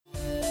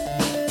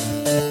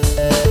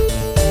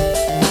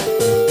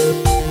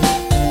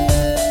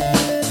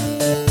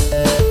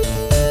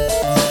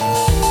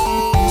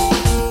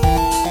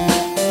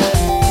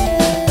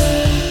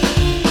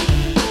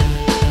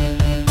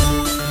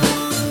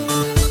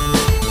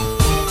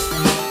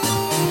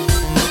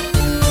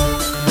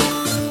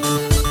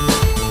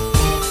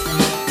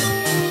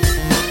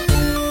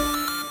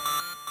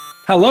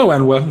Hello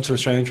and welcome to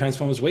Australian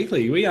Transformers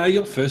Weekly. We are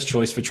your first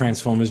choice for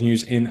Transformers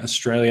news in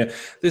Australia.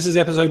 This is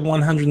episode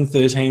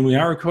 113. We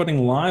are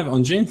recording live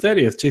on June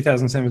 30th,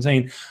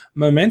 2017.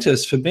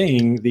 Momentous for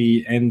being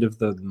the end of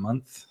the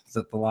month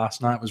that the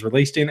last night was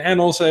released in,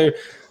 and also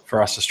for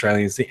us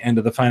Australians, the end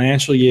of the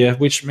financial year,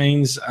 which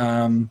means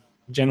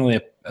generally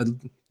a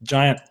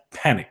giant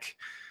panic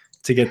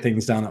to get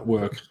things done at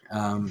work.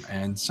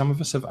 And some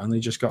of us have only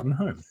just gotten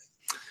home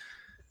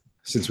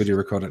since we do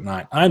record at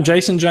night. I'm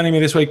Jason. Joining me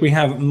this week, we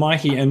have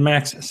Mikey and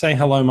Max. Say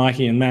hello,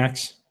 Mikey and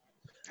Max.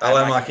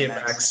 Hello, Mikey and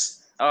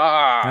Max.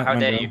 How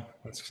dare you?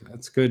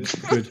 That's good.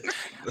 Good.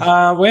 We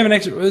have an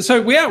extra.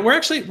 So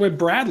we're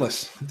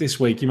Bradless this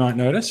week. You might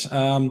notice.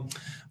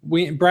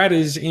 Brad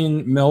is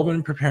in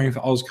Melbourne preparing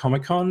for Oz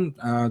Comic Con.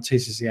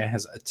 TCCA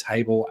has a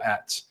table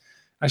at.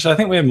 Actually, I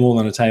think we have more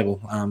than a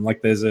table.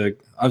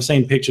 I've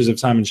seen pictures of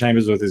Simon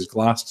Chambers with his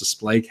glass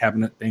display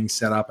cabinet being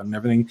set up and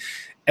everything.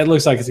 It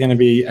looks like it's going to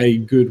be a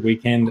good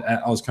weekend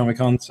at Oz Comic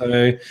Con.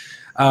 So,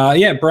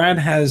 Brad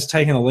has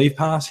taken a leave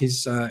pass.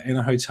 He's in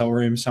a hotel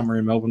room somewhere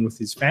in Melbourne with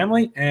his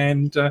family.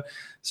 And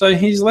so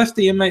he's left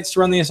the inmates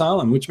to run the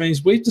asylum, which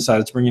means we've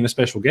decided to bring in a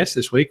special guest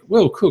this week.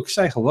 Will Cook,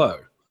 say hello.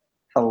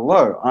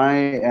 Hello. I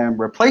am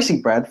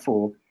replacing Brad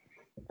for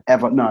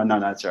ever. No,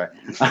 that's all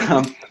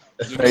right.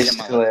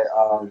 Basically,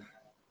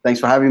 thanks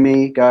for having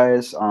me,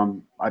 guys.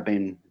 I've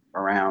been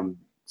around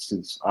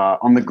since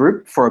on the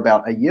group for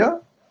about a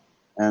year.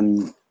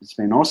 And it's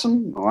been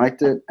awesome. I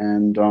liked it,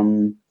 and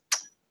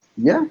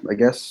I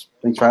guess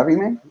thanks for having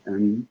me,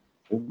 and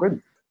all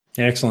good.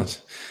 Yeah,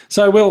 excellent.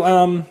 So, Will,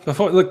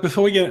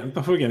 before we get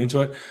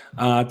into it,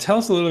 tell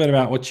us a little bit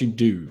about what you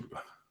do.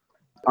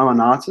 I'm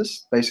an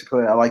artist.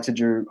 Basically, I like to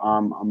do.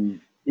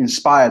 I'm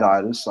inspired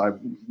artist.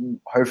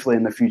 Hopefully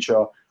in the future,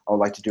 I would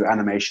like to do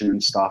animation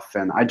and stuff,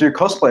 and I do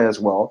cosplay as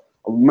well.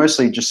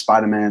 Mostly just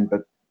Spider-Man,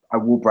 but I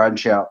will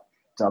branch out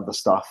to other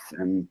stuff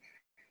and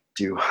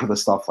do other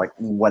stuff like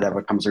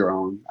whatever comes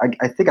around.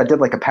 I think I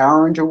did like a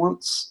Power Ranger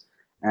once,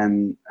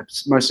 and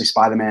it's mostly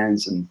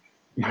Spider-Man's, and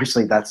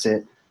mostly that's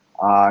it.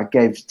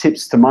 Gave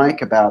tips to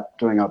Mike about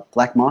doing a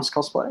Black Mask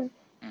cosplay,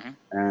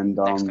 and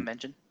next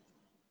convention.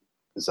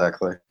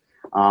 Exactly.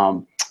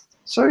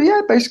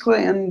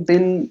 Basically, and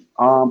been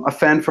a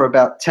fan for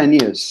about 10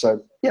 years.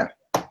 So yeah,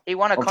 he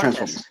won a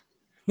contest.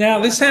 Now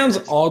this sounds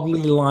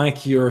oddly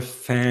like you're a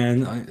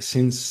fan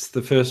since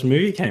the first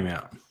movie came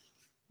out.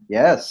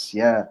 Yes.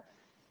 Yeah.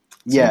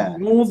 So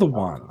you're the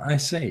one, I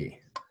see.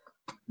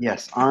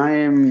 Yes,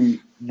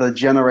 I'm the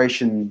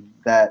generation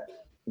that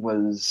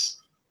was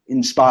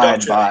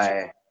inspired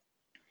by.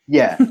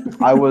 Yeah,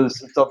 I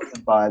was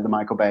adopted by the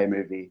Michael Bay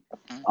movie.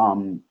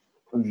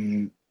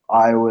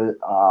 I was.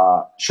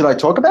 Should I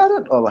talk about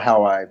it or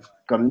how I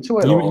got into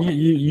it?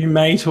 You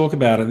may talk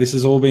about it. This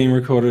is all being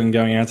recorded and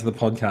going out to the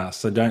podcast,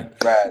 so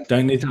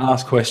don't need to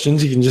ask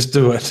questions. You can just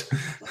do it.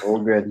 All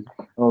good.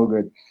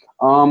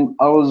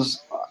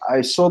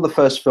 I saw the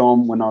first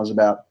film when I was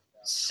about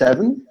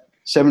 7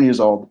 years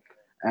old,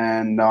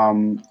 and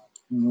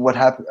what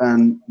happened?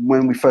 And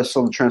when we first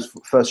saw the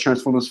first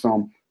Transformers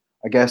film,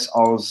 I guess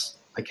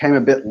I came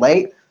a bit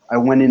late. I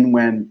went in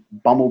when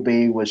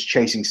Bumblebee was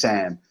chasing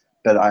Sam,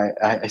 but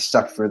I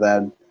stuck through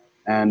that.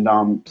 And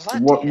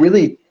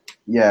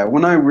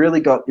when I really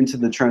got into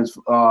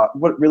the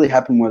what really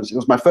happened was it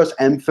was my first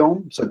M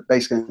film, so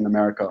basically in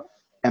America,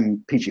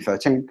 M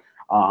PG-13.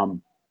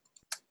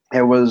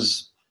 It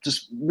was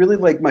just really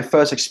like my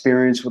first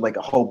experience with like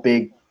a whole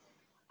big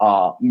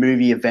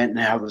movie event and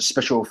how the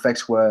special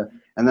effects were.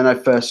 And then I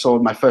first saw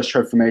my first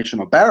transformation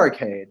of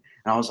Barricade,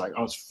 and I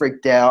was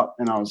freaked out,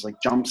 and I was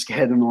like jump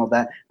scared and all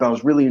that, but I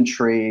was really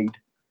intrigued.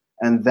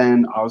 And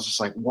then I was just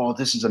like, wow,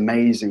 this is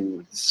amazing,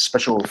 with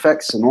special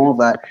effects and all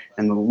that,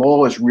 and the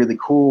lore is really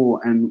cool.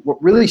 And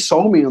what really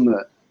sold me on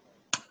the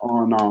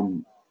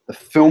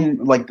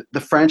film, like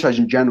the franchise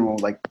in general,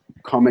 like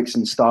comics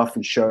and stuff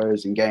and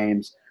shows and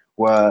games,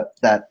 were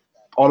that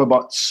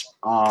Autobots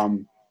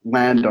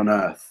land on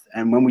Earth.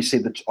 And when we see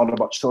the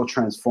Autobots still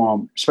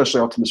transform,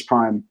 especially Optimus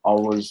Prime, I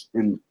was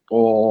in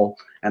awe,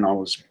 and I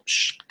was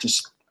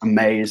just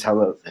amazed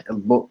how it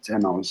looked,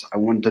 and I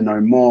wanted to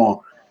know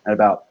more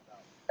about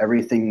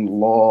everything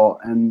lore.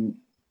 And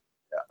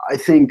I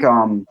think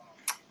the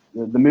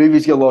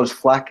movies get a lot of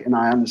flack, and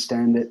I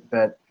understand it,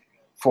 but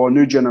for a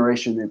new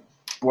generation, it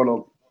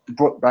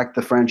brought back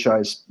the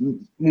franchise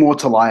more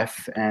to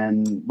life,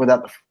 and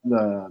without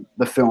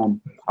the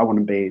film, I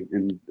wouldn't be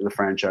in the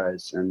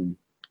franchise, and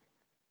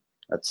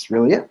that's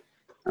really it.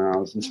 I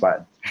was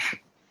inspired.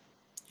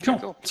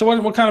 Cool. So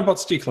what kind of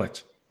bots do you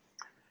collect?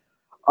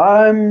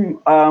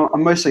 I'm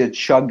mostly a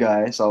Chug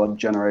guy, so I love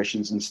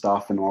Generations and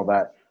stuff and all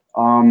that.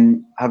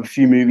 Have a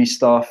few movie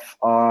stuff.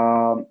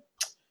 I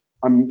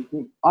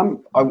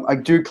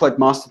do collect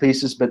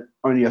masterpieces, but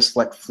only a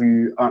select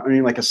few,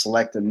 only like a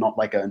select and not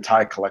like an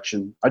entire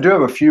collection. I do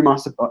have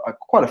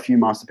quite a few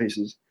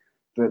masterpieces,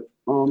 but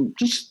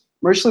just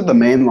mostly the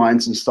main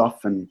lines and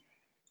stuff, and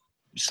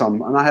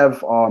I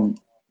have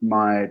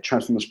my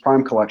Transformers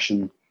Prime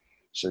collection,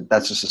 so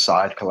that's just a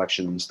side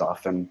collection and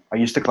stuff. And I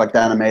used to collect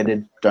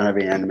animated, don't have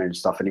any animated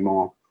stuff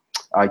anymore.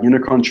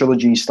 Unicron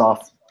trilogy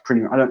stuff. I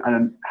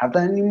don't have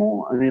that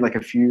anymore. I need like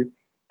a few,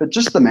 but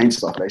just the main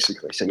stuff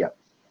basically. So yeah.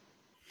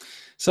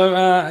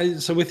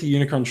 So with the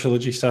Unicron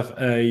trilogy stuff,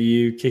 are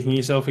you kicking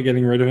yourself for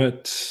getting rid of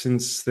it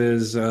since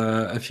there's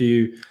a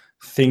few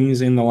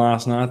things in the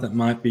last night that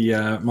might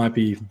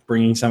be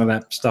bringing some of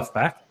that stuff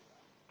back?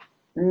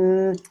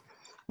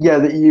 Yeah,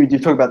 that you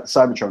talk about the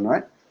Cybertron,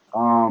 right?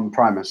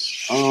 Primus.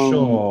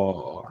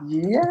 Sure.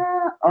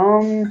 Yeah.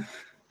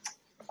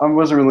 I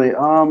wasn't really.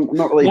 I'm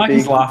not really. Mike big.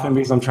 is laughing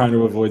because I'm trying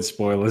to avoid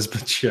spoilers,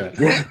 but sure.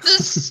 Yeah.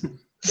 Should we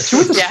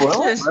just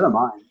spoil it? I don't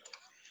mind.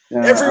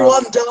 Yeah,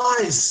 Everyone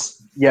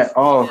dies. Yeah.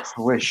 Oh,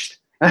 I wished.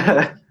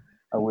 I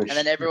wish. And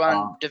then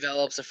everyone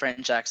develops a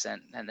French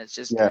accent, and it's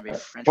just gonna be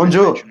French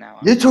Bonjour, from now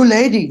on. little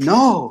lady.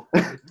 No.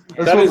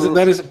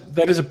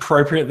 that is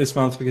appropriate this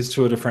month because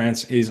Tour de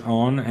France is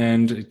on,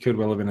 and it could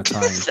well have been a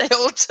time. They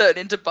all turn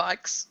into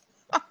bikes.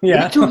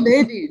 Yeah. Little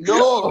lady.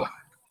 No.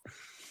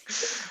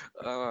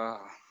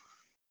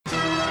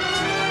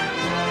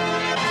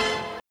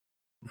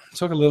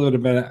 Talk a little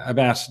bit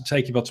about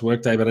Take Your Bot to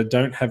Work Day, but I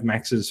don't have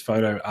Max's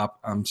photo up.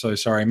 I'm so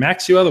sorry.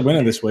 Max, you are the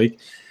winner this week.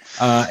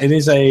 It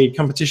is a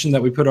competition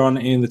that we put on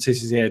in the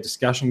TCCA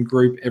discussion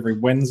group every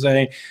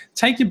Wednesday.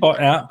 Take your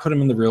bot out, put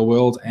them in the real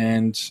world,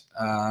 and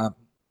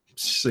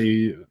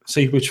see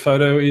which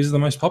photo is the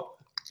most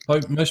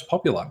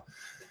popular.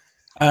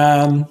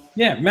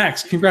 Yeah,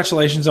 Max,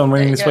 congratulations on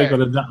winning this week, but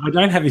I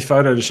don't have your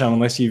photo to show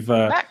unless you've...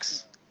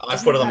 Max. I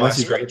put it on my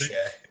screen share.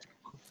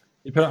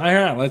 You put it, all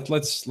right,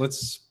 let's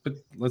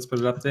put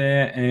it up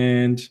there,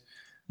 and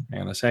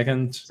hang on a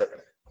second.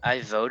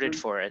 I voted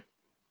for it.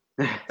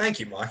 Thank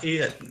you,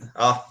 Mikey.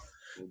 I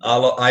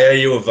owe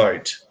you a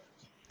vote.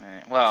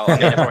 Well, I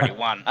mean, I've already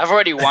won. I've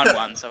already won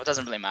one, so it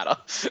doesn't really matter.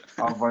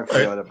 I'll vote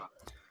for whatever.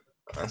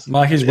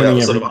 Mike is winning. That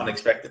was sort of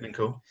unexpected and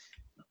cool.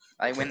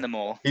 I win them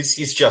all.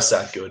 He's just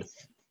that good.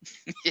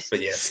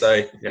 But yeah,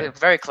 so yeah.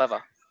 Very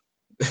clever.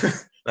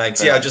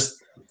 Thanks. Yeah, I just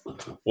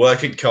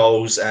work at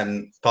Coles,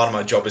 and part of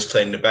my job is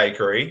cleaning the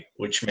bakery,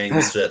 which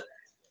means that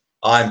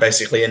I'm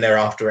basically in there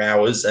after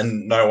hours,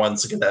 and no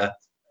one's gonna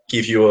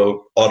give you a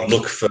odd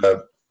look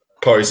for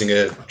posing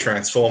a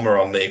transformer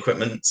on the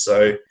equipment.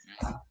 So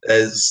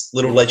there's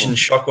little legend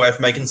Shockwave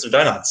making some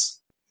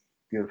donuts.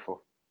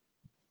 Beautiful.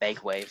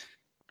 Bake wave.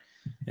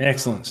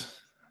 Excellent.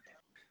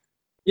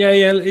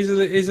 Yeah. He's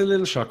a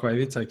little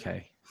Shockwave. It's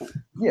okay.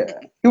 Yeah,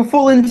 he'll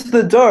fall into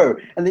the dough,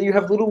 and then you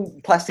have little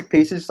plastic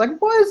pieces. It's like,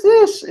 what is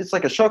this? It's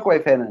like a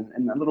shockwave hand,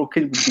 and a little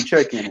kid would be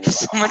choking it.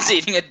 Someone's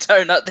eating a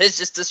donut. There's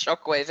just a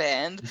shockwave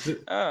hand.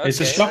 Oh, okay. It's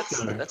a shock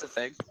dough. That's a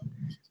thing.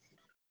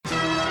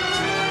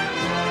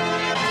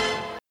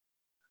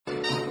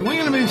 We're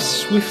going to move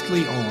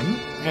swiftly on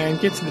and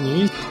get to the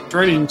news.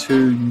 Straight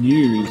into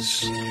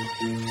news.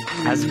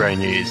 Hasbro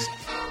news.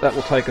 That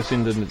will take us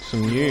into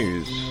some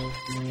news.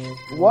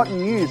 What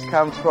news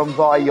comes from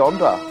via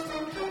yonder?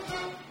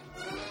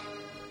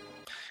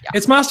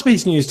 It's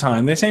Masterpiece news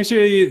time. There seems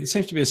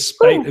to be a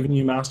spate of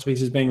new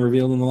masterpieces being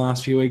revealed in the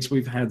last few weeks.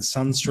 We've had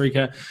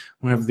Sunstreaker.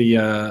 We have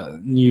the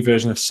new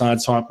version of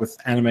Sideswipe with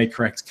anime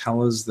correct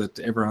colors that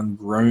everyone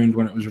groaned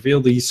when it was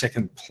revealed, the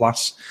second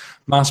plus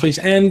masterpiece.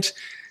 And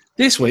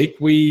this week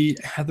we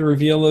had the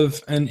reveal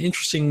of an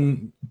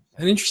interesting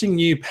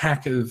new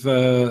pack of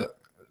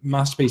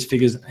masterpiece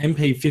figures,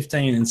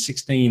 MP15 and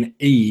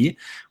 16E,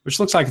 which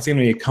looks like it's going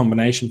to be a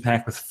combination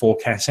pack with 4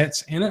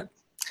 cassettes in it.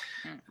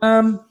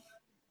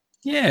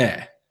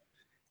 Yeah,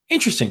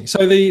 interesting.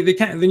 So the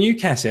new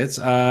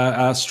cassettes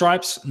are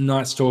Stripes,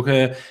 Night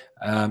Stalker,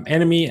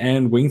 Enemy,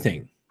 and Wing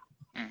Thing.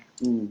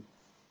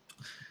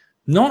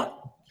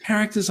 Not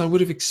characters I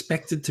would have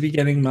expected to be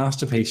getting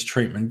masterpiece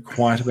treatment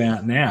quite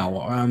about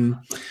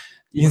now.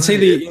 You can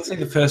see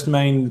the first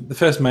main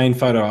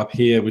photo up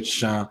here,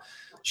 which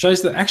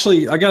shows that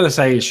actually I got to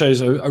say it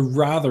shows a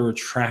rather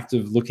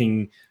attractive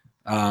looking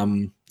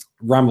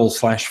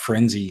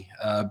Rumble/Frenzy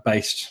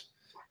based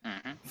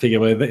figure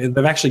where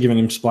they've actually given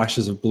him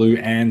splashes of blue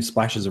and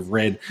splashes of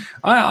red.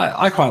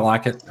 I quite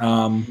like it.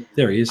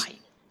 There he is.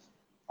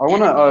 I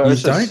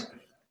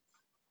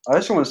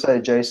just want to say,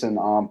 Jason,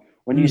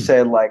 when you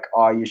say like,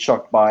 are you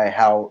shocked by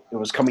how it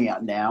was coming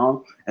out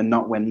now and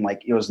not when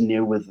like it was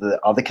new with the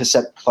other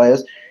cassette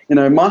players? You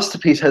know,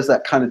 Masterpiece has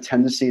that kind of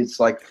tendency. It's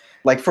like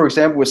for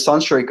example with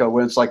Sunstreaker,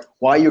 where it's like,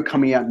 why are you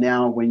coming out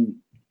now when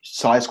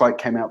Sideswipe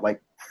came out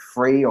like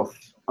 3 or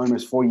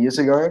almost 4 years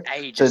ago?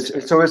 Ages So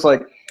it's always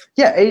like,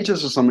 yeah,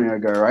 ages or something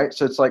ago, right?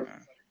 So it's like,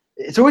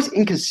 it's always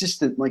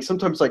inconsistent. Like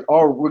sometimes like,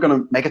 oh, we're going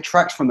to make a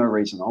track for no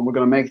reason. Or we're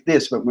going to make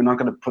this, but we're not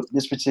going to put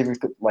this specific,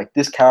 like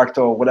this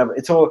character or whatever.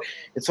 It's all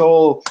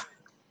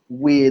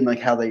weird, like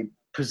how they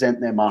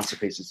present their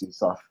masterpieces and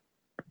stuff.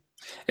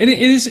 It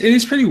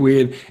is pretty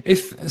weird.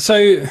 There's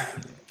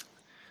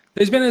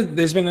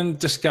been a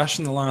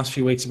discussion the last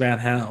few weeks about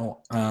how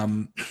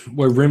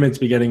we're rumored to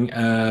be getting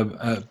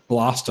a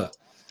Blaster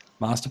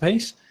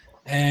masterpiece,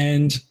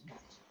 and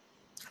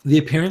the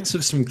appearance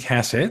of some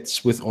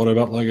cassettes with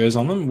Autobot logos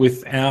on them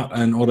without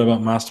an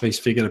Autobot masterpiece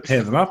figure to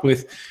pair them up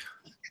with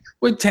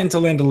would tend to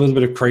lend a little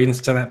bit of credence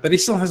to that, but it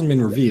still hasn't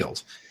been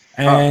revealed.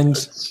 And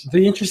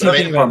the interesting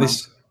thing about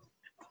this,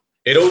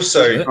 it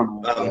also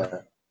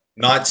Yeah.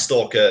 Night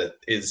Stalker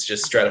is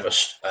just straight up a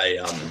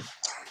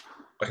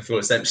I can feel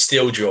its name,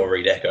 Steel Jaw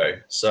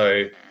redeco.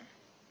 So,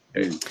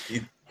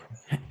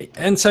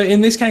 and so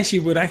in this case,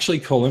 you would actually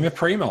call him a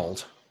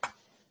pre-mold.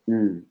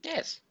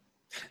 Yes.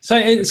 So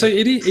it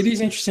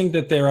is interesting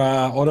that there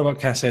are Autobot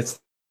cassettes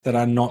that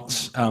are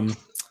not.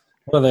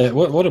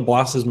 What are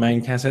Blaster's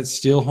main cassettes?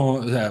 Steel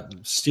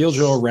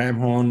Jaw,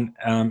 Ramhorn,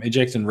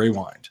 Eject and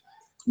Rewind.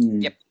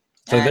 Yep.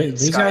 So And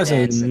these guys are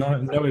Skydance and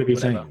nowhere to be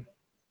whatever.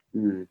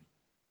 seen.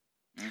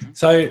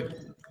 So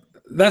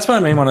that's what I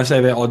mean when I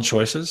say they're odd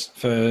choices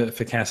for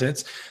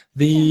cassettes.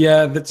 The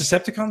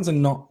Decepticons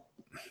are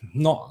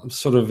not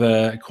sort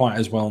of quite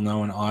as well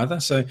known either.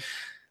 So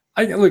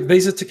look,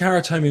 these are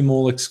Takara Tomy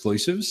Mall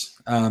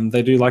exclusives.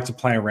 They do like to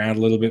play around a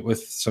little bit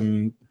with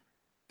some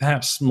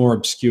perhaps more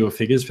obscure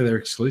figures for their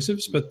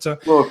exclusives, but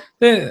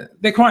they're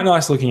quite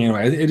nice looking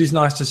anyway. It is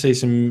nice to see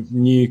some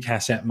new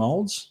cassette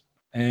molds.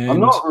 And I'm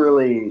not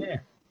really. Yeah.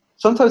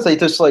 Sometimes they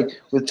just like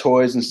with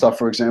toys and stuff.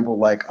 For example,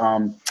 like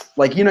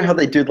you know how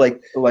they do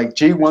like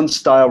G1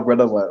 style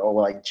Red Alert or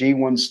like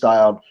G1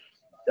 styled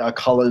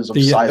colors of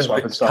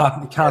Sideswipe and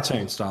stuff.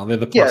 Cartoon style. They're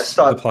the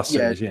plus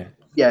series.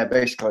 Yeah,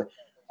 basically.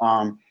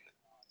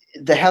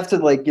 They have to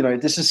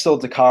this is still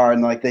Takara,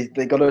 and like they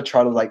got to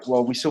try to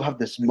we still have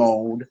this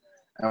mold.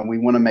 We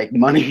want to make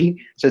money,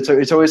 so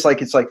it's always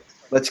like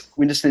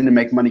we just need to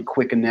make money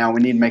quicker now.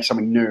 We need to make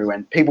something new,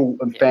 and people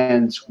and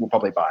fans will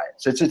probably buy it.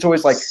 So it's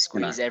always like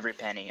squeeze every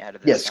penny out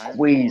of this. Yeah,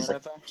 squeeze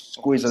it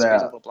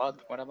out. All the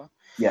blood, whatever.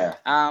 Yeah.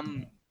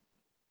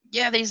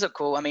 Yeah, these look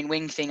cool. I mean,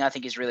 Wing Thing I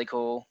think is really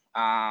cool.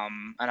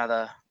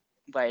 Another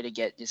way to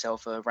get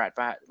yourself a Rat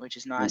Bat, which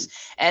is nice.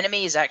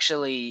 Enemy is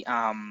actually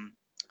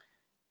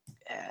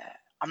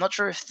I'm not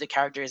sure if the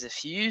character is a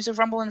fuse of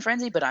Rumble and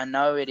Frenzy, but I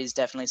know it is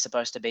definitely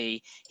supposed to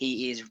be.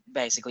 He is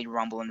basically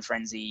Rumble and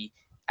Frenzy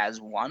as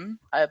one,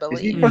 I believe.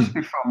 Is he supposed to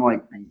be from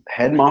like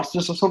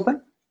Headmasters or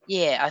something?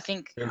 Yeah, I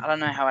think. I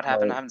don't know how it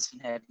happened. I haven't seen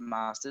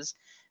Headmasters,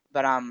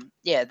 but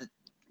yeah,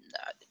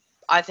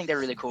 I think they're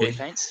really cool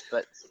repaints.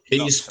 But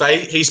he's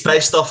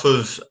based off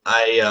of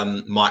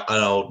an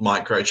old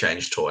Micro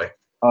Change toy.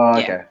 Oh,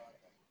 okay. Yeah.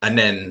 And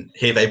then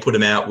here they put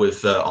him out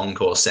with the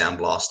Encore Sound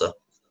Blaster.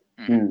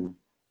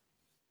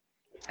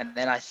 And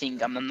then I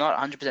think, I'm not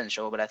 100%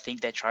 sure, but I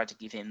think they tried to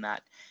give him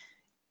that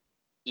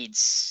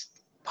it's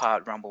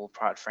part Rumble,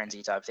 part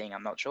Frenzy type thing.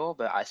 I'm not sure,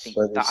 but I think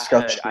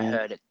I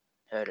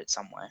heard it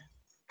somewhere.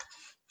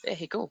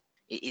 Yeah, cool.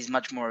 It is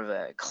much more of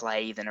a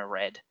clay than a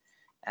red,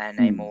 and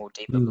a more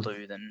deeper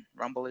blue than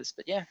Rumble is.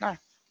 But yeah, no,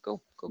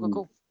 cool.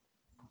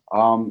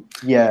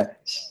 Yeah.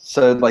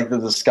 So like the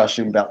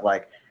discussion about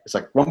it's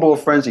like Rumble or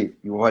Frenzy.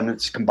 You want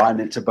to combine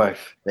it to both.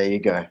 There you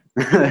go.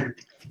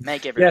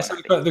 Make everyone.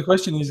 So the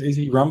question is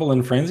he Rumble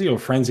and Frenzy or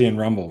Frenzy and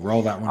Rumble?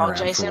 Roll that one around. Oh,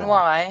 Jason,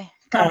 why?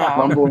 Come on.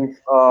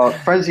 Rumble,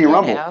 Frenzy and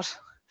Rumble. Out.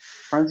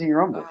 Frenzy and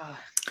Rumble.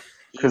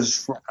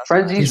 Because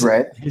Frenzy's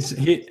red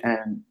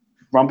and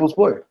Rumble's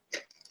blue.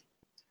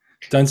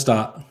 Don't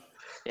start.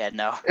 Yeah,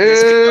 no.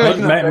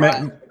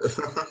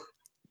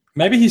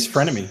 Maybe he's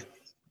frenemy.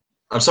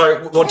 I'm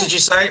sorry, what did you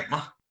say?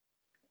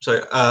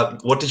 So,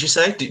 what did you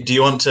say? Do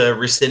you want to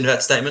rescind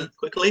that statement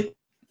quickly?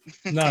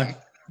 No.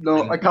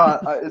 No, I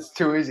can't. It's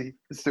too easy.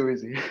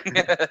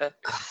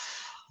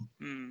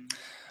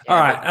 All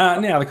right.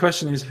 Now the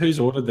question is, who's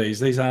ordered these?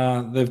 They've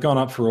gone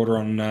up for order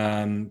on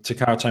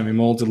Takara Tomy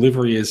Mall.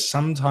 Delivery is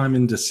sometime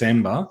in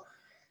December,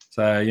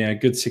 so yeah,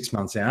 good 6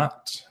 months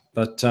out.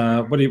 But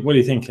what do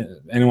you think?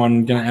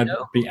 Anyone going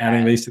to be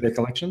adding these to their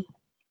collection?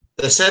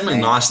 They're certainly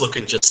nice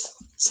looking,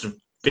 just it's a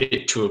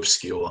bit too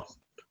obscure.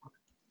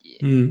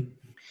 Yeah.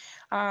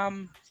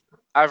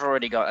 I've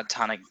already got a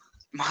ton of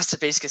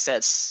Masterpiece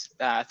cassettes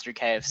through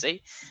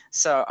KFC,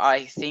 so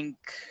I think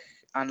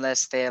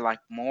unless they're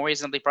more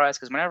reasonably priced,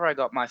 because whenever I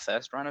got my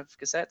first run of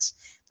cassettes,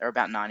 they're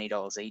about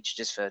 $90 each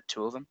just for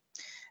 2 of them.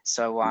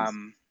 So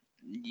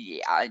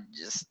yeah,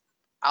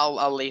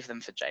 I'll leave them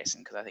for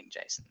Jason because I think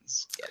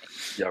Jason's getting.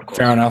 Yeah,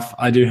 fair enough.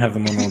 I do have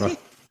them on order.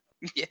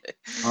 Yeah.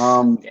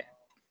 Yeah.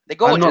 They're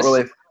gorgeous.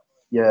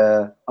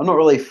 I'm not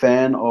really a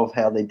fan of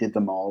how they did the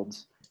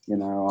molds.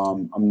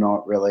 I'm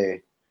not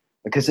really.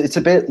 Because it's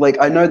a bit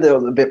I know there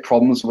are a bit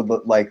problems with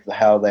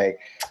how they,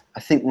 I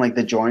think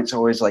the joints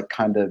always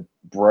kind of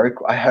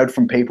broke. I heard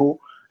from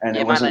people, and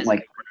it wasn't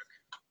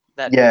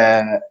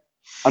Yeah,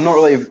 I'm not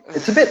really.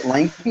 It's a bit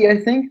lengthy, I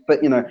think,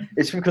 but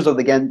it's because of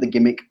the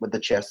gimmick with the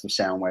chest of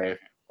Soundwave,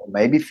 or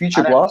maybe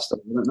Future Blaster.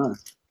 I don't know.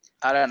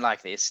 I don't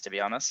like this, to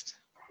be honest.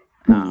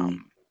 Not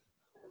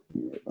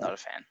a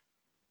fan.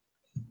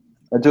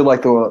 I do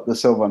like the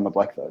silver and the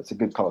black though. It's a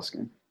good color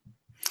scheme.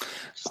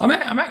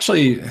 I'm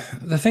actually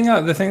the thing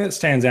that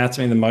stands out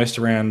to me the most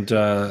around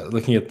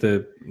looking at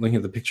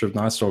the picture of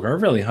Night Stalker. I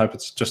really hope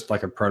it's just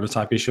like a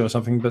prototype issue or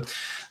something. But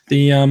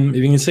the if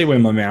you can see where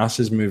my mouse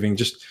is moving,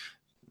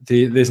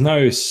 there's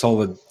no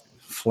solid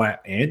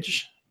flat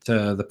edge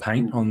to the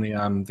paint on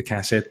the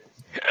cassette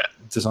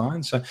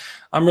design. So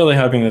I'm really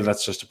hoping that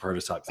that's just a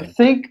prototype thing.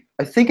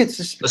 I think it's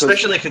just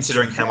especially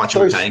considering how much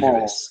I'm paying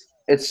for this.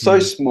 It's so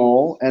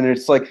small, and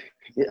it's like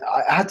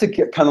I had to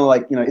get kind of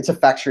like, you know, it's a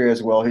factory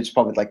as well who's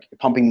probably like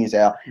pumping these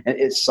out, and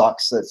it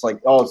sucks. So it's like,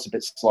 oh, it's a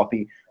bit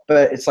sloppy,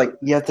 but it's like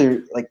you have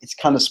to like, it's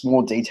kind of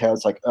small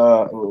details like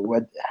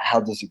how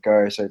does it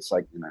go? So it's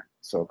like, you know,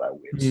 sort of that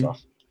weird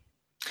stuff.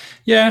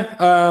 Yeah,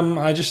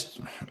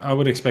 I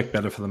would expect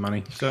better for the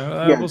money.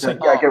 So we'll see.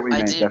 Yeah, I get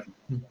what you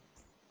mean.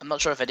 I'm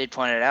not sure if I did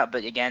point it out,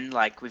 but again,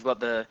 like we've got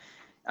the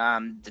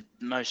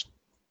most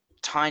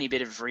tiny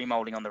bit of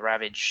remolding on the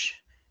Ravage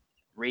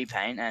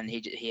repaint, and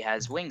he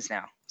has wings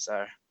now.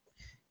 So,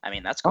 I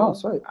mean, that's cool. Oh,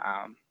 sweet.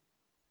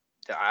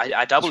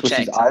 I double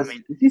checked.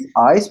 Is his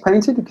eyes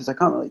painted? Because I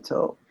can't really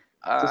tell.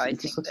 I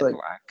think they're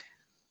black.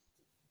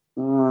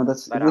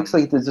 It looks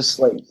like they're just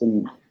like.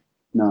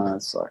 No,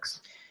 that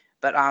sucks.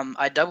 But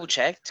I double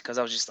checked because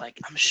I was just like,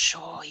 I'm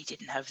sure he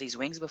didn't have these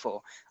wings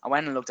before. I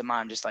went and looked at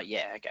mine. I'm just like,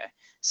 yeah, okay.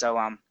 So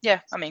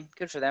yeah, I mean,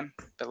 good for them.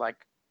 But like,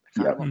 I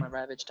kind of want my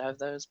Ravage to have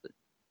those. But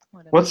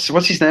whatever.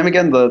 What's his name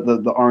again?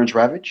 The orange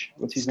Ravage.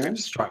 What's his name?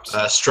 Stripes.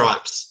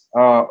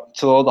 To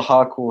all the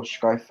hardcore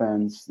Stripe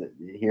fans,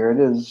 here it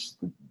is,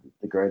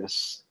 the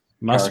greatest.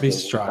 Must be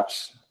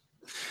Stripes.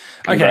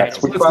 Congrats.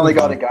 Okay, we finally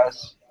got it,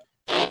 guys.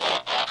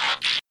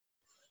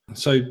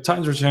 So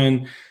Titans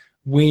Return.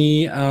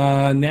 We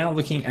are now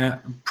looking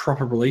at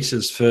proper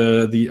releases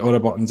for the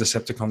Autobot and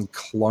Decepticon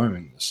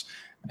clones,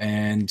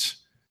 and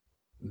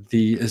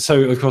so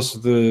of course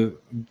the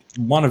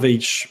one of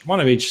each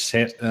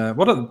set.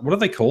 What are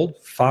they called?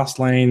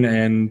 Fastlane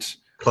and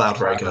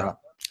Cloudbreaker.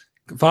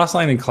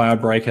 Fastlane and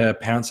Cloudbreaker,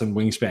 Pounce and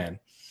Wingspan,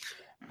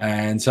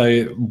 and so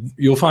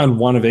you'll find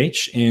one of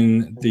each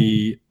in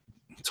the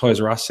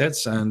Toys R Us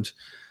sets. And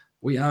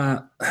we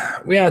are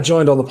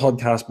joined on the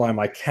podcast by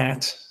my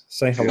cat.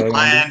 Say hello,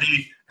 Hi,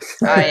 Andy.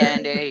 Hi,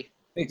 Andy.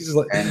 He's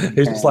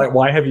just like,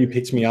 why have you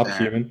picked me up,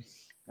 human?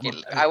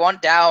 I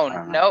want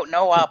down.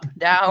 No up.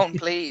 Down,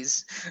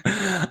 please.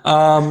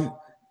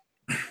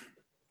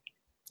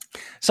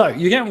 So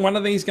you get one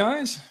of these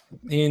guys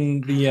in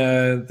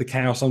the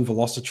Chaos on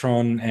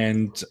Velocitron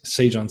and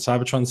Siege on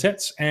Cybertron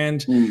sets,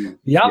 and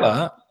the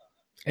other,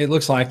 it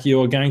looks like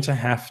you're going to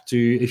have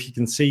to, if you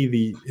can see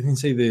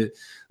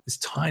this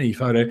tiny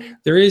photo,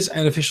 there is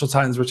an official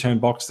Titans Return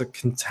box that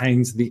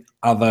contains the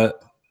other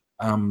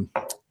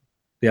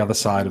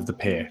side of the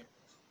pair.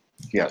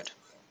 Yeah.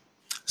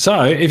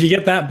 So if you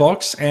get that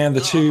box and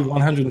the two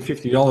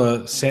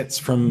 $150 sets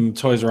from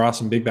Toys R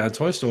Us and Big Bad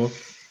Toy Store,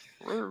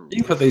 you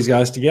can put these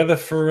guys together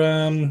for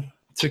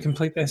to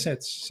complete their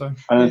sets. So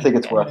I don't think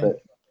it's worth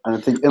it. I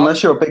don't think,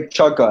 unless you're a big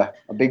chug guy,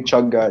 then go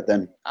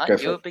for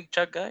it. You a big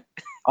chug guy?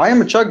 I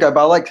am a chug guy,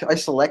 but I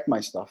select my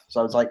stuff.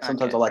 So it's like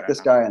sometimes I like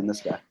this guy and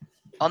this guy.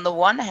 On the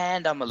one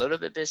hand, I'm a little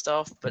bit pissed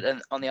off, but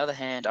on the other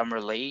hand, I'm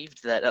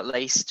relieved that at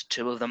least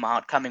two of them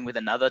aren't coming with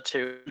another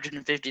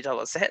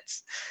 $250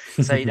 sets,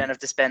 so you don't have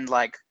to spend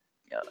like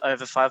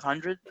over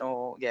 $500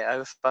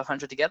 over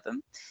 $500 to get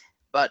them.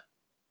 But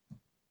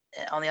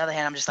on the other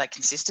hand, I'm just like,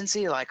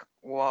 consistency, like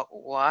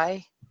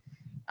why?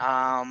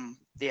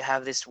 Do you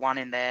have this one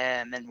in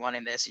there and then one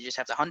in there, so you just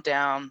have to hunt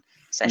down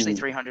essentially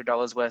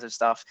 $300 worth of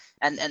stuff,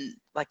 and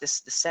like the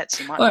sets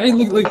you might.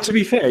 Look, to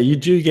be fair, you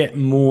do get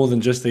more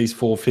than just these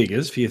four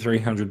figures for your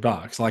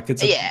 $300. Like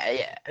it's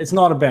it's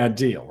not a bad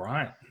deal,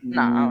 right?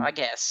 No, I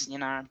guess,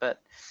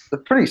 but they're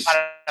pretty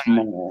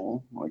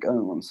small. Like I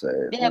don't want to say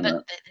it. Yeah,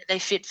 but they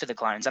fit for the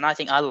clones, and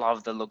I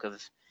love the look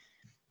of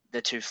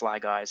the two Fly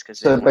guys because.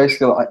 So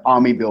basically, like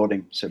army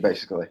building. So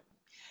basically.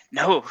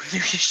 No,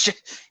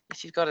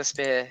 if you've got a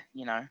spare,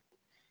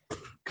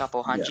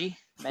 couple hundred.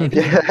 Maybe.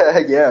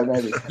 Yeah,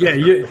 maybe. Yeah,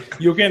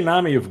 you'll get an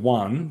army of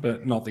one,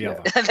 but not the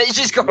other. They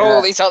just got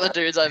all these other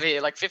dudes over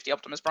here, like 50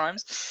 Optimus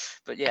Primes.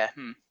 But they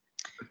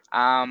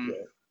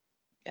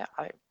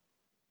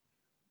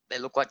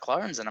look like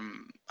clones, and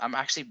I'm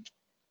actually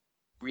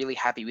really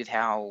happy with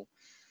how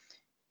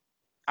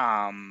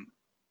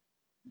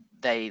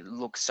they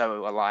look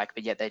so alike,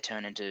 but yet they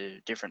turn into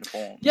different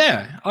forms.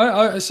 Yeah,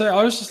 so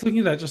I was just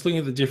looking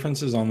at the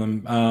differences on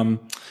them.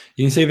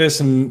 You can see there's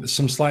some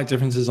slight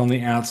differences on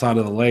the outside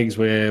of the legs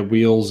where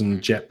wheels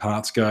and jet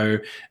parts go,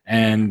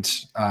 and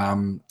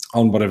on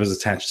whatever's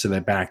attached to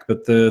their back.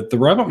 But the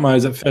robot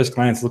modes at first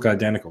glance look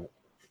identical.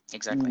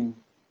 Exactly.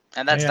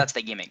 And that's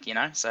the gimmick,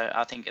 So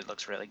I think it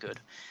looks really good,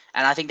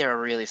 and I think they're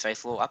a really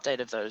faithful update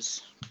of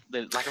those.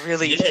 Like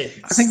really, I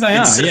think they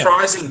are. It's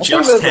surprising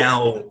just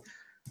how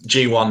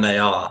G1 they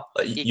are.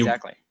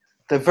 Exactly.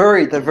 They're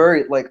very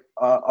like.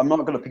 I'm not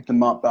going to pick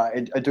them up, but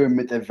I do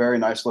admit they're very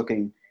nice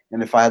looking.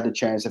 And if I had the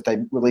chance, if they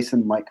release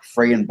them like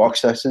free in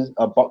box sets,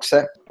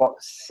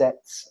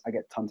 I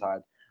get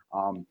tongue-tied.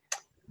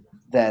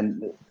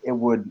 Then it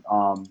would.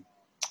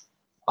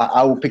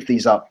 I will pick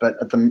these up, but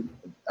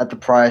at the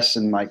price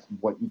and like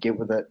what you get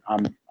with it,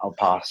 I'll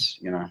pass.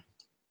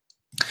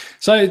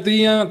 So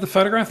the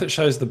photograph that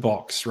shows the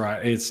box,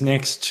 right? It's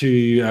next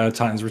to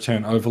Titans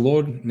Return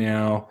Overlord.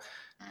 Now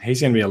he's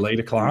going to be a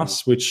leader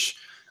class, which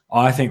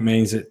I think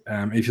means that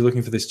if you're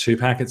looking for this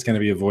 2-pack, it's going to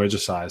be a Voyager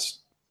size.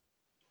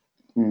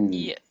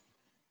 Yeah.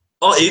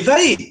 Oh, if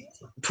they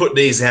put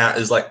these out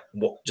as like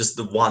just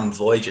the one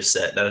Voyager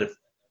set, that'd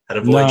at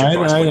a Voyager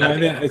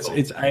price.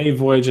 It's a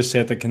Voyager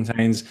set that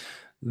contains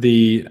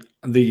the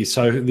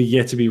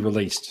yet to be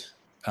released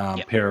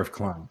pair of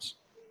clones.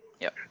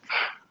 Yep.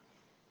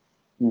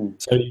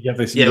 So you get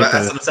this. Yeah,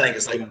 that's what I'm saying.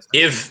 It's like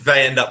if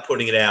they end up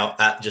putting it out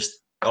at just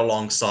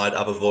alongside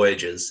other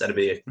Voyagers, that'd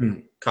be a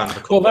kind of a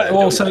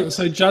cool.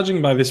 So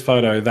judging by this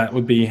photo, that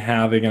would be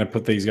how they're going to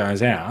put these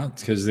guys out,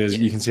 because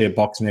you can see a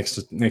box next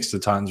to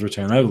Titan's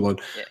Return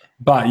Overlord,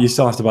 but you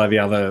still have to buy the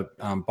other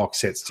box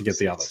sets to get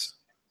the others.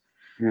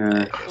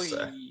 Yeah.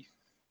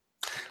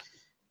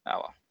 Oh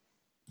well.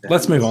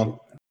 Let's move on.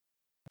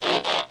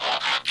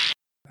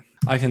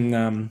 I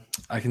can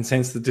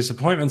sense the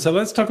disappointment. So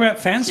let's talk about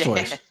Fans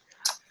Toys.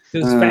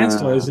 Because Fans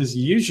Toys is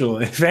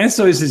usually,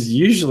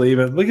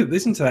 but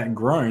listen to that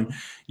groan,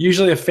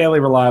 usually a fairly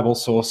reliable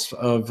source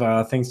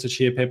of things to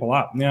cheer people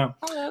up. Now,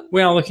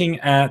 we are looking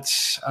at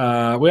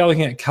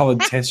coloured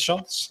test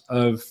shots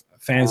of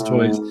Fans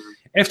Toys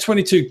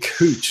F-22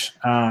 Coot,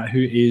 who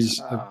is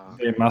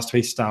their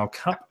Masterpiece style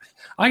cup.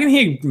 I can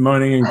hear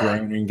moaning and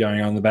groaning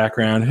going on in the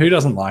background. Who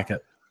doesn't like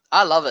it?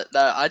 I love it.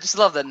 No, I just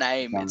love the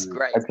name. It's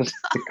great. Just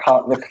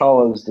the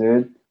colors,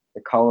 dude.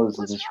 The colors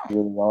are just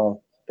really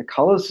well. The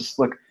colors just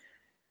look.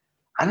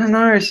 I don't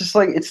know. It's just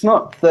like it's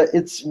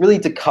really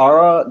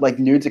Takara, like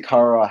new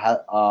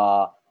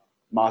Takara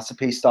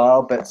Masterpiece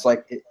style, but it's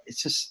like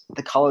it's just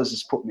the colors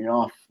just put me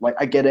off. Like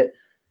I get it,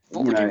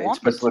 it's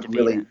supposed to look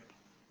really,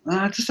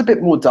 just a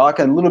bit more dark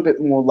and a little bit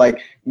more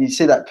like you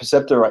see that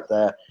Perceptor right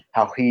there,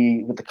 how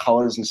he with the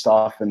colors and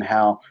stuff and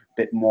how a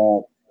bit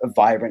more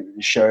vibrant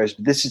it shows.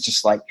 But this is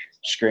just like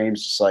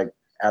screams just like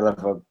out of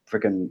a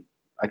freaking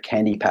a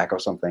candy pack or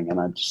something, and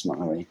I'm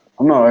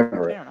not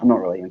over it. I'm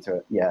not really into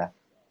it. Yeah.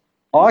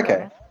 Oh,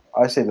 okay.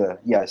 I see the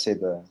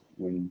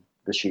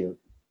windshield.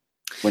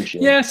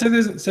 Yeah, so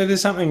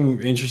there's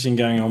something interesting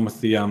going on with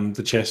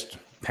the chest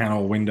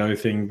panel window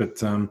thing,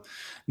 but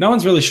no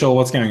one's really sure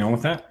what's going on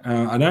with that.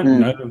 I don't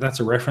know if that's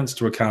a reference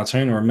to a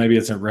cartoon, or maybe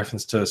it's a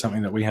reference to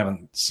something that we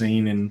haven't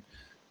seen in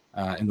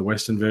the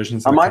Western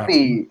versions. I might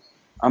be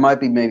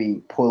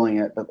maybe pulling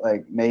it, but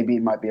like maybe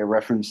it might be a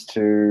reference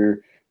to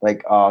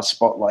like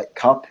Spotlight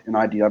Cup in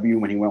IDW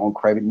when he went on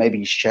Kraven. Maybe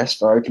his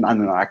chest open. I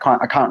don't know. I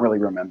can't really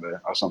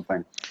remember or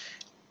something.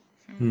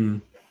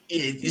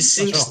 His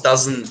Sinks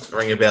doesn't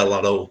ring a bell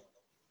at all.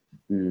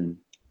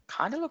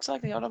 Kind of looks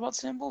like the Autobot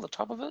symbol, the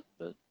top of it,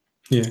 but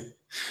yeah.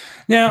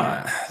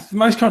 Now, the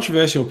most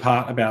controversial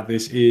part about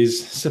this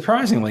is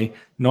surprisingly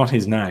not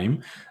his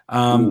name,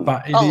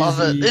 but I love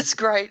it. It's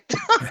great.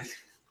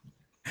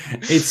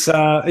 It's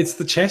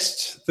the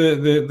chest,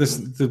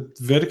 the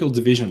vertical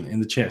division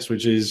in the chest,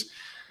 which is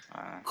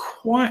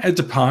quite a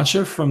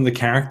departure from the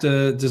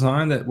character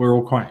design that we're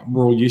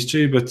all used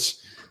to. But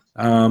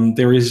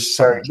there is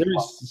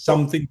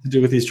something to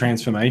do with his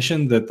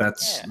transformation that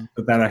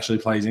actually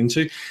plays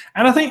into.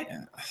 And I think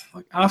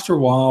after a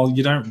while,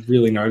 you don't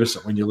really notice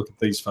it when you look at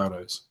these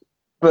photos.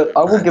 But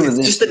I will give it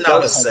this. Just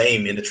another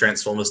seam in the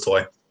Transformers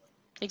toy.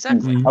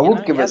 Exactly. I will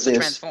give it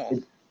this.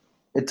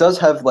 It does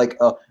have like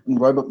in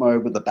robot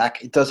mode with the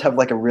back. It does have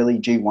like a really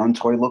G1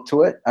 toy look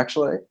to it.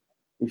 Actually,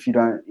 if you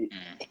don't,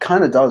 it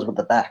kind of does with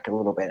the back a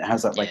little bit. It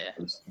has that like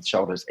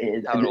shoulders.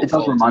 It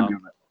does remind me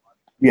of it.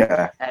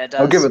 Yeah, and it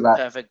does I'll give it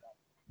that.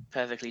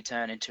 Perfectly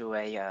turn into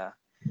a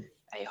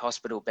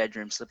hospital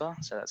bedroom slipper,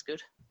 so that's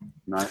good.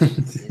 Nice.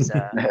 That's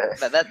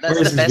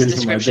the best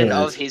description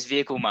of his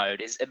vehicle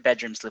mode is a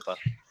bedroom slipper.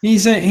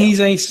 He's a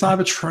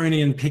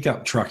Cybertronian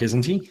pickup truck,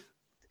 isn't he?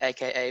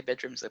 AKA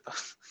bedroom slipper.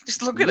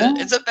 Just look at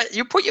it.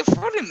 You put your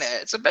foot in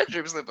there. It's a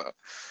bedroom slipper.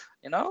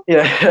 You know?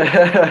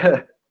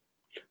 Yeah.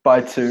 By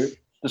two,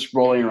 just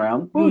rolling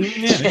around.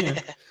 Yeah.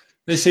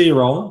 They see you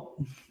rolling.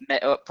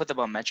 Put them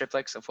on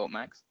Metroplex or Fort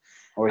Max.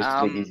 Always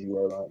big easy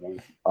rollout, man.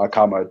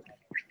 Car mode.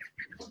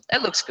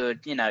 It looks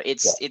good.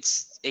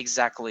 It's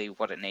exactly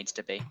what it needs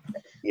to be.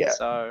 Yeah.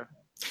 So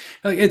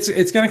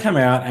it's going to come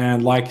out,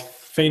 and like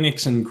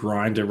Phoenix and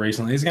Grinder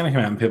recently, it's going to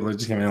come out and people are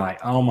just going to be like,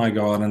 oh my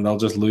God, and they'll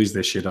just lose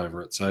their shit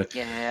over it. So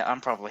yeah,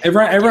 I'm probably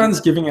everyone's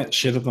giving it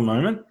shit at the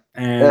moment,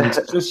 and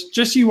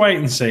just you wait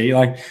and see.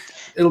 Like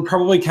it'll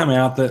probably come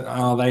out that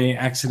they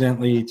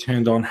accidentally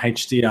turned on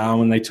HDR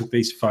when they took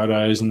these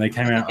photos, and they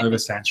came out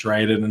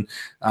oversaturated,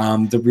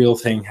 and the real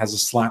thing has a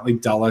slightly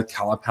duller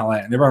color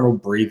palette, and everyone will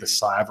breathe a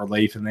sigh of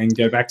relief and then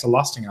go back to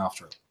lusting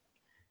after it.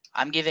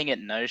 I'm giving it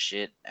no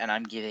shit, and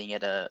I'm giving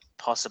it a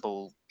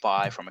possible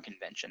buy from a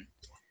convention.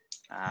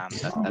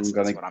 That's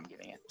what I'm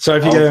giving it. So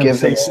if you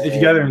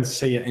go there and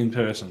see it in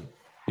person,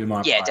 you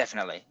might. Yeah,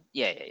 definitely.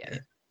 Yeah.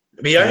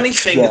 The only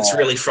thing that's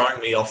really throwing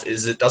me off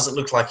is it doesn't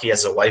look like he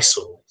has a waist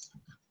sword.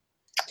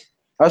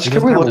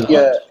 Can we look?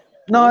 Yeah.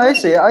 No, I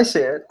see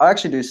it. I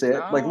actually do see it.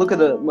 Like, look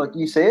at it. Look,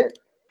 you see it.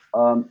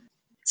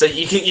 So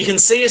you can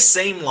see a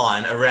seam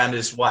line around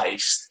his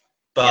waist,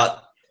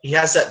 but he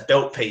has that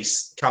belt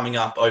piece coming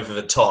up over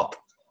the top,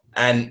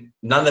 and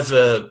none of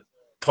the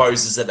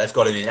poses that they've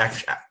got him in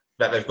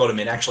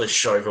actually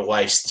show the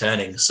waist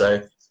turning.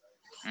 So,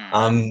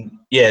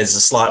 there's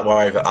a slight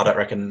worry, but I don't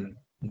reckon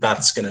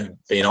that's going to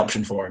be an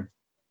option for him.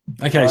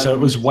 Okay, so it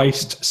was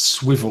waist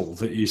swivel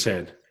that you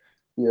said.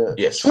 Yeah.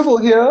 Yes. Swivel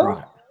here.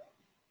 Right.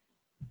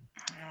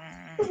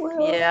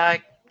 Yeah,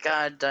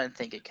 I don't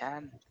think it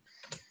can.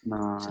 No,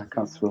 I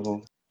can't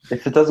swivel.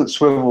 If it doesn't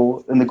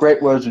swivel, in the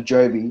great words of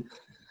Joby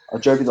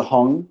the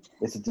Hong,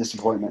 it's a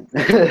disappointment.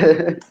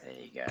 There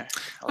you go.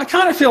 I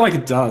kind of feel like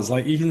it does.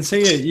 Like you can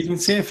see it. You can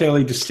see a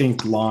fairly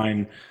distinct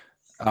line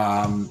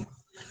behind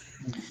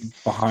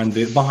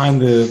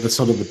the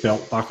sort of the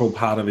belt buckle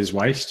part of his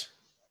waist.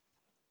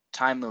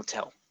 Time will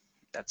tell.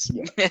 That's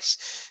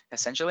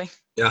essentially.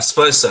 Yeah, I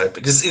suppose so,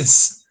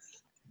 because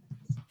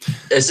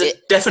there's a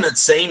definite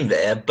seam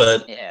there,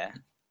 but yeah,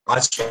 I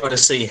struggle to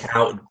see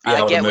how it would be I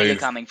able get to where you're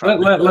move. coming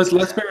from.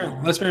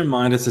 Let's bear in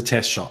mind it's a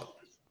test shot.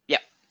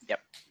 Yep.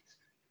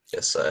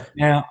 Yes, so.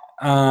 Now,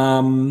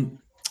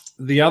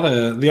 the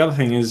other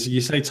thing is you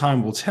say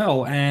time will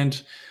tell,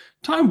 and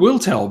time will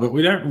tell, but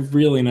we don't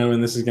really know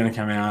when this is going to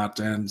come out,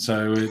 and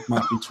so it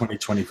might be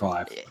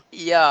 2025.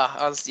 Yeah,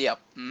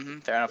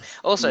 fair enough.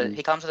 Also,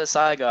 he comes with a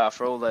sidecar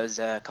for all those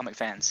comic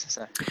fans.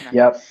 So.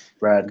 Yep,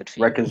 Brad.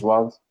 Wreckers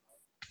love.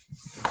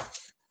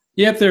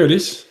 Yep, there it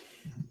is,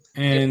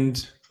 and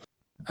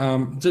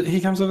he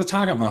comes with a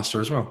target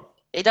master as well.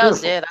 He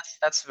does. Beautiful. Yeah,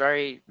 that's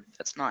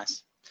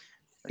nice.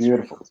 That's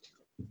Beautiful.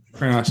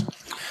 Very nice.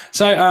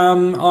 So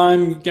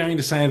I'm going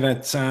to say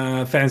that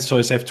Fans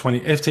Toys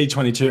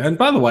FT22, and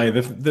by the way,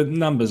 the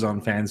numbers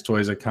on Fans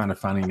Toys are kind of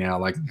funny now.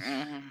 Like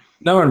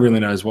no one really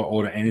knows what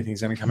order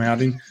anything's going to come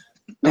out in.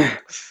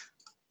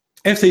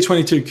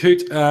 FT22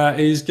 Coot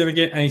is going to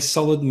get a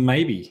solid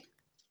maybe.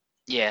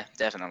 Yeah,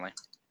 definitely.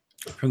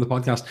 From the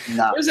podcast.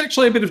 No. There's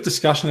actually a bit of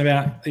discussion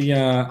about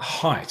the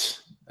height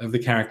of the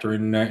character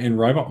in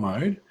robot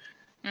mode.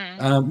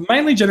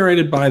 Mainly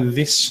generated by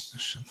this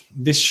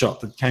shot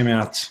that came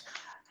out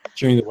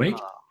during the week.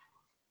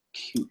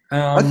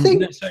 I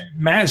think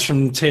Maz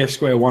from TF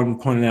Square 1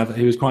 pointed out that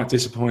he was quite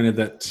disappointed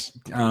that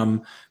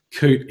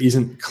Coot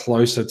isn't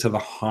closer to the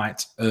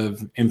height of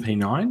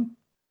MP9.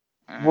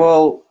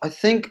 Well, I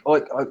think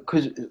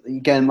because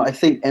again, I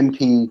think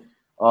MP.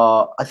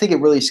 I think it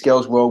really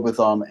scales well with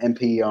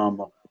MP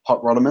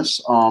Hot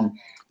Rodimus.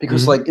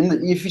 Because like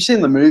if you see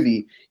in the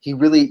movie, he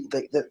really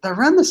they're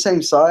around the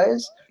same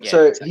size. Yeah,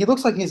 so exactly. he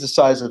looks like he's the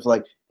size of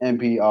like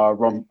MP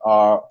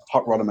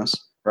Hot Rodimus,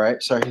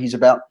 right? So he's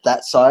about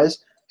that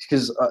size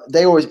because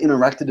they always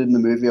interacted in the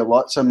movie a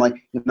lot. So I'm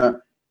like,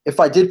 if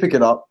I did pick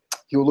it up,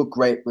 he will look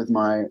great with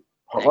my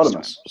Hot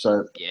Rodimus.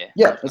 So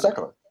yeah,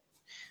 exactly.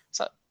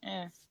 So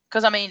yeah,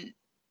 because I mean,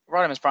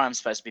 Rodimus Prime's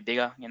supposed to be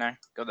bigger,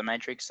 got the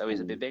Matrix, so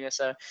he's a bit bigger.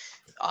 So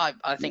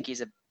I think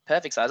he's a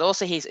perfect size.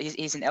 Also, he's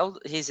supposed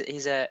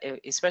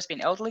to be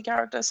an elderly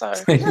character, so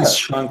he's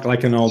shrunk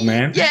like an old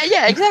man.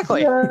 Yeah,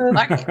 exactly.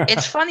 Like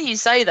it's funny you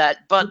say that,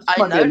 but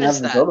I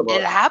noticed that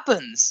it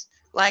happens.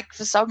 Like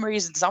for some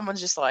reason,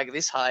 someone's just like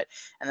this height,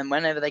 and then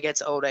whenever they get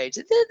to old age,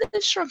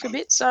 they're shrunk a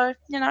bit. So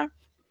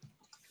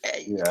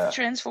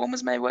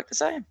Transformers may work the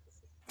same.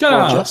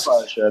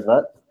 Jetfire showed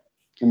that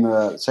in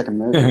the second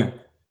movie.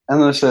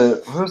 And there's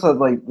there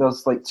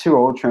was like 2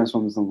 old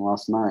Transformers in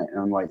last night, and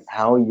I'm like,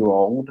 how are you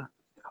old?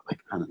 Like,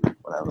 I don't know,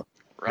 whatever.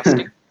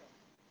 Rusty.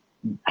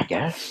 I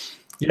guess.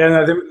 Yeah,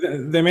 no,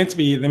 they're meant to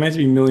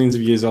be millions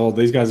of years old.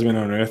 These guys have been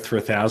on Earth for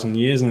 1,000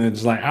 years, and they're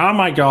just like, oh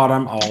my god,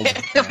 I'm old.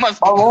 My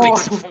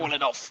legs are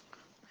falling off.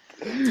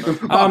 So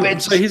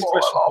here's a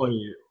question for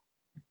you.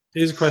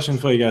 Here's a question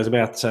for you guys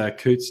about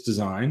Coot's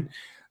design.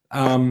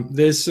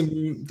 There's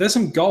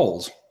some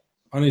gold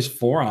on his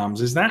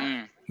forearms. Is that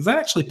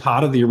actually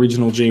part of the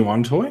original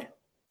G1 toy?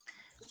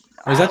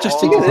 Or is that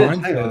just a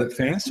design that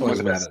Fans Toys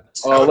about it?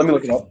 Oh, let me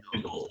look it up.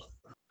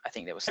 I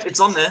think there was. It's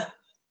on there.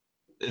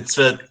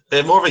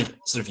 They're more of a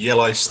sort of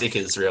yellow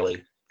stickers,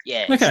 really.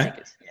 Yeah. Okay.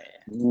 Stickers.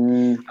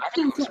 Yeah. I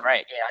think it was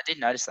great. Yeah, I did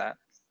notice that.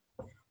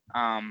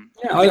 I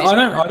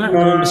don't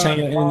remember seeing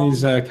it in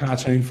his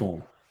cartoon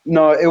form.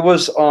 No, it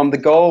was the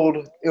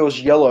gold. It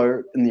was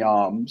yellow in the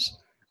arms.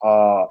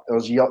 It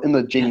was in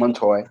the G1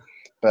 toy,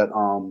 but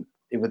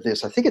with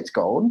this, I think it's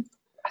gold.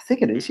 I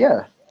think it is.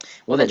 Yeah.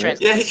 Well, they're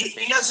he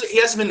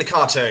has them in the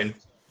cartoon.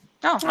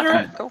 Oh,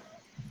 okay, cool.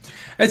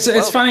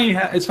 It's funny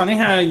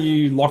how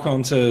you lock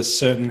onto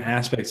certain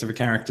aspects of a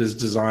character's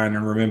design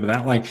and remember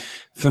that. Like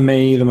for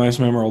me, the most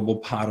memorable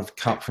part of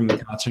Cup from the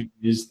cartoon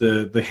is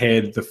the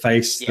head, the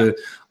face, the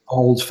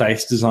old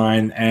face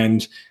design,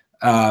 and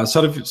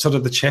sort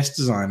of the chest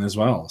design as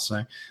well.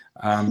 So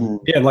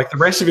like the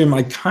rest of him,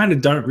 I kind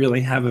of don't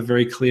really have a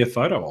very clear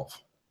photo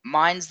of.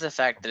 Mine's the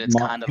fact that it's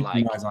kind of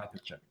like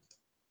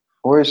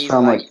always he's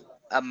found like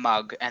a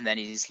mug, and then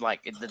he's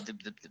like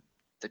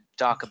the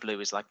darker blue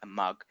is like the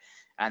mug,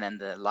 and then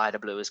the lighter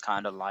blue is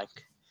kind of like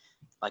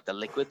the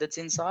liquid that's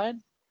inside.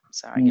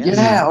 So I guess.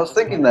 Yeah, I was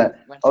thinking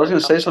that. I was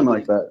going to say something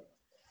like that.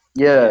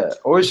 Yeah, I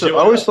always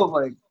thought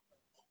like.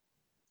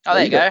 Oh,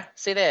 there you go.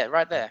 See there,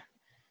 right there.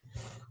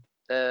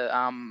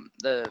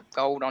 The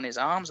gold on his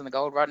arms and the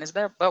gold right in his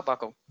belt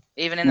buckle.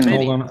 Even in the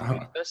movie.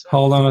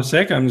 Hold on a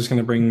sec. I'm just going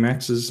to bring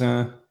Max's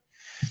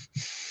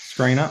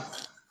screen up.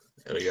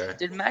 There we go.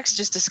 Did Max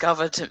just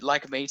discover,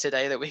 like me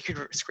today, that we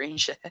could screen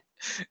share?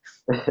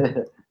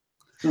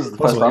 This is the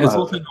first Possibly. time It's I heard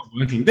also it. not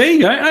working. There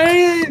you go.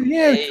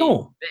 Yeah,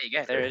 cool. There you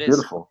go. There it is.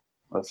 Beautiful.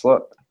 That's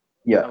it.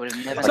 Yeah. I would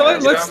have never So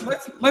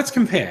guessed. let's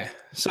compare.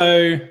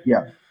 So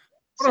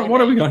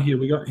what have we got here?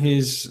 We got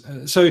his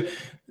so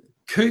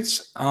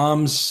Coot's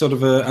arms sort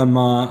of a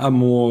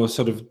more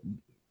sort of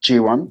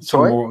G1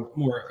 sort toy. of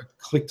more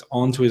clicked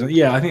onto his.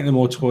 Yeah, I think they're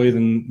more toy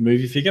than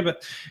movie figure,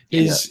 but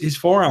his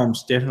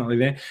forearms definitely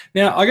there.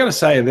 Now I got to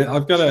say that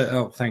I've got a.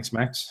 Oh, thanks,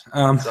 Max.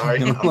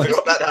 Sorry, I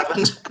forgot that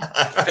happened.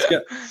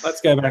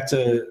 let's go back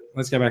to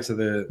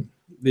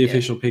the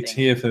official picks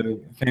here for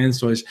Fans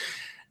Toys.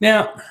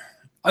 Now,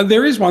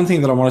 there is one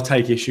thing that I want to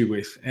take issue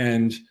with,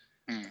 and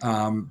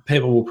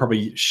people will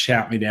probably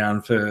shout me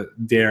down for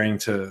daring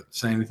to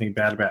say anything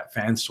bad about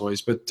Fans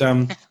Toys, but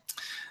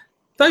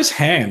those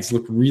hands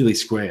look really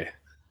square.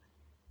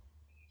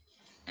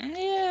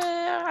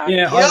 I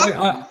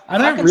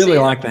don't really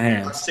like the I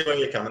hands. see where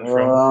you're coming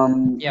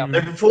from.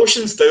 The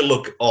proportions do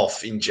look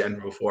off in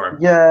general for him.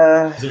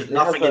 Yeah. There's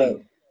nothing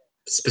in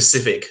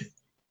specific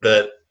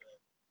that.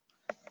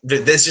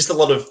 There's just a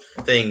lot of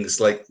things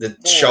like the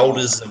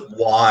shoulders are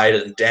wide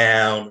and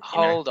down.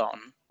 Hold on.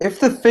 If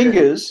the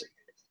fingers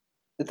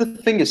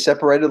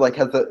separated, like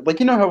have the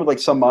you know how like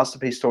some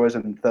Masterpiece toys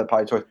and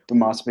third-party toys with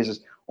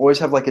Masterpieces always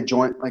have like a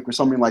joint like with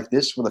something like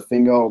this with a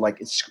finger, or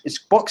like it's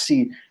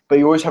boxy, but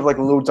you always have like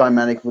a little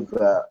dynamic with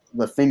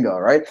the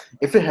finger, right?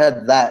 If it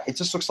had that, it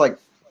just looks like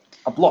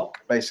a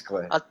block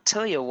basically. I'll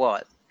tell you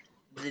what,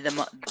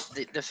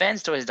 the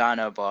Fans Toys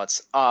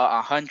Dinobots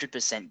are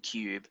 100%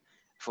 cube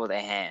for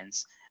their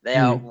hands. They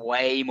are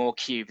way more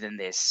cube than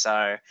this,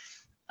 so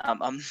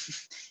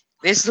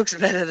this looks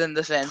better than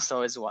the Fans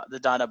Toys the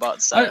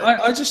Dinobots. So.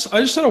 I just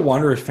sort of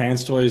wonder if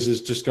Fans Toys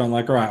is just going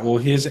like, all right, well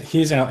here's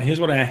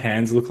what our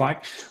hands look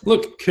like.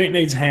 Look, Coot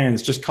needs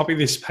hands. Just copy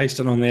this,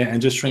 paste it on there,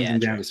 and just shrink them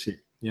down to fit.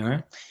 You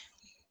know.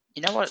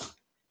 You know what?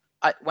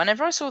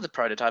 Whenever I saw the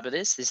prototype of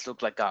this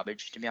looked like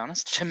garbage. To be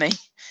honest, to me,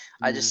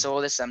 I just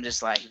saw this. I'm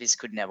just like, this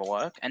could never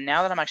work. And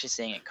now that I'm actually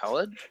seeing it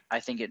colored,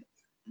 I think it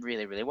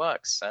really, really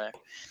works. So.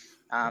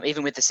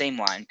 Even with the seam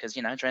line, because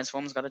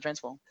Transformers got to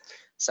transform.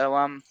 So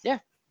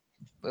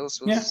we'll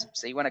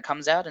see when it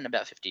comes out in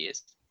about 50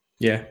 years.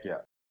 Yeah.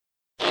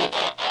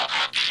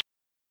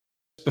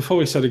 Before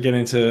we sort of get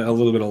into a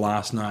little bit of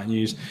last night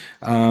news,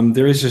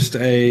 there is just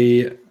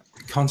a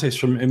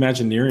contest from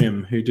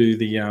Imaginarium who do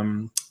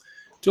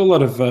a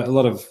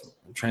lot of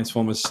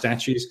Transformers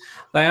statues.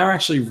 They are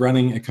actually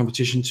running a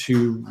competition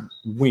to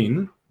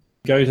win.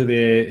 If you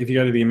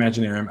go to the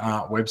Imaginarium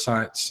Art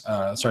website,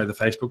 the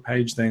Facebook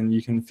page, then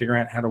you can figure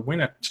out how to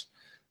win it.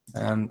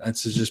 And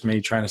it's just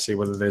me trying to see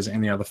whether there's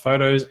any other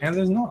photos, and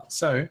there's not.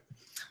 So,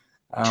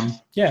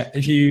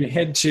 if you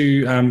head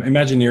to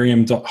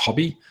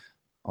imaginarium.hobby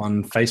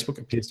on Facebook,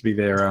 appears to be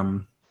their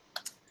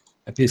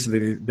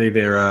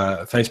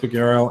Facebook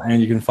URL,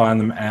 and you can find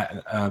them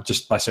at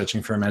just by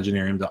searching for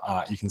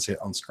imaginarium.art. You can see it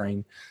on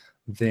screen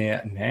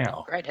there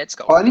now. Great head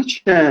sculpt. By any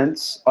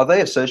chance, are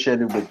they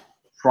associated with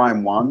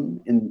Prime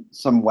 1 in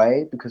some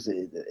way? Because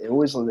it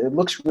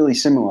looks really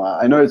similar.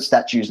 I know it's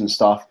statues and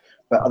stuff,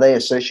 but are they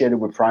associated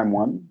with Prime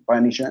 1 by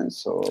any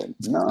chance, or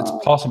no? It's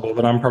possible,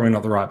 but I'm probably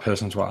not the right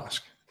person to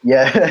ask.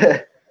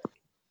 Yeah.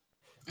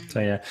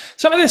 So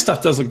some of their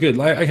stuff does look good.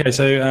 Like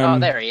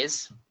there he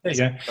is. There you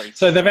go.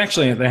 So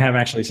they have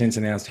actually since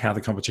announced how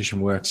the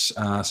competition works.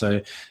 So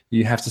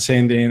you have to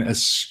send in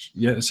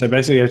so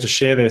basically you have to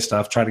share their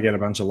stuff, try to get a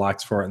bunch of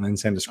likes for it, and then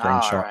send a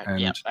screenshot.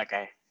 Right.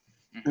 Okay.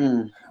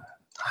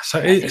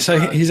 So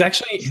he's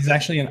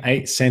actually an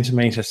 8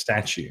 centimeter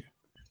statue.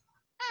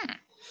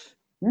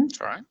 That's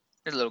right.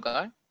 He's a little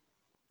guy.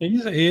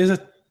 He's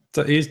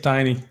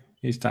tiny.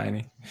 He's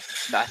tiny.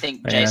 But I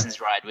think Jason's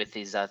right with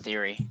his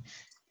theory.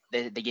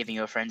 They're giving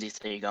you a frenzy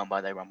theory going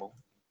by their Rumble.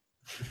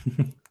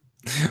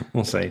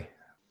 We'll see.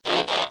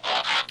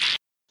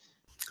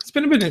 It's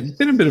been a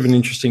bit of an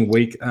interesting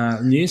week.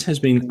 News has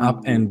been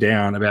up and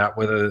down about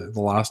whether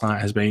The Last Night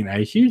has been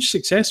a huge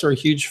success or a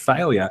huge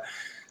failure.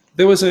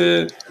 There was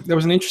an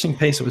interesting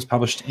piece that was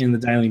published in the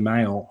Daily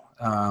Mail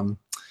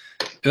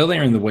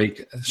earlier in the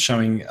week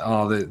showing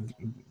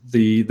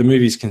the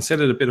movie's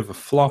considered a bit of a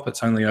flop.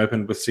 It's only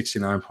opened with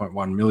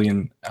 69.1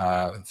 million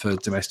for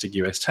domestic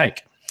US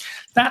take.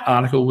 That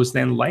article was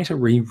then later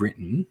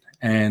rewritten,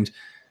 and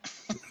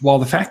while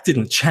the fact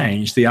didn't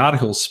change, the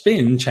article's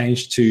spin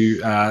changed to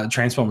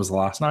Transformers: The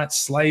Last Night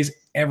slays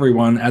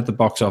everyone at the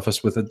box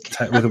office with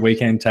a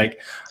weekend take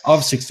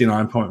of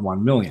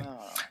 69.1 million.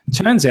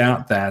 Turns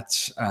out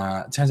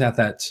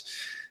that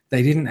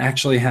they didn't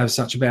actually have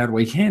such a bad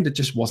weekend. It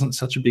just wasn't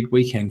such a big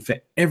weekend for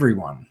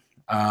everyone.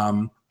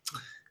 And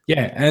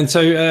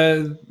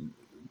so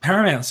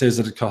Paramount says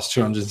that it cost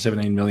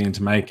 $217 million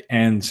to make,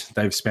 and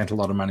they've spent a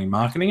lot of money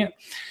marketing it.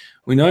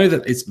 We know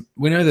that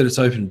it's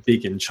opened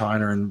big in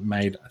China and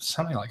made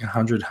something like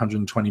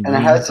 120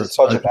 million for its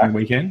opening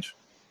weekend.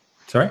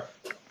 Sorry?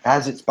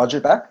 Has its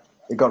budget back?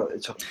 It got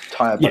its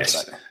entire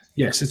budget back.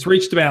 Yes, it's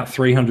reached about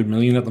 300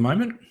 million at the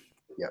moment.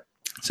 Yep.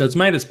 So it's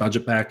made its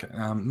budget back,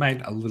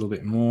 made a little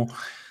bit more.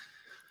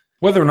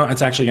 Whether or not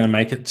it's actually going to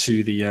make it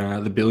to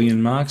the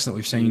billion marks that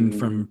we've seen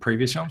from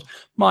previous films,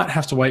 might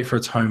have to wait for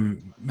its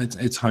home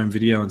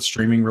video and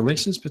streaming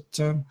releases. But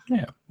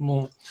yeah,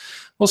 we'll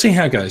see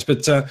how it goes.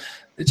 But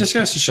it just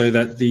goes to show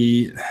that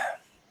the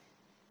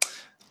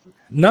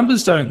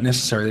numbers don't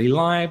necessarily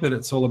lie, but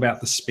it's all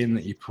about the spin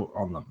that you put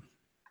on them.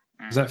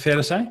 Is that fair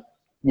to say?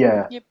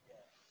 Yeah. Yep.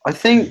 I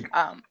think.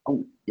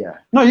 Yeah.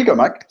 No, you go,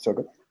 Mike. So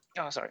good.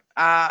 Oh, sorry.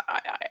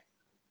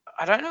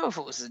 I don't know if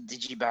it was a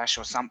Digibash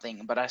or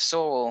something, but I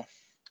saw.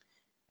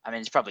 I mean,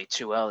 it's probably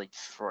too early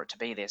for it to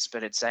be this,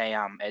 but it's a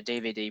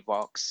DVD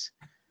box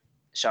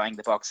showing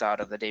the box art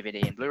of the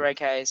DVD and Blu-ray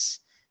case,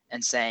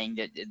 and saying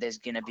that there's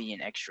going to be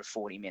an extra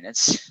 40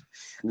 minutes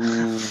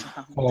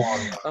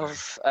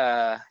of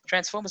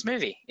Transformers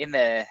movie in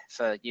there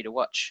for you to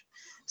watch.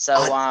 So,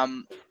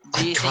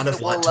 do you kind think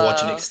of like to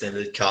watch an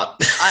extended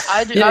cut?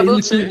 I do. Yeah, I will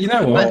too. You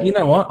know what? You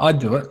know what? I'd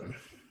do it.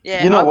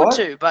 Yeah, You know I would what?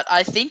 too. But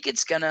I think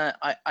it's gonna.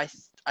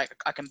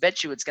 I can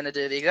bet you it's gonna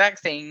do the exact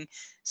same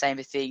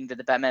thing that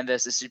the Batman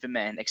vs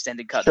Superman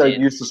extended cut Showed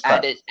did, useless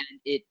crap. and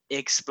it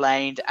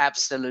explained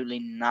absolutely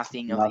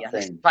nothing of the Nothing.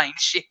 unexplained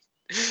shit.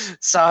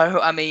 So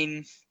I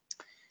mean,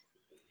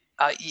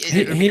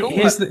 it'd be cool,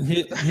 Here's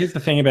the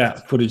thing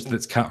about footage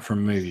that's cut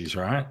from movies,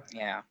 right?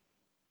 yeah.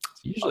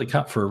 It's usually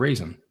cut for a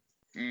reason.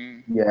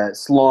 Mm. Yeah,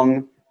 it's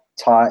long,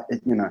 tight.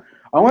 You know,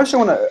 I also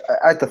want to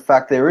add the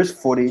fact there is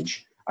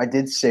footage I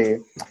did see.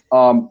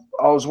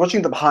 I was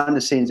watching the behind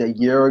the scenes a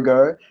year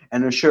ago,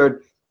 and it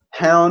showed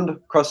Hound,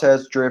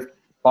 Crosshairs, Drift,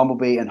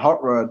 Bumblebee, and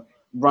Hot Rod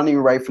running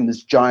away from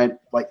this giant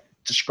like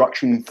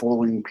destruction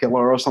falling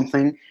pillar or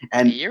something,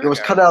 and A year it was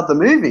ago? cut out of the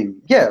movie.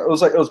 Yeah, it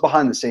was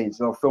behind the scenes.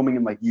 They were filming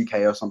in like UK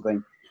or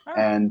something, Oh,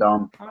 and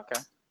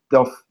okay.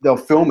 they were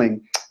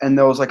filming, and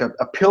there was like a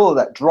pillar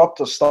that dropped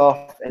or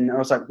stuff, and I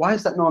was like, why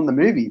is that not in the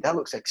movie? That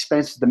looks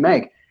expensive to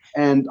make.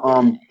 And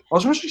I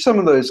was watching some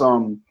of those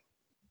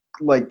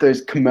like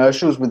those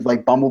commercials with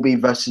like Bumblebee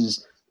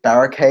versus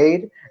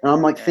Barricade, and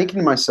I'm like thinking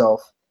to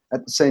myself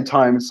at the same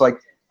time, it's like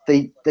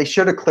they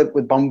showed a clip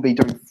with Bumblebee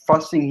doing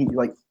thrusting,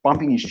 like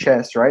bumping his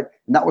chest, right?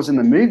 And that was in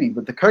the movie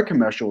with the Coke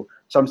commercial.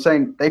 So I'm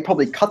saying they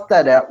probably cut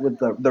that out with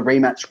the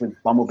rematch with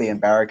Bumblebee and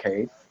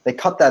Barricade. They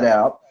cut that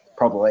out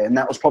probably, and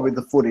that was probably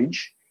the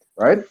footage,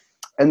 right?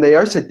 And they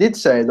also did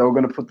say they were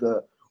going to put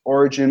the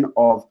origin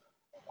of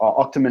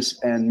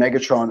Optimus and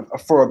Megatron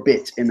for a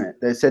bit in it.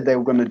 They said they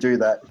were going to do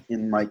that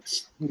in like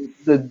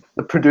the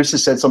producer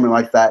said something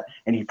like that,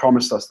 and he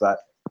promised us that,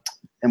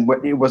 and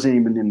it wasn't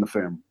even in the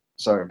film.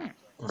 So,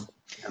 I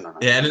don't know.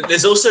 Yeah, and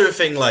there's also a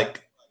thing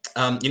like,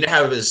 you know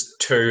how there's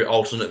 2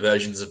 alternate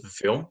versions of the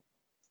film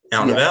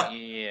out and Yeah. about?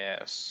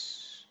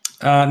 Yes.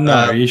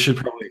 No, you should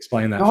probably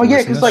explain that. Oh for yeah,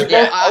 listeners. because like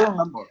Yeah, I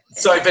remember.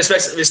 So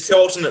there's 2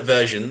 alternate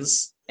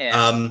versions.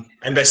 Yeah.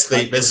 And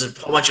basically there's a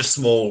whole bunch of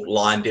small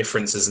line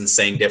differences and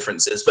scene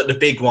differences, but the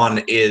big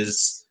one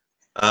is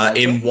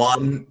in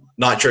one,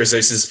 Nitro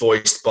Zeus is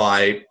voiced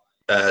by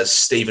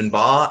Stephen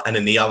Barr, and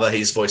in the other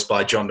he's voiced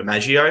by John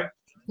DiMaggio.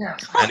 Yeah.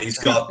 And he's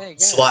got There you go.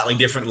 slightly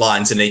different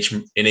lines in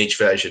each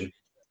version.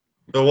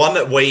 The one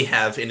that we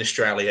have in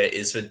Australia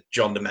is the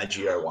John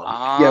DiMaggio one.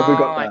 Yeah, we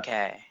got that.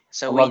 Okay.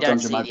 So I we love don't John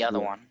see the DiMaggio. other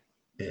one.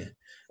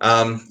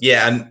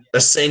 Yeah, and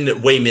a scene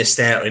that we missed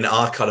out in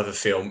our cut of the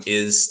film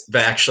is they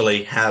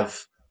actually have,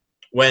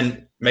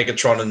 when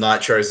Megatron and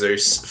Nitro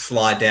Zeus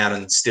fly down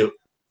and still...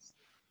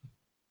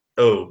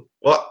 Oh,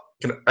 what?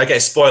 Okay,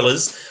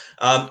 spoilers.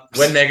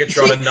 When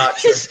Megatron and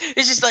Nitro...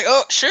 It's just like,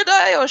 oh, should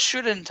I or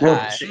shouldn't Well,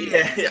 I?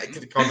 Yeah, I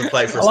could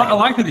contemplate for a I second.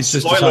 like that he's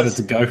just Spoilers.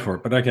 decided to go for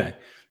it, but okay.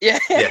 Yeah.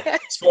 Yeah,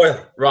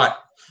 spoiler. Right.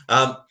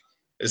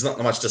 There's not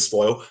much to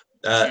spoil.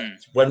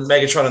 When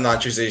Megatron and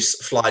Nitro Zeus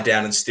fly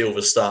down and steal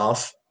the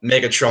staff,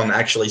 Megatron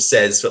actually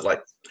says that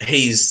like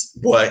he's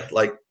worked,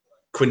 like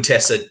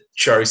Quintessa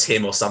chose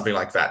him or something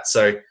like that.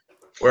 So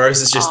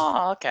whereas it's just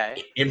Oh,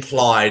 okay.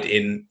 implied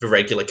in the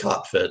regular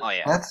cut that Oh,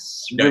 yeah.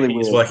 That's you know, really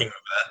he's weird. working with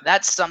that.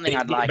 That's something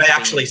I'd like They to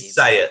actually be-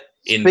 say it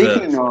in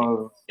Speaking the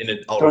of in an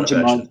John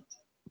alternate version. DiMaggio,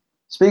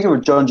 speaking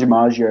of John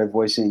DiMaggio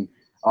voicing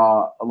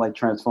like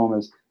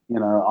Transformers, you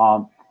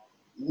know,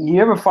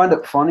 you ever find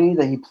it funny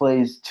that he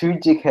plays 2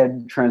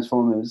 dickhead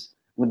Transformers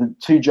with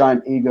 2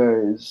 giant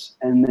egos,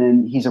 and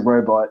then he's a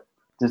robot?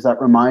 Does that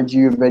remind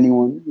you of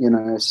anyone? You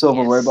know, a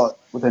silver Yes. robot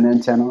with an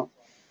antenna.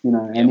 You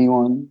know, Yep.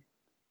 anyone?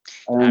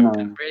 I don't know.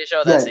 I'm pretty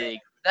sure that's Yeah. the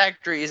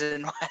exact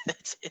reason why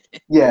that's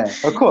it. Yeah,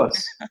 of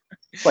course.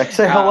 Like,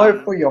 say hello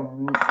Um, for your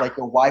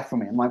wife for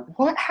me. I'm like,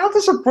 what? How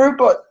does a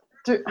robot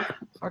do?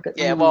 Okay.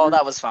 Yeah, well,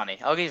 that was funny.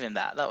 I'll give him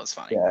that. That was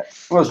funny. Yeah.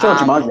 Well, it's John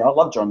Um, DiMaggio. I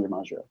love John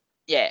DiMaggio.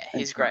 Yeah, he's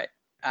Thanks, great.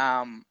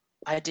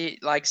 I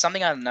did like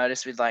something I've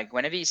noticed with like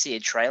whenever you see a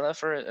trailer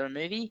for a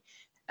movie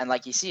and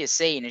like you see a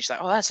scene and it's like,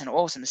 oh, that's an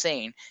awesome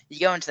scene. You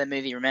go into the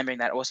movie remembering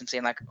that awesome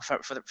scene. Like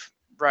for the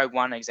Rogue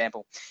One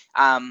example,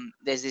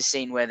 there's this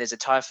scene where there's a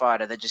TIE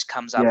fighter that just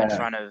comes up in Yeah.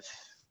 front of.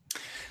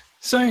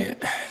 So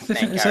the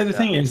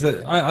thing is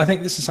that I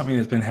think this is something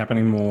that's been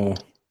happening more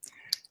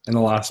in the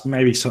last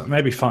maybe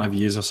 5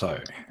 years or so,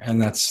 and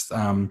that's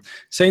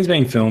scenes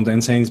being filmed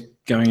and scenes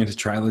going into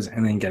trailers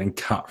and then getting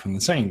cut from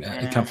the scene,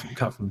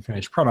 cut from the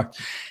finished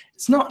product.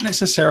 it's not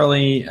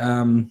necessarily it's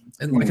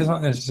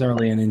not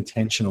necessarily an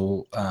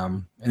intentional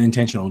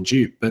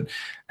dupe, but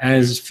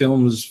as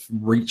films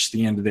reach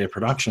the end of their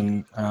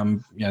production,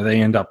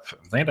 they end up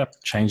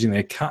changing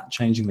their cut,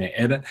 changing their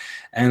edit,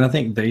 and I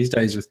think these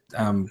days with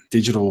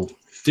digital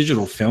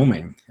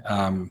filming,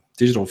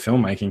 digital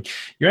filmmaking,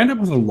 you end up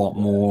with a lot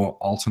more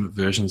alternate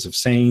versions of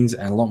scenes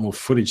and a lot more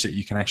footage that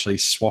you can actually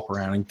swap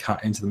around and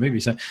cut into the movie.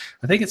 So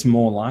I think it's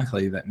more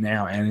likely that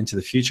now and into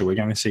the future we're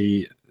going to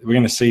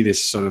see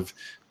this sort of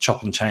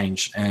chop and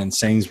change, and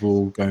scenes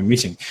will go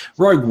missing.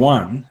 Rogue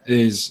One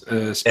is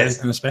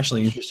an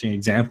especially interesting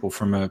example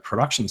from a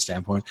production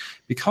standpoint,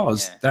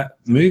 because that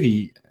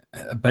movie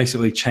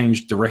basically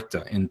changed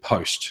director in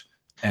post.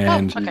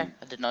 And okay.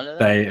 I did not know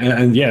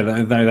that.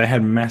 They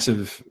had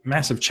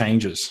massive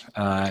changes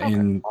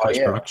in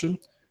post production,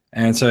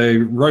 and so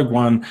Rogue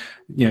One,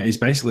 is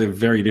basically a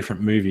very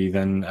different movie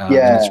than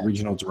its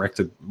original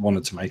director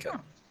wanted to make it.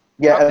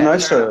 Yeah, and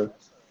also,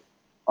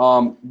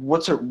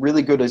 what's a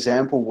really good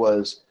example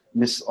was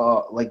this,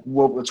 like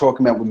what we're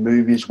talking about with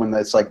movies when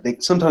it's like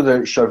sometimes they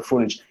don't show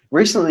footage.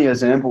 Recently, an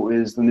example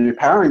is the new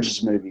Power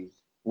Rangers movie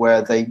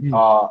where they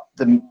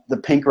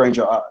the Pink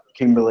Ranger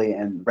Kimberly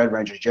and Red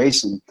Ranger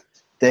Jason.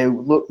 They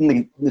look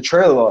in the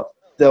trailer,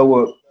 they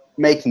were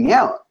making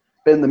out,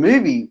 but in the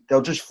movie, they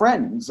were just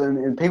friends,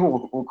 and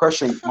people were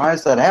questioning, why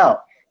is that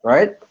out,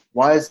 right?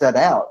 Why is that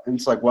out? And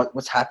it's like,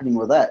 what's happening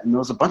with that? And there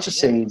was a bunch of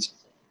scenes,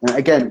 and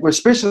again,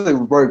 especially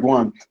with Rogue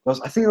One, I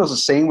think there was a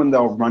scene when they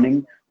were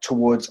running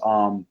towards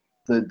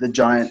the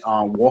giant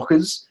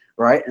walkers,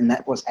 right? And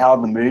that was out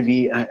of the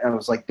movie, and it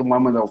was like the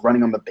one where they were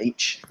running on the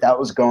beach. That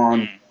was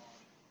gone.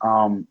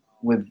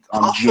 With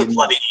the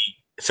bloody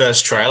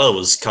first trailer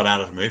was cut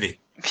out of the movie.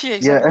 Yeah,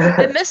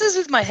 exactly. It messes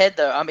with my head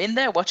though. I'm in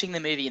there watching the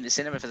movie in the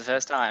cinema for the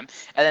first time,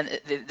 and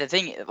then the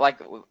thing, like,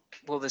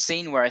 the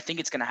scene where I think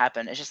it's going to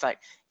happen, it's just like,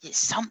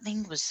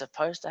 something was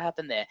supposed to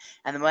happen there.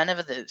 And then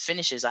whenever the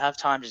finishes, I have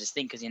time to just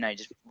think, because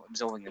just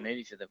absorbing the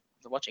movie for the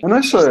watching. And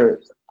also,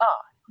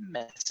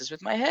 messes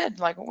with my head.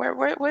 Like,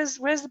 where's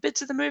the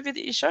bits of the movie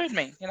that you showed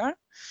me?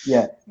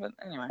 Yeah. But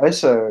anyway.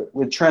 Also,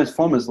 with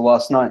Transformers the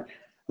last night,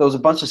 there was a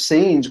bunch of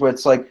scenes where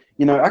it's like,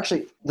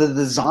 actually the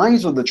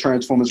designs of the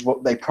Transformers,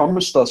 what they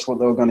promised us, what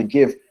they were going to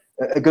give.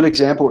 A good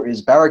example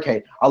is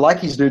Barricade. I like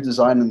his new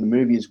design in the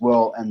movie as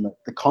well, and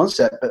the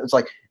concept, but it's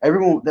like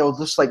everyone, they were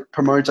just like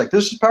promoting, like,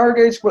 this is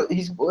Barricade, this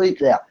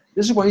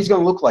is what he's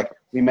going to look like.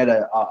 We made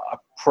a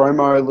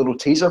promo little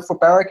teaser for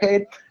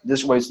Barricade. This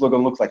is what he's going to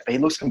look like. But he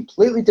looks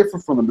completely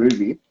different from the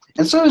movie.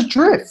 And so does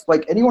Drift.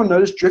 Like, anyone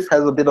notice Drift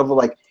has a bit of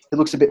he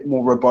looks a bit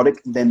more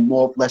robotic than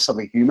less of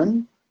a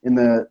human in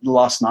the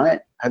last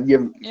night? Did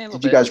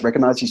you guys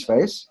recognize his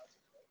face?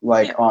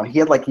 Like, he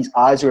had his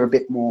eyes are a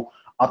bit more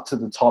up to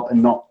the top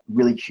and not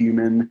really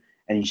human,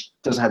 and he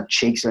doesn't have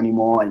cheeks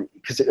anymore. And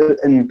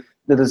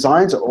the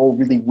designs are all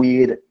really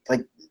weird.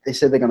 Like, they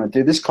said they're going to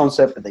do this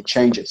concept, but they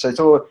change it. So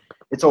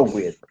it's all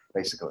weird,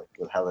 basically,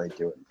 with how they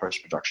do it in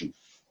post production.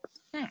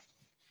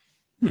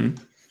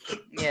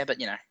 Yeah, but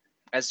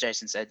as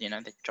Jason said, they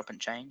chop and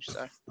change.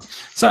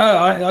 So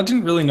I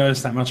didn't really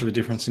notice that much of a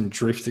difference in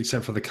Drift,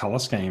 except for the color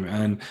scheme.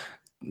 And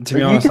to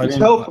be honest, you can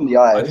tell from the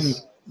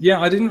eyes.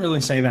 I didn't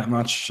really see that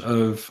much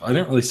I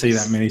didn't really see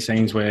that many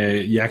scenes where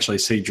you actually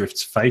see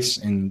Drift's face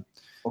in.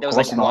 There was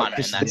like one,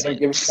 and that's it. They don't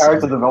give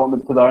character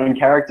development to their own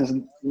characters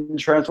in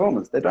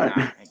Transformers. They don't.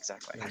 No,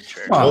 exactly.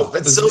 True. Well,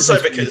 it's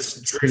also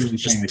because Drift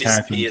just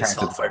disappears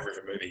halfway through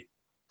the movie.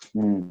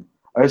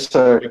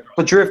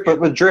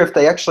 With Drift,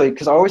 they actually,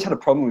 because I always had a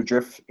problem with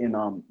Drift in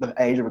the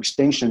Age of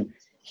Extinction.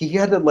 He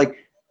had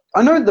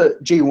I know the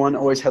G1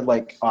 always had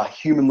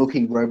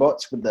human-looking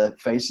robots with the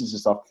faces and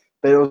stuff,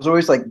 but it was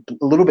always a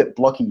little bit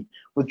blocky.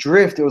 With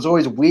Drift, it was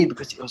always weird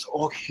because it was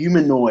all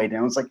humanoid, and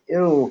I was like,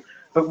 ew.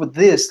 But with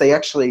this, they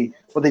actually,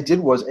 what they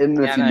did was, and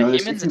if you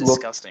notice, humans are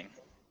disgusting.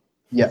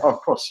 Yeah, of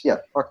course, yeah,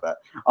 fuck that.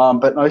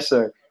 But no,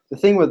 so the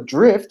thing with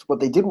Drift, what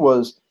they did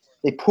was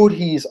they put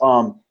his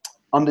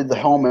under the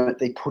helmet,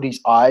 they put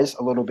his eyes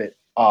a little bit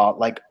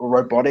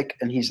robotic,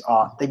 and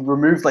they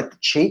removed the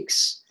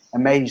cheeks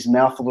and made his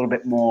mouth a little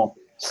bit more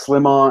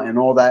slimmer and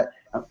all that.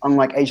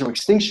 Unlike Age of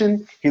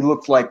Extinction, he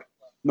looked like,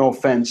 no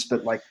offense,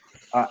 but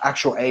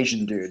actual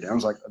Asian dude. And I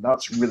was like,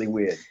 that's really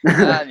weird.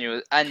 I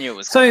knew it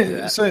was. So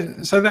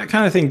that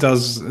kind of thing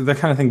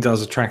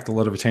does attract a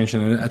lot of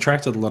attention, and it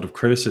attracted a lot of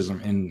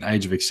criticism in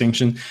Age of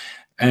Extinction.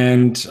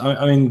 And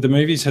I mean, the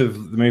movies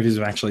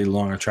have actually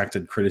long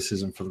attracted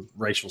criticism for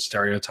racial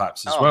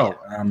stereotypes as well,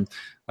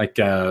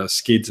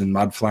 Skids and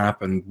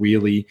Mudflap and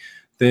Wheelie.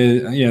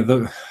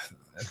 The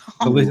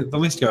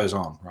list goes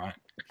on, right?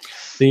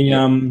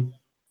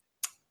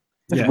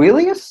 Is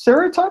Wheelie a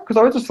stereotype? Because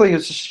I was just thinking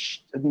it's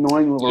just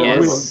annoying little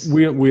robot.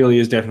 Wheelie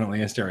is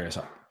definitely a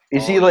stereotype.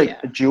 Is he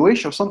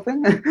Jewish or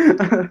something?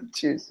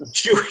 Jesus.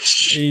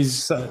 Jewish.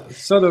 He's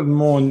sort of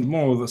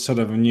more sort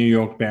of a New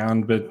York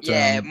bound, but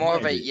more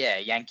of a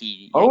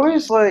Yankee.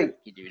 Always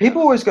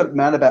people always got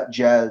mad about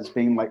Jazz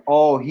being like,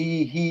 oh,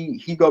 he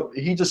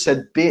just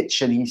said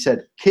bitch and he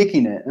said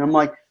kicking it, and I'm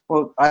like,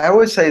 well, I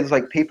always say it's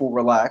people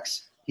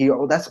relax.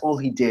 That's all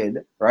he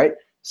did, right?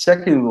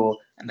 Second of all,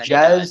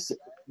 Jazz.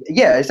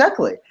 Yeah,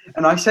 exactly.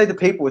 And I say to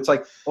people, it's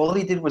like all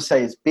he did was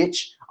say is,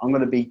 "Bitch, I'm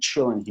gonna be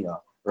chilling here."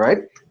 Right?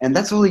 And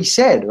that's all he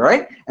said,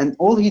 right? And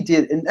all he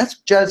did, and that's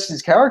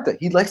Jazz's character.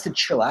 He likes to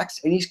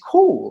chillax, and he's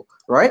cool,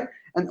 right?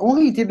 And all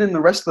he did in the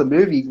rest of the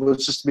movie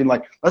was just be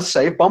like, let's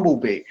save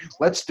Bumblebee.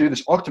 Let's do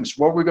this Optimus.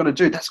 What are we going to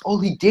do? That's all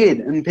he did.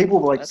 And people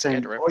were like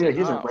saying, oh, yeah,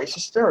 here's a racist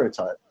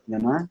stereotype. You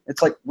know?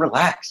 It's like,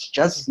 relax.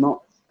 Jazz is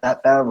not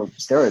that bad of a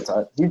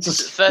stereotype. He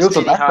just, first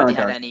movie hardly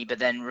had any, but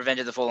then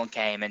Revenge of the Fallen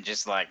came and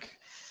just, like,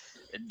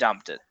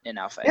 dumped it in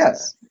our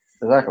faces.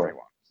 Yeah, exactly.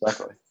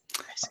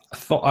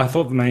 I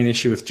thought the main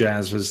issue with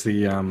Jazz was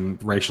the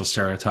racial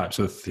stereotypes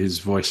with his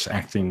voice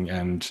acting,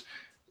 and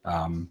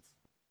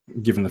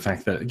given the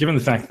fact that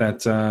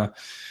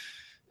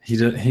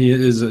he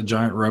is a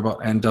giant robot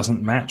and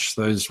doesn't match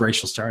those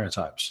racial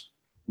stereotypes.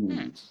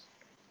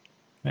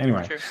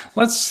 Anyway,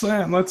 let's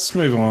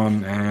move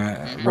on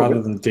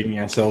rather than digging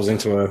ourselves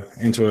into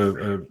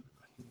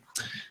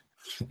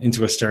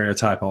a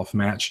stereotype off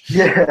match.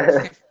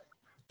 Yeah.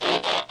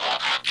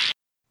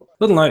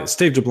 Little note: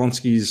 Steve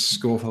Jablonski's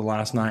score for the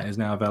last night is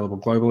now available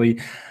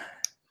globally.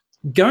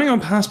 Going on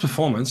past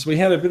performance, we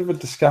had a bit of a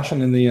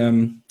discussion in the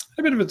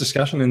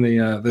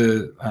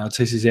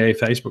TCCA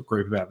Facebook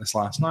group about this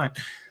last night.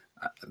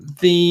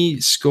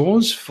 The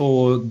scores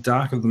for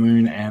Dark of the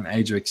Moon and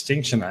Age of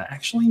Extinction are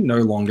actually no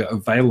longer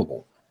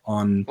available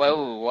on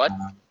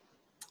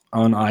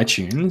on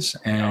iTunes,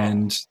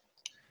 and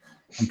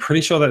I'm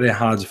pretty sure that they're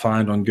hard to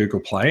find on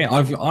Google Play.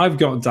 I've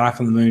got Dark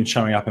of the Moon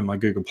showing up in my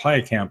Google Play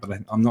account, but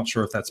I'm not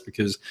sure if that's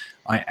because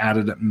I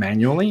added it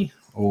manually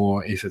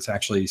or if it's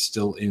actually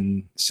still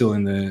in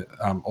the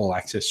All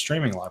Access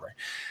streaming library.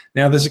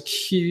 Now, there's a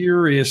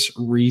curious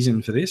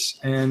reason for this,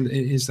 and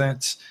it is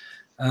that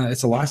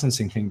it's a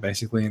licensing thing,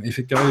 basically. And if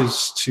it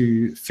goes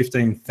to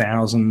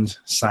 15,000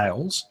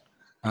 sales,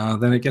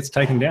 then it gets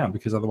taken down,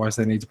 because otherwise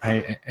they need to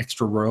pay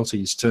extra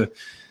royalties to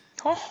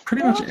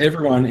pretty much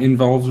everyone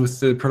involved with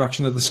the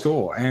production of the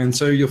score. And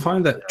so you'll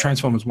find that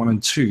Transformers 1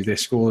 and 2, their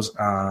scores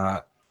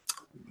are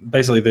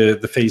basically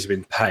the fees have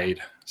been paid.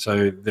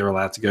 So they're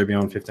allowed to go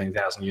beyond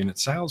 15,000 unit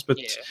sales, but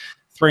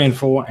 3 and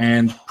 4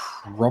 and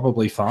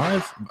probably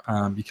 5,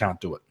 you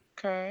can't do it.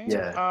 Okay.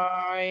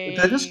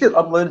 Yeah. They just get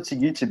uploaded to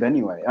YouTube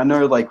anyway. I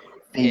know, like,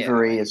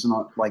 thievery is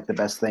not, like, the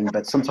best thing,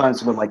 but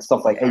sometimes when, like,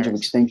 stuff like Age of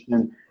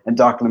Extinction and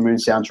Dark of the Moon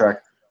soundtrack,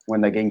 when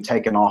they're getting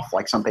taken off,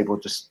 like, some people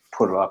just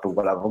put it up or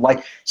whatever.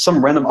 Like,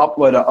 some random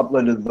uploader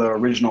uploaded the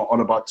original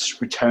Autobots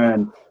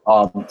Return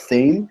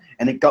theme,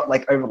 and it got,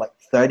 like, over, like,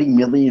 30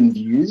 million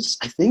views,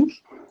 I think.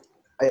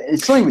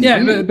 It's not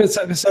even but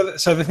so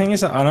the thing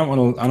is that I don't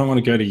want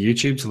to go to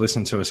YouTube to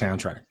listen to a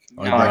soundtrack.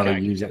 I'd rather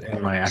use it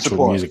in my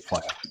actual music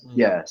player.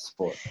 Yeah,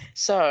 support.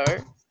 So,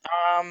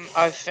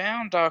 I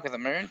found Dark of the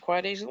Moon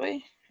quite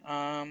easily.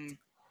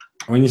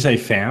 When you say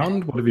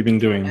found, what have you been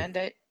doing?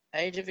 And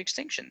Age of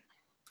Extinction.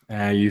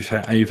 Are you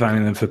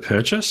finding them for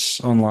purchase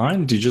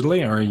online,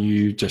 digitally, or are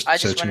you just searching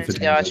for? I just went into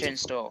the iTunes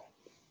store.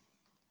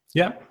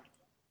 Yep.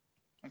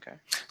 Okay.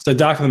 So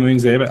Dark of the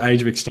Moon's there, but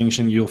Age of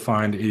Extinction you'll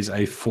find is a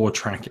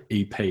 4-track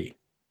EP.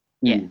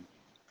 Yeah. Okay.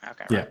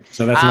 Right. Yeah.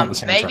 So that's not the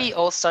soundtrack. Maybe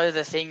also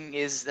the thing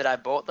is that I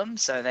bought them,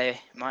 so they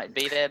might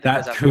be there.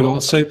 That could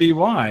also be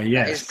why.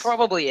 Yes. That is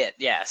probably it.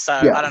 Yeah. So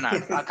I don't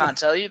know. I can't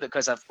tell you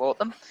because I've bought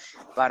them,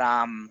 but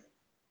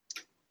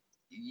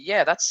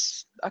yeah,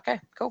 that's okay.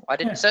 Cool. I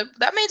didn't. So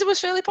that means it was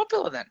fairly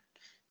popular then.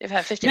 They've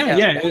had 15,000.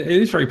 Yeah, it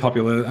is very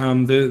popular.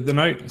 The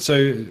note.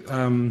 So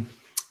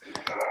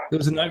there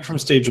was a note from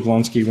Steve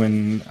Jablonski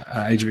when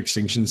Age of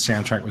Extinction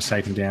soundtrack was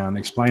taken down,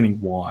 explaining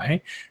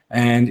why.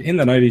 And in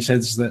the note, he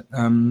says that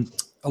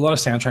a lot of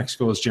soundtrack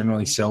scores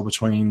generally sell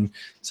between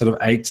sort of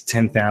 8,000 to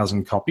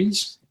 10,000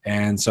 copies,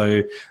 and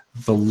so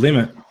the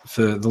limit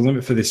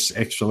for this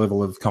extra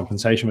level of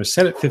compensation was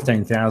set at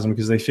 15,000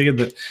 because they figured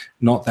that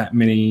not that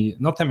many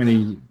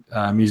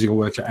musical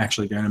works are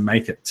actually going to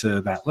make it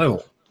to that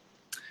level.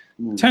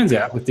 Turns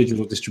out with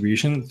digital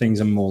distribution,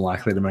 things are more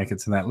likely to make it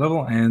to that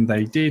level, and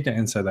they did,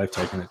 and so they've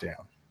taken it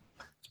down.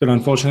 It's been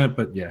unfortunate,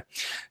 but yeah.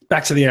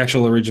 Back to the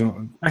actual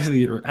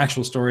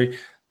story.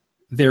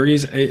 It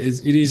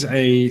is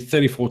a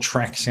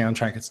 34-track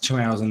soundtrack. It's 2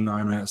 hours and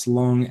 9 minutes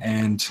long,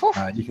 and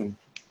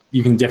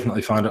you can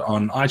definitely find it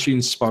on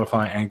iTunes,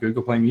 Spotify, and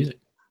Google Play Music.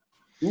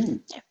 Yeah.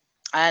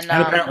 And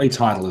apparently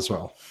Tidal as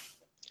well.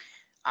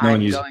 I'm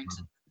going to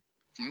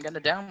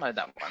download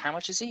that one. How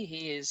much is he?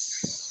 He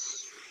is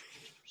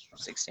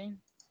 $16.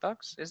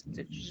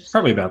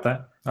 Probably about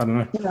that. I don't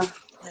know. Yeah.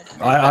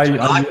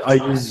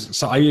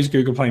 I use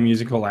Google Play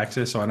Music All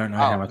Access, so I don't know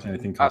how much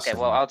anything costs. Okay,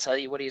 well I'll tell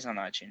you what he is on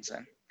iTunes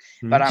then.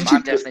 But I'm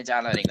definitely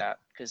downloading that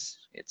because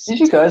it's. Did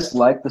you guys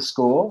like the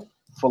score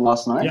for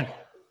last night? Yeah.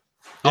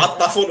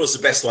 I thought it was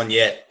the best one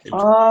yet. I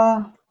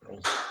thought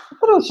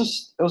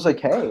it was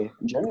okay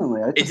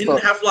generally. It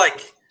didn't have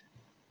like,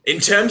 in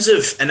terms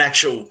of an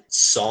actual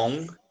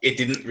song, it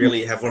didn't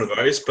really have one of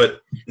those.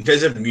 But in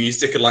terms of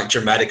music and like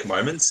dramatic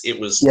moments, it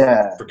was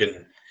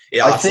freaking.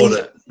 Yeah, I thought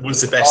it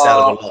was the best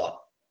out of a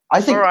lot.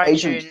 I think for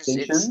Age of iTunes,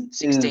 Extinction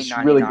it's is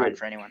really good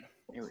for anyone.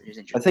 Who's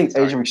injured? I think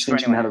Sorry, Age of for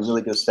Extinction anyone had a else.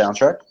 really good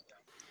soundtrack.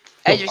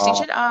 Age of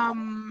Extinction.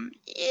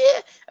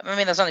 Yeah. I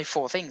mean, there's only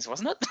 4 things,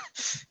 wasn't it?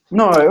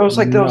 No, it was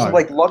like there was No.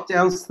 like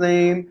Lockdown's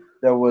theme.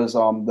 There was the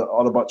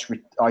Autobots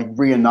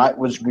Reunite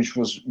which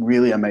was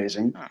really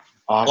amazing.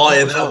 Oh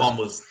yeah, that one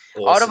was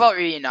awesome. Autobot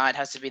Reunite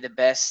has to be the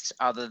best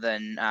other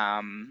than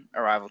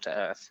Arrival to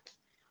Earth.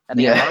 I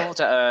think Yeah. Arrival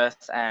to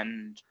Earth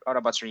and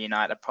Autobots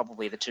Reunite are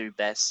probably the 2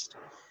 best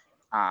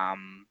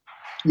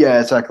Yeah,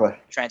 exactly.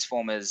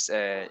 Transformers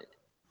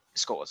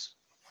scores.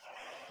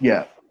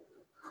 Yeah.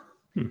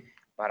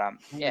 But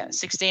yeah,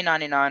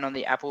 $16.99 on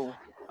the Apple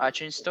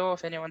iTunes store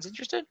if anyone's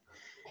interested.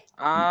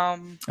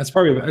 It's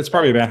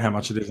probably about how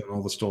much it is in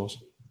all the stores.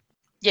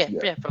 Yeah,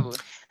 probably.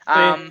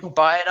 Yeah, cool.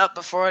 Buy it up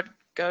before it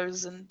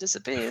goes and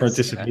disappears. Before it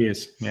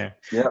disappears, yeah.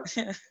 Yeah.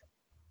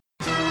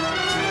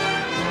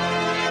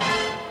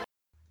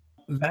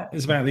 That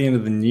is about the end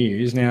of the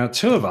news. Now,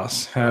 2 of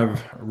us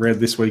have read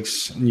this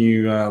week's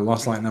new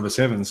Lost Light number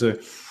 7, so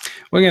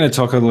we're going to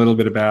talk a little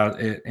bit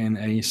about it in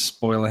a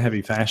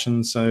spoiler-heavy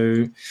fashion.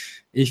 So,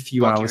 if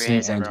you are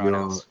listening and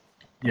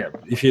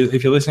if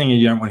you're listening and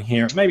you don't want to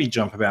hear it, maybe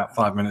jump about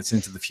 5 minutes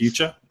into the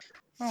future.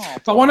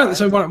 But one of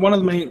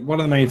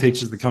the main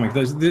features of the comic,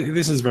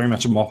 this is very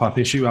much a mop-up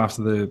issue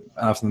after the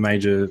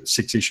major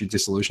 6-issue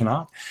dissolution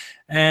arc,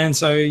 and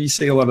so you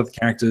see a lot of the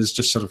characters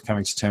just sort of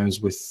coming to terms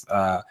with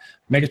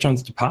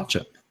Megatron's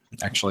departure,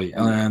 actually.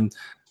 And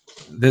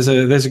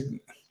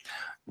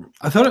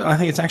I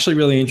think it's actually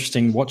really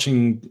interesting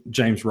watching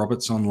James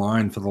Roberts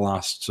online for the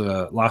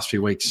last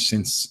few weeks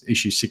since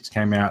issue 6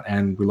 came out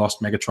and we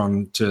lost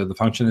Megatron to the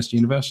Functionist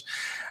universe.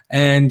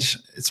 And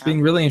it's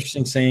been really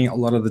interesting seeing a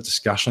lot of the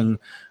discussion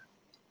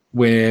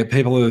where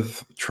people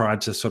have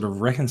tried to sort of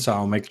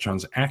reconcile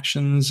Megatron's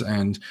actions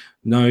and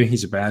no,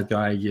 he's a bad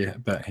guy, yeah,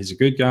 but he's a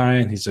good guy,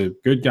 and he's a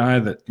good guy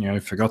that, you know,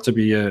 forgot to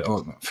be a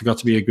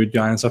good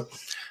guy and stuff.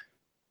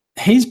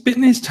 He's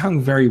bitten his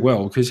tongue very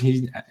well because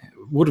he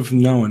would have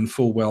known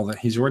full well that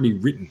he's already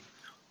written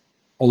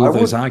all of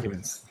those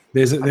arguments.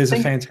 There's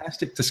a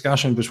fantastic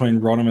discussion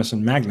between Rodimus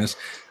and Magnus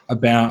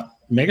about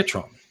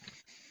Megatron.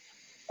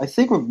 I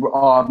think with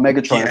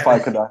Megatron, if I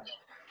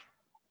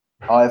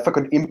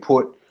could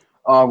input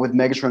with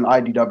Megatron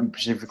IDW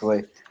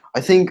specifically,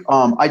 I think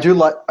I do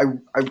like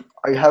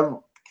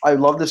I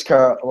love this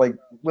character, like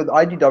with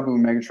IDW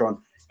and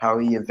Megatron, how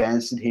he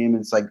advanced him.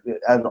 It's like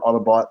as an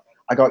Autobot,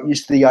 I got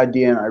used to the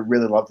idea and I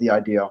really love the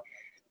idea.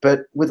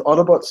 But with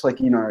Autobots, like,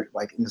 you know,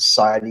 like in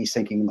society,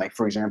 thinking like,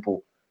 for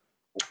example,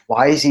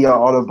 why is he an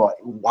Autobot?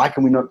 Why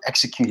can we not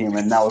execute him?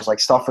 And that was like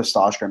stuff for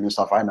Starscream and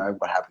stuff. I know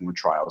what happened with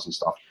Trials and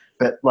stuff,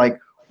 but like,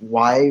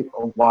 why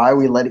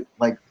we let it,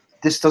 like,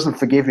 this doesn't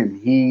forgive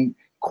him. He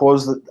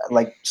caused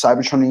like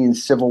Cybertronian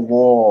civil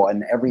war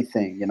and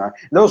everything, you know,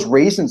 and there was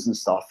reasons and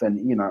stuff.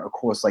 And, you know, of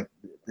course, like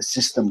the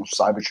system of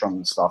Cybertron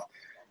and stuff,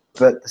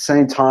 but at the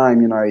same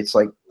time, you know, it's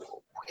like,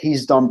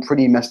 he's done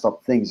pretty messed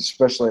up things,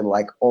 especially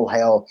like all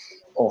hail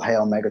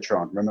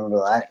Megatron. Remember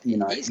that? You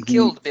know, he's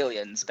killed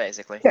billions,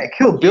 basically. Yeah,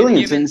 killed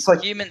billions. Humans, and it's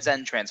like humans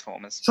and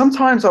Transformers.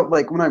 Sometimes,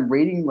 like when I'm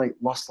reading like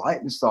Lost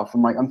Light and stuff,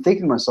 I'm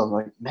thinking to myself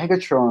like,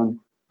 Megatron,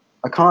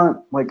 I can't,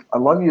 like, I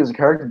love you as a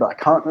character, but I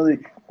can't really,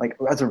 like,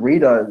 as a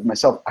reader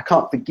myself, I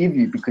can't forgive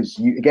you because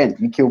you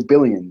killed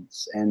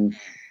billions and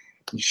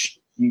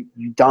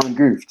you darn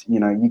goofed. You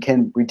know, you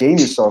can redeem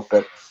yourself,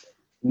 but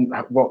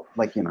what,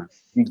 like, you know,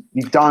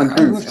 you darn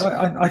goofed.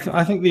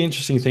 I think the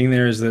interesting thing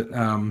there is that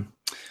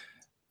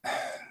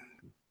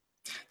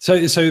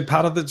so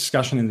part of the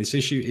discussion in this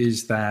issue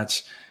is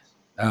that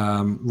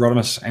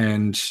Rodimus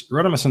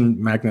and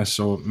Magnus,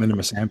 or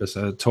Minimus Ambus,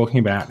 are talking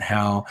about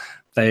how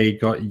they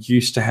got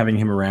used to having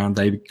him around,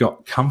 they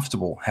got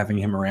comfortable having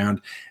him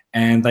around,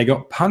 and they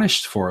got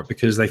punished for it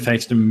because they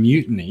faced a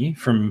mutiny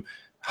from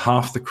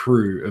half the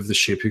crew of the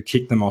ship who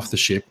kicked them off the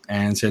ship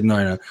and said,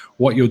 no,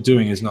 what you're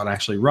doing is not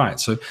actually right.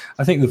 So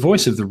I think the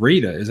voice of the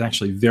reader is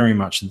actually very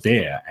much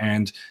there,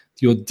 and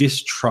your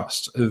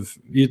distrust of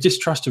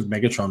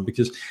Megatron,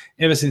 because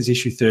ever since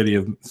issue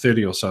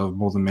 30 or so of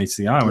More Than Meets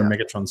the Eye, when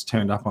Megatron's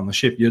turned up on the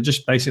ship, you're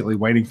just basically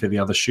waiting for the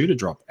other shoe to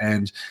drop.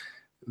 And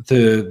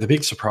the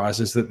big surprise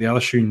is that the other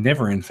shoe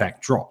never in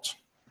fact dropped.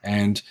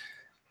 And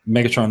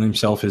Megatron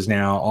himself is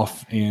now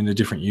off in a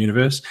different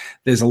universe.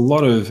 There's a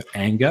lot of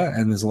anger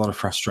and there's a lot of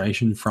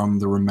frustration from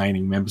the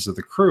remaining members of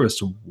the crew as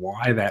to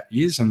why that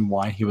is and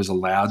why he was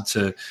allowed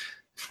to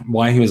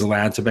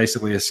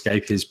basically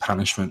escape his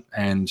punishment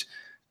and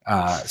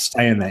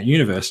stay in that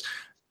universe.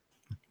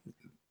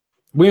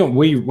 We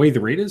the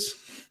readers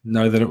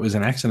know that it was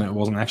an accident. It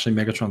wasn't actually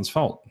Megatron's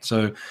fault.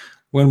 So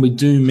when we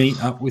do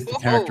meet up with the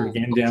character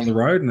again down the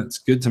road, and it's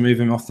good to move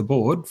him off the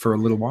board for a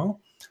little while,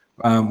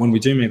 when we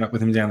do meet up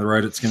with him down the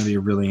road, it's going to be a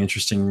really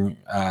interesting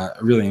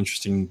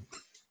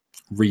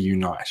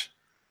reunite.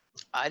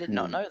 I did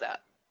not know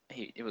that.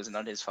 It was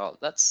not his fault.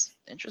 That's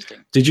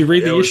interesting. Did you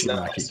read the issue,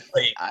 Mikey?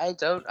 I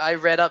don't. I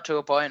read up to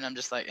a point and I'm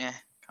just like,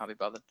 can't be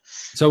bothered.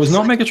 So it was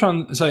not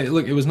Megatron. So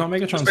look, it was not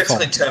Megatron's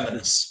fault.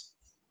 Terminus.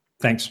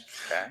 Thanks.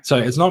 Okay. So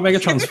it's not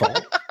Megatron's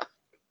fault.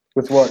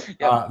 With what?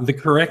 The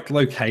correct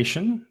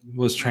location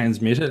was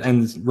transmitted,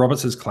 and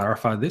Roberts has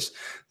clarified this.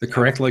 The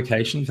correct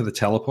location for the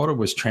teleporter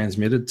was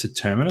transmitted to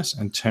Terminus,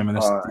 and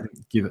Terminus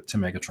didn't give it to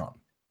Megatron.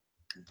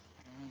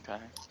 Okay.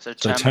 So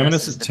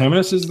Terminus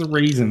is the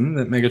reason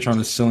that Megatron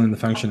is still in the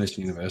Functionist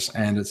universe,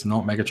 and it's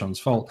not Megatron's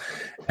fault.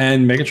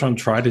 And Megatron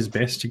tried his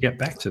best to get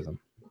back to them.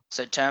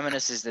 So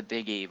Terminus is the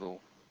big evil.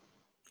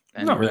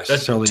 And Not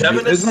necessarily.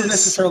 There's not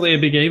necessarily a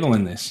big evil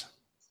in this.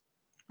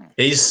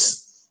 He's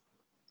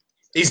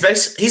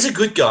a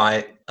good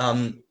guy,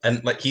 and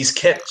like he's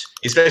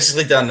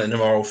basically done an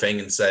immoral thing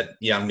and said,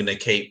 "Yeah, I'm going to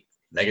keep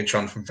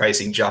Megatron from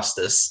facing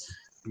justice."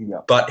 Yeah.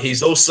 But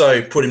he's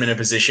also put him in a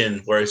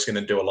position where he's going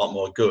to do a lot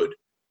more good.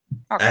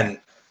 Okay. And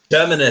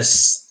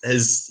Terminus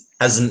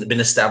hasn't been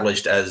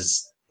established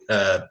as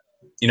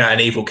an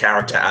evil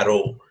character at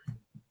all.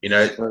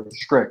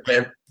 Strict.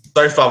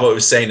 So far, what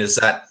we've seen is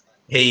that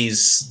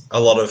he's a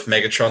lot of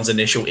Megatron's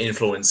initial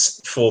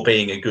influence for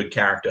being a good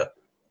character.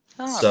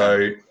 Oh, okay.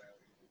 So,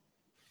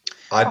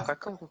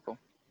 Cool.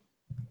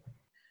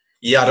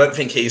 Yeah, I don't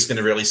think he's going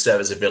to really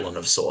serve as a villain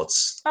of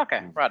sorts.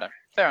 Okay, righto.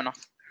 Fair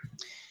enough.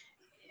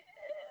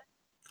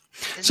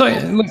 So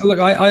look,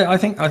 I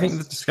think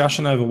the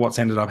discussion over what's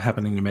ended up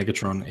happening to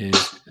Megatron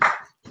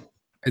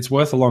it's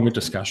worth a longer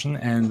discussion,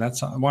 and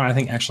that's why I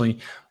think actually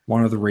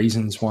one of the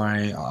reasons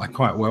why I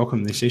quite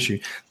welcome this issue.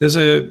 There's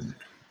a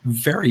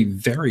very,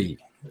 very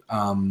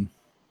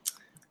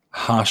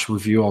harsh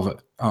review of it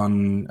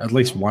on at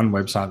least one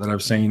website that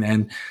I've seen,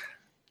 and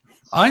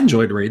I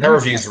enjoyed reading. That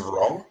review's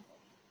wrong.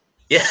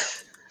 Yeah,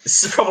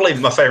 this is probably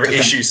my favorite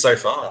issue so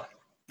far.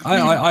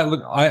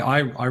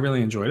 I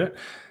really enjoyed it.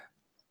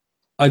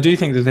 I do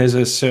think that there's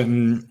a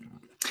certain.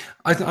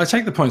 I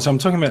take the point. So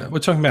we're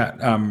talking about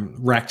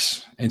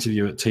Rack's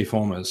interview at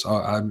T-Formers,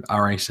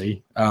 RAC.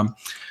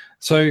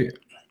 So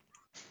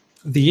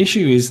the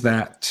issue is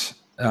that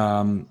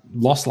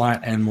Lost Light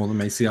and More Than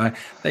Meets the Eye,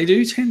 they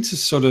do tend to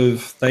sort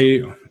of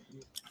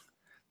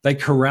they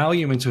corral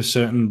you into a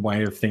certain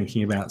way of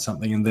thinking about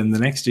something, and then the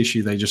next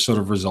issue they just sort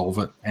of resolve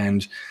it.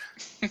 And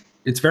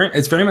it's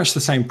very much the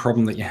same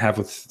problem that you have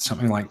with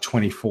something like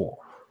 24.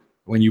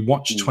 When you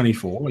watch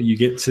 24, you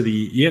get to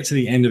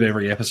the end of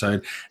every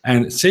episode,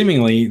 and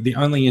seemingly the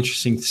only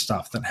interesting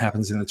stuff that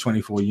happens in the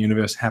 24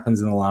 universe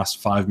happens in the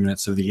last 5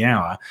 minutes of the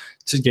hour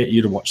to get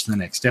you to watch the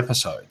next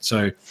episode.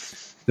 So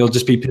there'll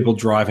just be people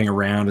driving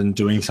around and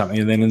doing something,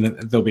 and then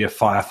there'll be a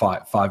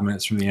firefight 5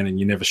 minutes from the end, and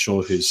you're never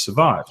sure who's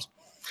survived.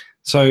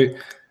 So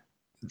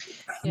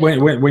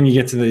when you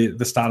get to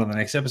the start of the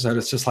next episode,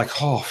 it's just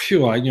like, oh,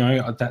 phew,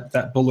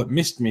 that bullet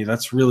missed me.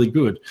 That's really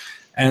good.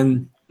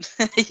 And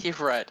you're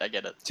right, I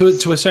get it.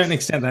 To a certain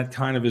extent, that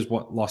kind of is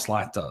what Lost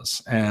Light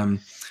does. There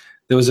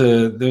was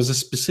a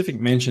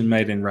specific mention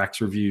made in Rack's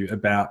review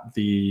about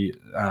the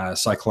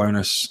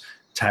Cyclonus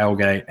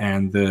tailgate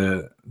and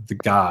the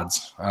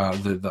guards,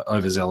 the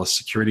overzealous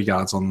security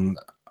guards on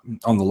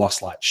the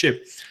Lost Light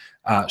ship,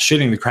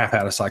 shooting the crap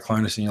out of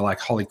Cyclonus, and you're like,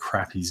 holy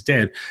crap, he's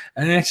dead.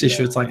 And the next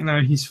issue, it's like,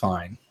 no, he's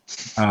fine.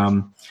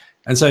 And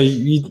so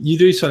you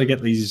do sort of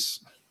get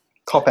these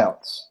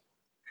cop-outs.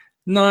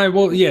 No,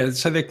 well, yeah.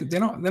 So they're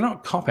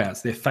not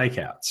cop-outs; they're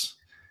fake-outs,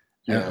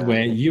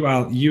 where you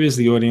as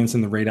the audience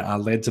and the reader are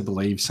led to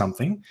believe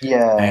something,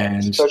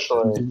 and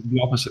especially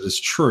the opposite is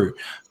true.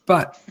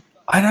 But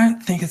I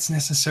don't think it's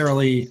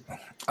necessarily.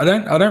 I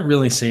don't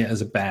really see it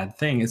as a bad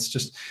thing.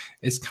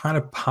 It's kind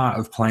of part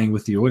of playing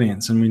with the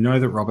audience, and we know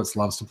that Roberts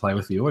loves to play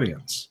with the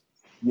audience.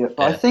 Yeah,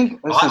 I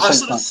think.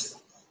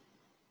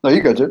 No,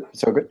 you go, dude.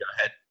 It's all good. Go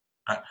ahead.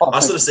 I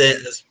sort of see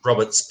it as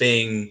Roberts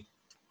being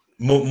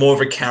more of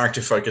a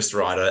character-focused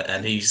writer,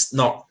 and he's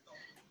not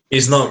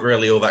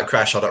really all that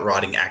crash hot at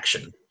writing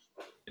action.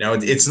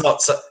 He's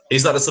not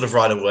the sort of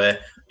writer where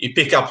you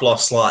pick up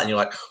Lost Light and you're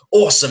like,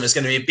 awesome, it's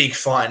going to be a big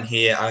fight in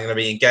here. I'm going to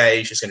be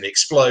engaged. There's going to be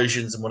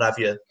explosions and what have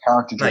you.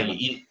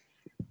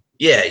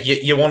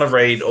 You want to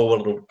read all the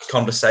little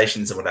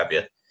conversations and what have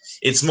you.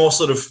 It's more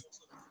sort of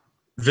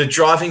the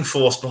driving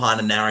force behind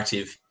a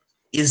narrative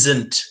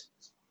isn't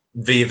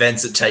the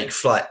events that take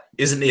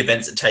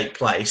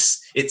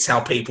place. It's how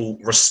people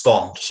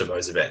respond to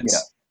those events. Yeah.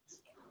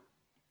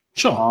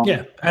 Sure.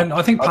 Yeah, and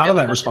I think part of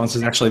that response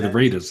is actually the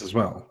readers as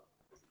well.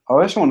 I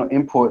also want to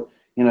input,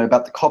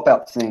 about the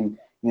cop-out thing.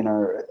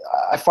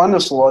 I find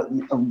this a lot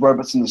of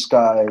Robots in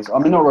Disguise. I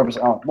mean, not Robots.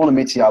 More Than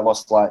Meets the Eye,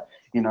 Lost Light.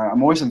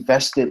 I'm always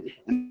invested,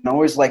 and I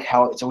always like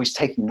how it's always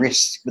taking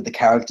risks with the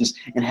characters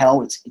and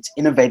how it's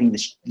innovating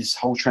this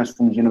whole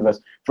Transformers universe.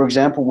 For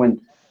example,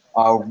 when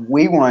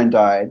Rewind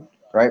died.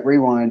 Right,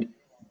 Rewind.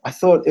 I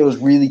thought it was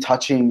really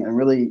touching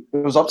and it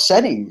was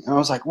upsetting, and I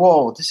was like,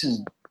 "Whoa, this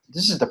is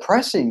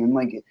depressing." And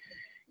like,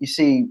 you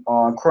see,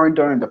 Chrome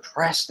Dome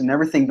depressed and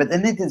everything, but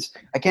then it is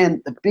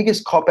again the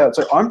biggest cop out.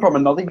 So I'm from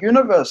another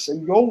universe,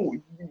 and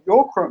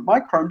my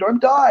Chrome Dome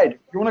died.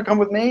 You want to come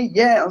with me?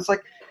 Yeah. I was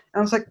like,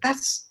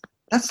 that's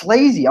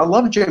lazy. I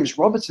love James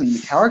Robertson,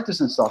 the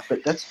characters and stuff, but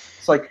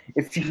it's like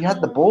if you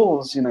had the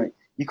balls, you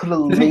could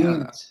have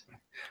leaned.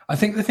 I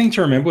think the thing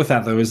to remember with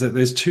that though is that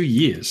there's 2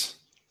 years.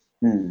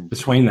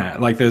 Between that,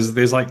 like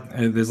there's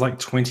like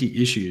 20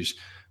 issues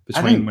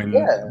between when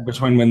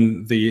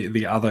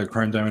the other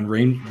Chrome Dome and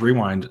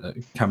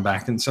Rewind come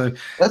back, and so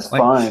that's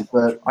fine.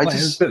 But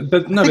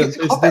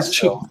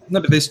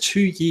there's 2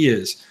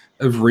 years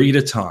of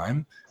reader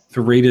time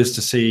for readers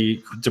to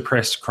see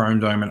depressed Chrome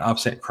Dome and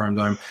upset Chrome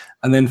Dome,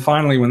 and then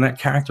finally, when that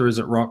character is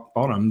at rock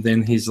bottom,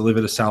 then he's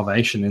delivered a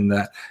salvation in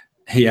that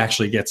he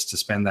actually gets to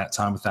spend that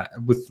time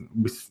with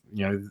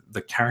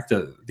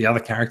the other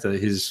character,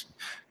 his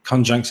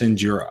conjunct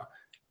Endura.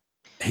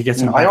 He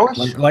gets it's an arc.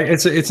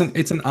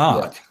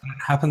 Yeah. It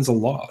happens a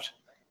lot.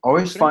 I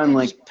always find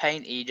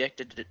paint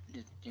ejected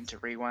into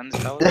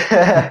Rewind's colors.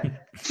 Yeah,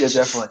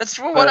 definitely. That's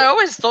what I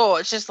always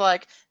thought. It's just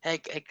like, hey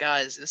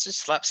guys, let's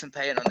just slap some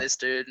paint on this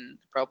dude and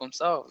problem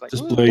solved. Like,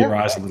 just blur your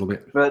eyes a little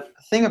bit. But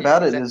the thing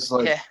about it is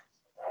the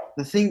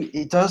thing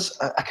it does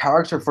a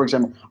character, for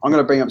example, I'm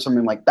going to bring up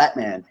something like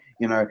Batman.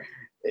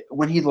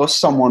 When he lost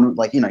someone,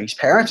 his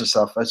parents or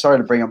stuff. I'm sorry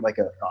to bring up a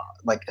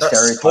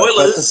stereotype.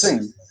 Spoilers. That's the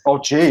thing. Oh,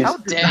 jeez. How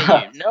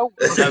dare you? No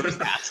one knows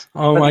that.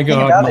 Oh, my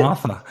God,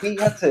 Martha.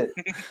 That's it.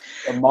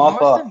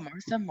 Martha. Oh,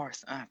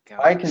 God.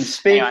 I can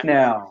speak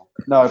now.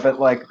 No, but,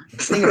 the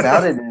thing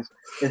about it is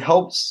it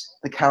helps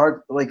the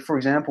character. For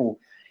example,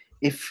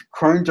 if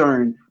Chrome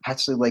Dome had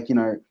to,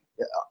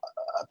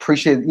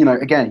 appreciate,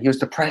 again, he was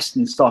depressed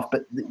and stuff,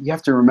 but you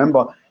have to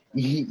remember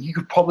he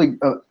could probably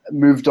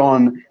moved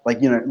on,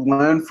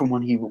 learn from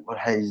what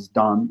he's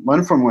done,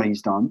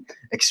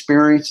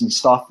 experience and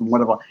stuff and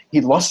whatever.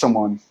 He lost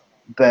someone.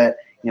 But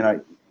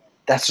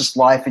that's just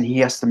life, and he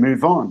has to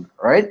move on,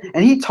 right?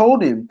 And he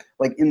told him,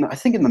 I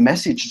think in the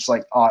message, it's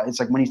like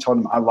when he told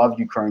him, "I love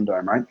you, Chrome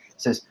Dome," right?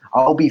 It says,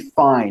 "I'll be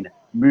fine,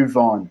 move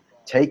on,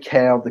 take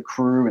care of the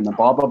crew and the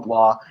blah blah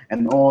blah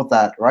and all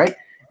that," right?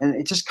 And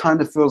it just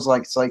kind of feels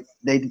like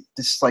they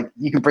just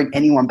you can bring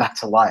anyone back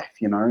to life,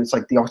 It's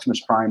like the Optimus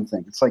Prime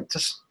thing. It's like,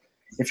 just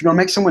if you're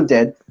gonna make someone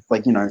dead,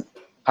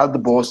 have the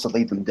balls to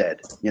leave them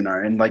dead,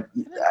 and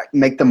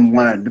make them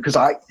learn. Because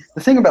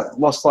the thing about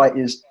Lost Light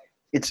is,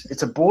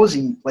 it's a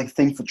ballsy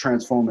thing for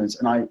Transformers,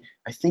 and I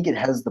think it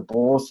has the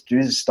balls to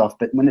do this stuff.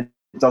 But when it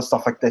does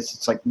stuff like this,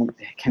 it's well,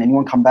 can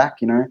anyone come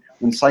back?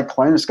 When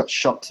Cyclonus got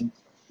shot to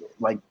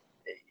by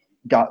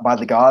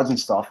the guards and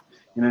stuff,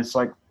 it's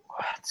it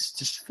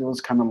just feels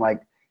kind of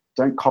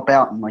don't cop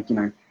out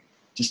and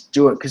just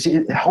do it, because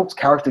it helps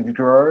character to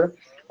grow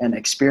and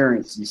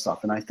experience and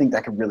stuff. And I think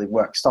that could really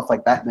work. Stuff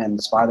like Batman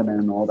and Spider-Man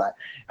and all that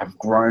have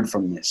grown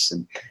from this,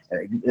 and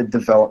it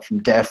developed from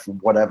death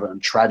and whatever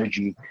and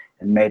tragedy,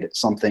 and made it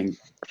something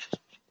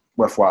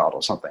worthwhile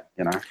or something,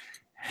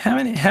 How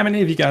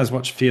many of you guys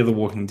watch Fear the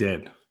Walking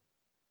Dead?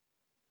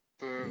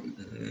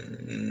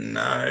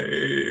 No.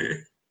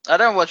 I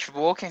don't watch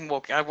Walking.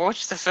 I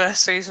watched the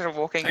first season of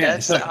Walking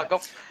Dead. So I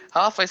got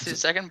halfway through the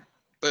second.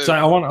 Boom. So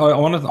I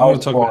want to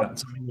talk about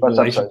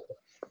something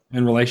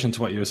in relation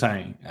to what you were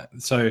saying.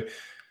 So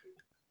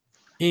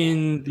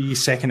in the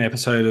second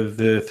episode of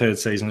the third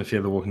season of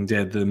Fear the Walking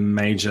Dead, the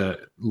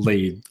major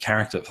lead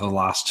character for the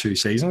last 2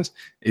 seasons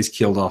is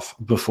killed off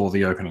before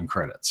the opening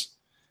credits.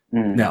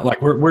 Now,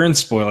 we're in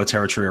spoiler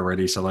territory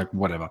already, so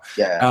whatever.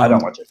 Yeah, I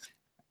don't watch it.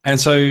 And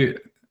so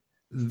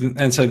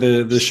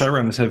the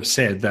showrunners have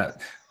said that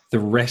the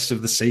rest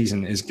of the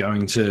season is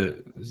going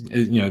to,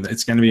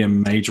 it's going to be a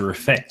major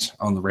effect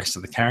on the rest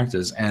of the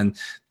characters, and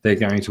they're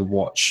going to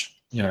watch,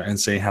 and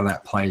see how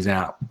that plays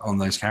out on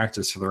those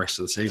characters for the rest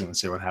of the season and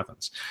see what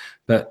happens.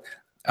 But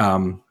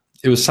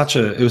it was such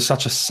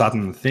a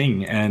sudden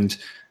thing, and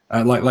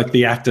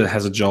the actor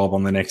has a job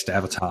on the next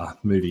Avatar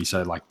movie,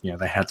 so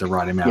they had to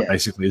write him out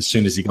basically as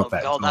soon as he got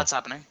that. Oh, that's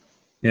happening.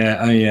 Yeah.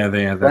 Oh, yeah.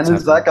 When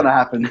is that going to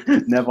happen?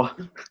 Never.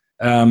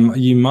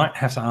 You might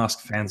have to ask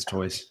Fans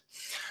Toys.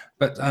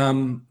 But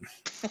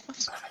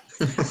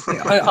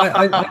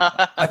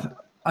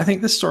I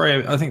think the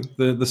story. I think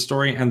the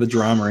story and the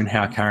drama and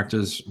how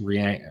characters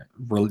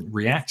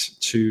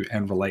react to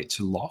and relate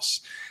to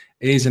loss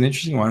is an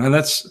interesting one, and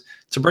that's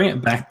to bring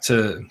it back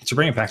to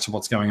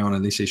what's going on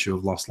in this issue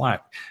of Lost Light.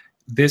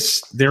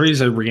 There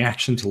is a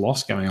reaction to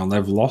loss going on.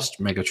 They've lost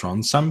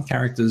Megatron. Some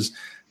characters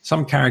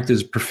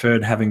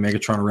preferred having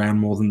Megatron around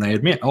more than they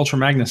admit. Ultra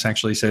Magnus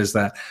actually says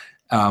that.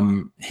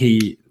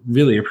 He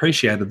really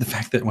appreciated the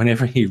fact that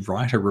whenever he'd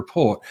write a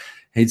report,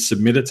 he'd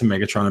submit it to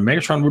Megatron, and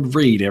Megatron would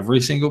read every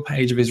single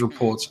page of his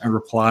reports and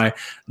reply,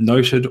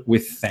 "Noted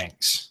with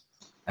thanks."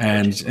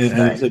 And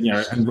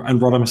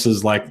Rodimus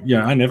is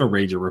I never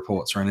read your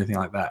reports or anything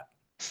like that.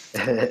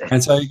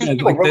 And so,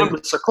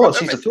 Rodimus, of course,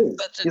 he's a tool.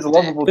 He's a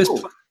lovable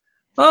tool.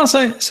 Well,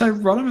 so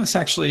Rodimus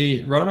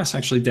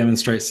actually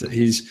demonstrates that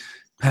he's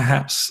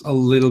perhaps a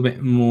little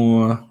bit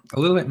more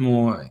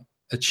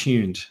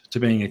attuned to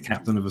being a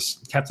captain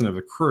of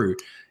a crew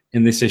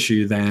in this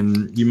issue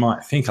than you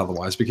might think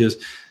otherwise, because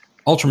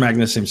Ultra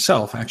Magnus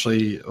himself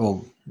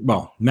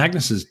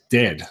Magnus is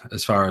dead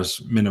as far as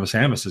Minimus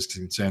Ambus is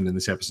concerned in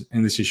this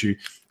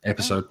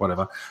episode,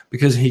 whatever,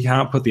 because he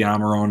can't put the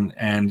armor on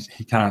and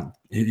he can't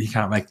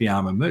make the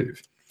armor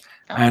move.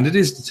 And it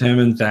is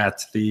determined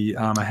that the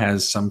armor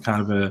has some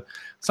kind of a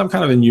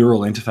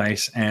neural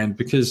interface, and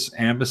because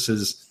Ambus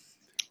has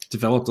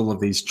developed all of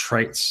these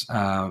traits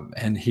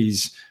and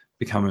he's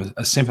become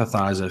a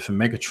sympathizer for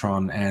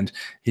Megatron, and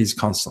he's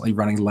constantly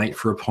running late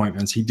for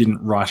appointments. He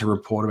didn't write a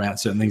report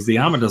about certain things. The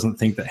Armor doesn't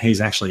think that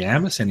he's actually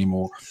Amos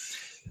anymore.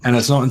 And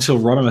it's not until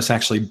Rodimus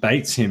actually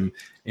baits him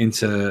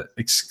into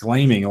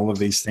exclaiming all of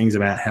these things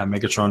about how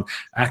Megatron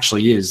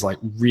actually is like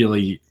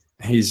really,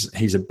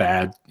 he's a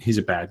bad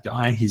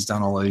guy. He's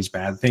done all of these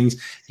bad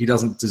things. He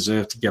doesn't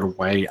deserve to get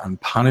away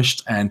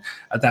unpunished. And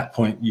at that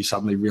point, you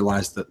suddenly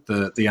realize that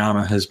the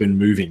Armor has been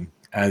moving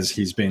as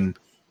he's been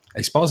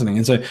expositing.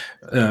 And so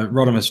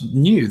Rodimus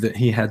knew that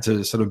he had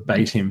to sort of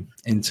bait him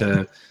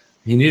into.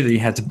 He knew that he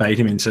had to bait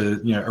him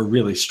into, a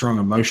really strong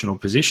emotional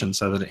position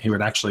so that he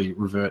would actually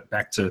revert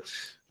back to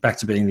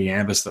being the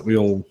Ambus that we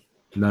all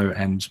know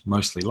and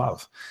mostly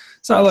love.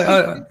 So, like,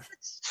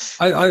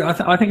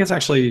 I think it's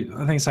actually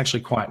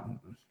quite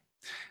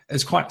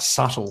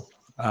subtle.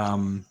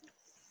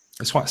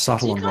 It's quite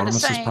subtle on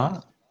Rodimus's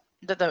part.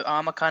 That the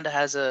Armor kind of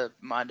has a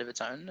mind of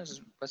its own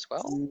as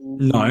well.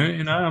 No,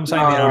 I'm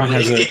saying the Armor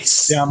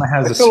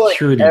has a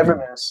security.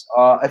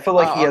 I feel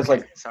like he has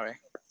Sorry.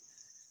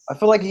 I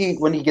feel like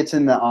when he gets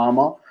in the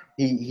Armor,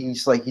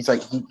 he's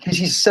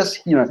he says,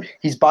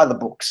 he's by the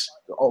books.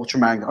 Ultra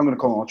Magnus. I'm going to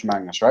call him Ultra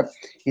Magnus, right?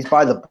 He's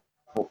by the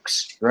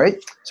books, right?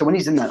 So when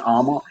he's in that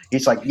Armor,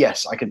 he's like,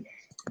 yes, I can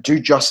do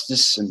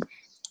justice and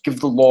give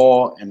the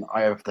law, and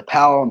I have the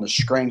power and the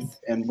strength.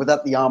 And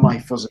without the Armor, he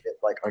feels a bit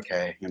like,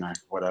 okay,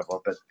 whatever.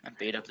 But and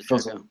beat up the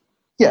Joker.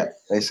 Yeah,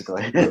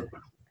 basically.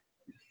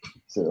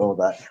 So all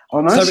that. Oh,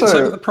 no,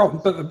 but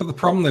the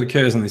problem that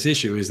occurs in this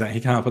issue is that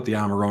he can't put the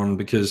Armor on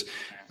because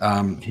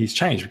he's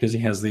changed, because he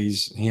has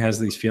these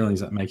feelings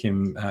that make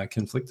him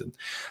conflicted.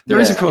 There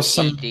is, of course,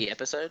 some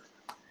episode.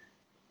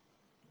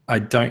 I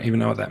don't even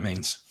know what that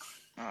means.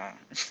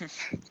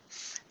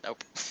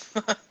 Nope.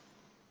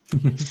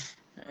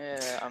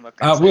 Yeah, I'm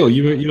not Will,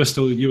 you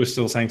were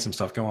still saying some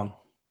stuff. Go on.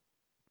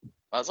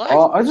 Was I?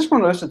 I just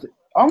want to.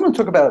 I'm going to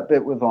talk about a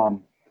bit with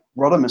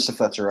Rodimus, if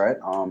that's all right.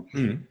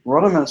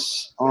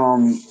 Rodimus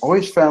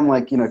always found,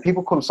 like,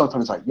 people call him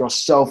sometimes like, you're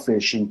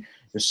selfish and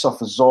you're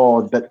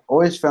self-absorbed, but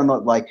always found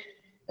that, like,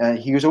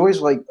 he was always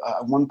like,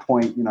 at one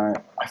point,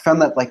 I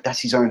found that, like, that's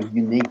his own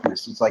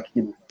uniqueness. It's like,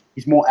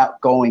 he's more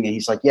outgoing, and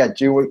he's like, yeah,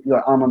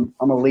 I'm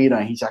a leader,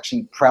 and he's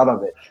actually proud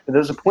of it. But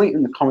there's a point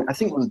in the comic, I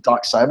think it was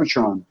Dark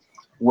Cybertron,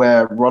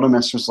 where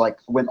Rodimus was like,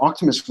 when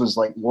Optimus was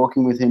like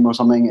walking with him or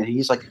something, and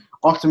he's like,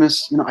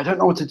 Optimus, I don't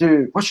know what to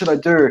do. What should I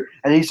do?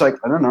 And he's like,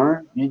 I don't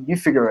know. You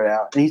figure it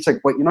out. And he's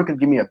like, wait, you're not going to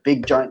give me a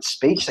big giant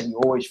speech that you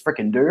always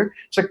freaking do?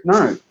 It's like,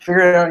 no,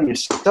 figure it out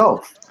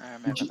yourself.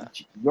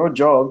 Your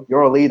job,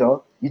 you're a leader.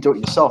 You do it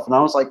yourself. And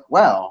I was like,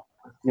 wow.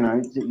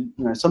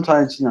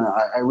 Sometimes,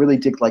 I really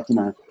dig, like,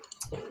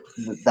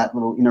 that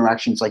little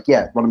interaction. It's like,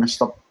 yeah, Rodimus,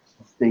 stop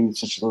being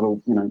such a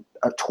little,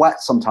 a twat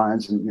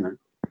sometimes, and,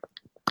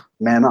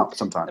 man up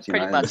sometimes.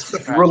 Pretty much.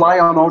 Rely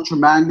on Ultra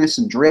Magnus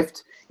and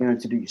Drift, to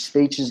do your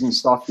speeches and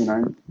stuff.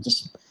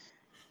 Just.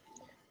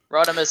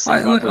 Rodimus.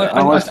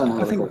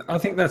 I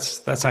think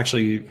that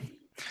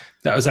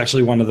was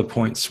actually one of the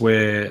points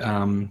where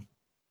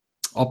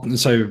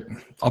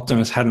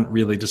Optimus hadn't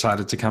really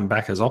decided to come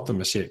back as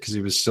Optimus yet, because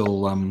he was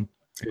still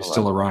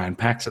Orion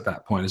Pax at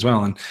that point as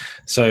well, and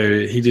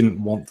so he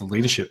didn't want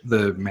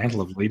the mantle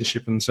of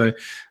leadership. And so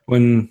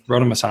when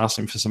Rodimus asked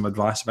him for some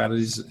advice about it,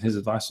 his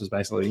advice was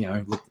basically,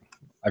 look,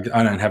 I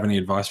don't have any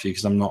advice for you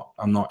because I'm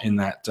not in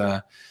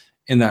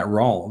that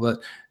role. But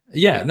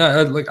yeah,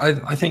 no, look,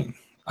 I think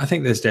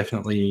there's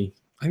definitely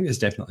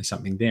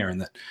something there, in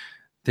that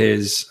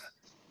there's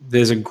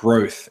a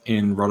growth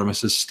in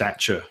Rodimus's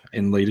stature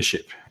in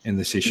leadership in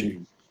this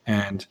issue,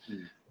 and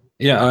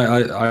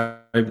yeah,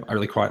 I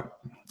really quite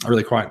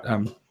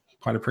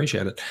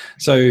appreciate it.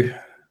 So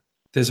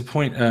there's a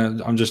point.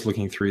 I'm just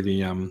looking through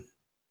the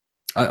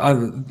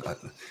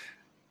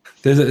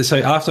so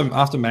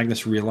after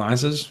Magnus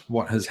realizes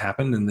what has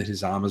happened and that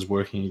his armor's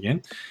working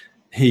again,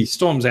 he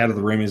storms out of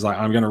the room. He's like,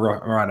 I'm going to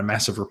write a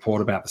massive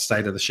report about the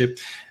state of the ship.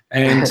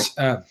 And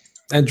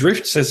and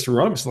Drift says to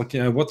Rodimus, like,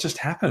 what just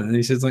happened? And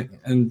he says, like,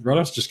 and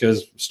Rodimus just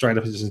goes straight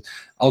up and says,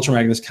 Ultra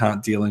Magnus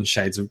can't deal in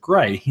shades of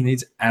grey. He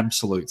needs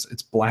absolutes.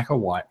 It's black or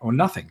white or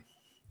nothing.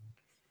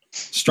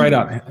 Straight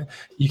up.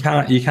 You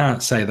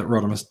can't say that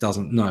Rodimus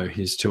doesn't know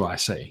his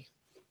 2IC.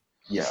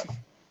 Yeah.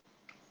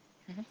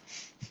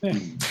 Yeah.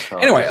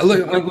 Anyway,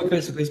 look,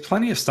 there's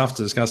plenty of stuff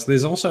to discuss.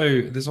 There's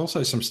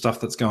also some stuff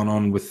that's going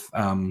on with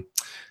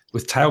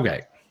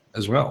Tailgate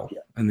as well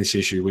in this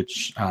issue,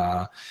 which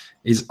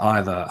is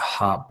either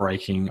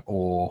heartbreaking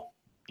or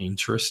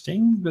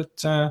interesting. But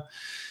Tailgate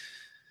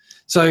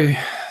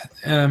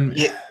and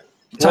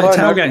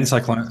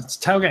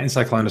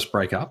Cyclonus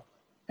break up,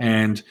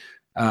 and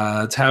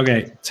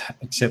Tailgate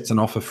accepts an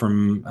offer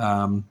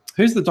from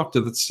who's the doctor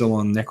that's still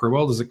on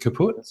Necroworld? Is it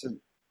Kaput?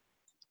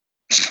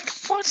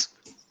 What?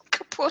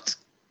 Kaput?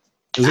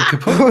 Is it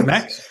Kaput,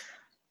 Max?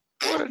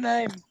 What a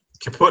name.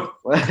 Kaput.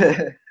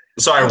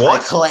 Sorry,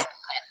 what?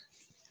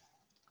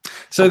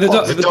 So the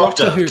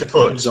doctor who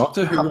remains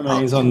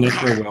on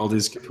Necroworld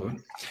is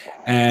Kaput.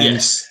 And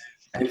yes.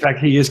 In fact,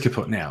 he is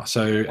kaput now.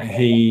 So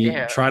he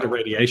tried a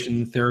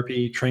radiation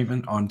therapy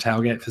treatment on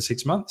Tailgate for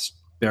 6 months,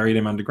 buried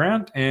him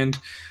underground, and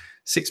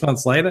 6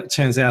 months later, it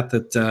turns out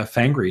that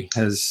Fangry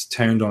has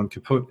turned on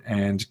kaput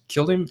and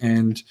killed him,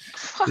 and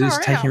is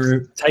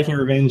taking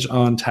revenge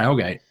on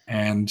Tailgate,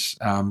 and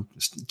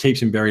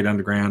keeps him buried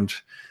underground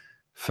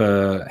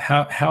for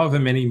however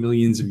many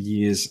millions of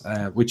years,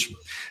 which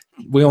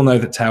we all know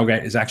that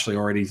Tailgate is actually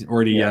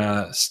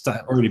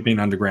already been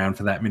underground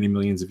for that many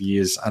millions of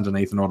years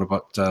underneath an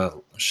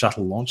Autobot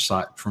shuttle launch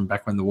site from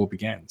back when the war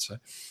began. So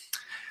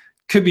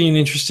could be an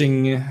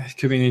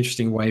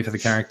interesting way for the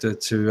character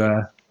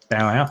to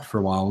bow out for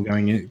a while,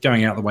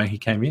 going out the way he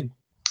came in.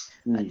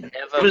 I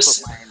never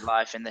put my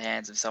life in the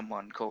hands of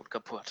someone called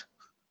kaput.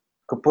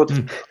 Kaput.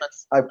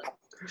 I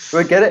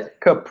get it.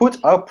 Kaput.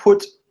 I'll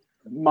put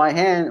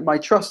my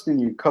trust in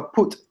you.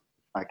 Kaput.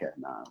 Okay,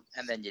 no.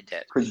 And then you're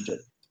dead. Pretty dead.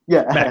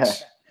 Yeah.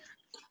 Max.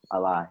 I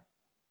lie.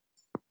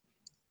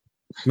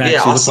 Max, you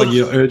look like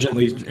you're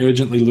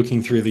urgently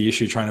looking through the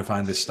issue trying to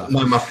find this stuff.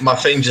 No, my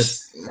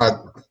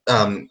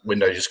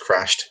window just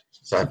crashed.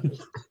 So,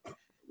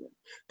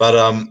 but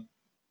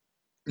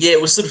yeah,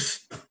 it was sort of.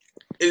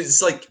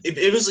 It's like if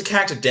it was a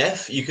character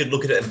death, you could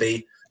look at it and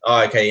be,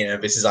 oh, okay,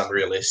 this is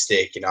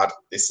unrealistic.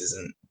 This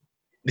isn't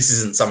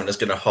something that's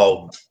going to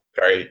hold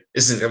very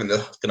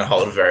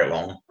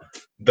long.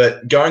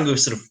 But going with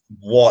sort of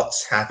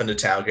what's happened to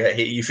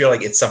Tailgate, you feel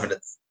like it's something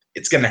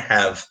it's going to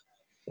have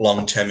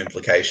long-term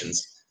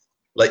implications.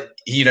 Like,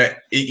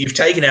 you've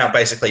taken out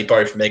basically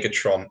both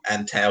Megatron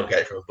and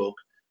Tailgate from a book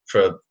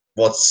for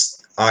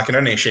I can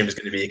only assume is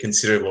going to be a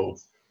considerable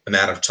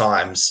amount of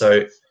time.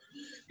 So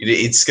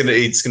it's going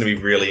to be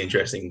really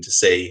interesting to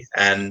see,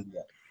 and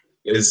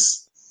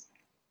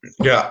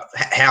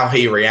how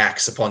he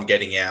reacts upon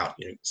getting out.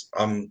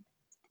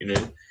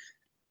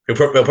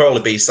 There'll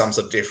probably be some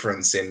sort of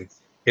difference in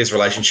his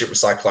relationship with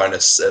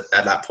Cyclonus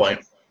at that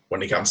point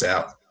when he comes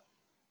out.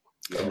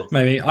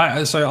 Maybe.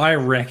 I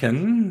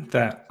reckon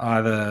that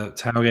either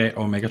Tailgate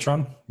or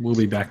Megatron will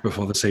be back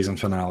before the season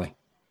finale.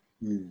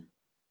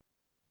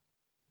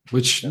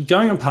 Which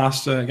going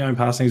past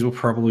things will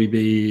probably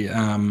be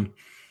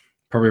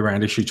probably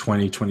around issue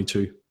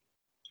 2022.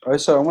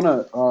 So I want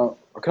to.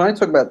 Can I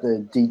talk about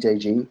the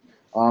DJG?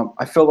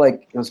 I feel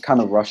like it was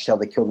kind of rushed how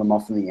they killed them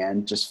off in the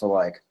end, just for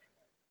like.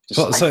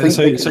 You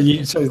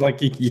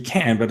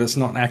can, but it's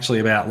not actually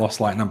about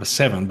Lost Light number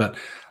 7. But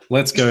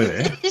let's go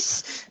there.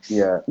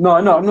 Yeah, no,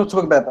 I'm not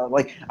talking about that.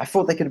 Like, I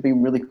thought they could have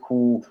been really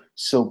cool,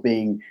 still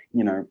being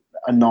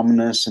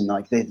anonymous, and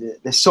like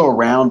they're still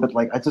around. But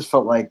like, I just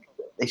felt like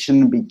they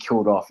shouldn't be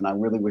killed off, and I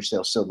really wish they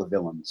were still the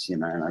villains,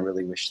 and I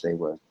really wish they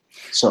were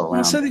still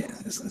around. So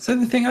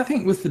the thing I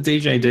think with the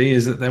DJD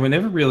is that they were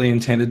never really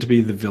intended to be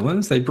the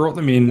villains. They brought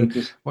them in.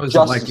 What was it,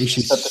 like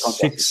issue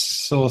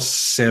 6 or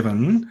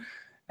 7?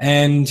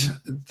 And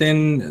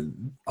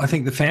then I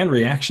think the fan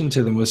reaction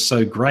to them was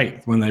so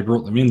great when they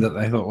brought them in that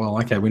they thought, well,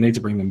 okay, we need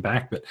to bring them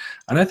back. But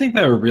I don't think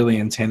they were really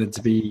intended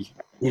to be,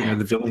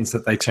 the villains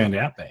that they turned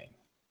out being.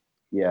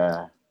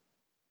 Yeah.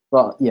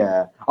 Well,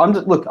 yeah. I'm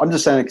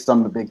just saying it because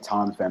I'm a big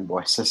Tarn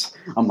fanboy. So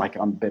I'm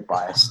a bit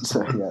biased.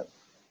 So yeah.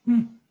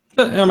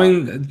 But I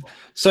mean,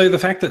 so the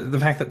fact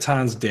that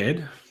Tarn's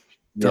dead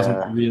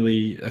doesn't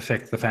really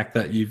affect the fact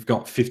that you've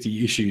got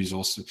 50 issues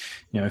or 40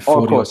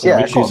 or so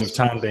issues of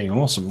Tarn being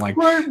awesome. Like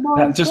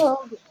that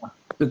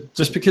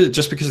just because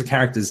the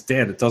character's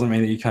dead, it doesn't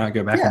mean that you can't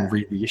go back and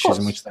read the issues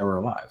in which they were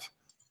alive. Of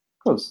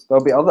course,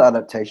 there'll be other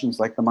adaptations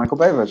like the Michael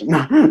Bay version.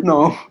 No,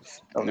 that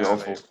would be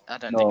awful. I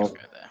don't think I'll go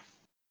there.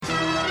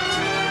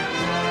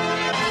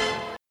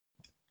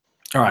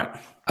 All right.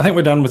 I think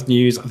we're done with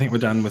news. I think we're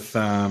done with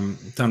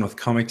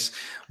comics.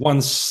 One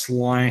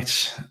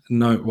slight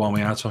note while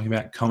we are talking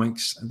about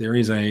comics, there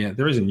is a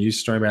news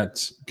story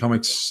about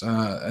comics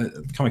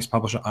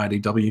publisher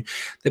IDW.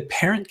 Their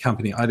parent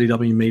company,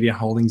 IDW Media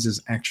Holdings,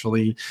 is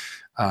actually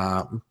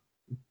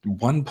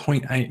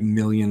 1.8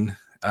 million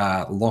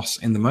loss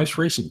in the most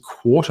recent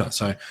quarter.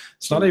 So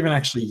it's not even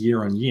actually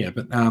year on year,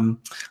 but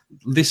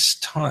this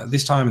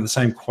time in the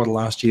same quarter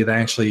last year, they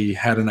actually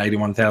had an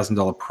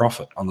 $81,000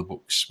 profit on the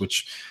books,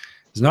 which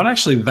is not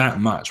actually that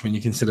much when you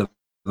consider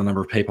the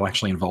number of people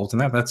actually involved in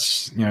that.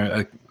 That's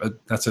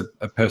that's a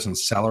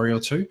person's salary or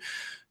two,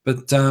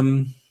 but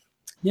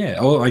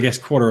or I guess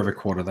quarter over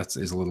quarter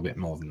is a little bit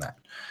more than that.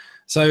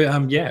 So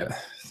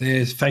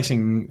they're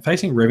facing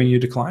revenue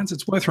declines.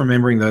 It's worth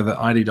remembering though that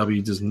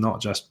IDW does not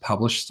just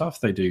publish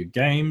stuff; they do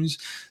games,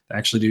 they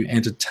actually do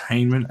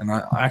entertainment, and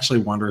I actually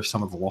wonder if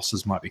some of the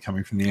losses might be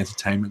coming from the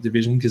entertainment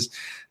division because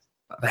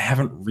they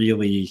haven't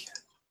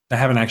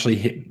actually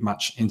hit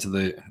much into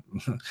they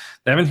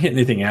haven't hit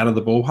anything out of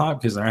the ballpark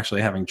because they're actually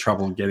having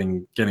trouble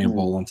getting a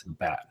ball onto the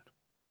bat.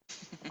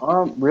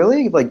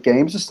 Really? Like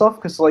games and stuff?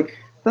 Because like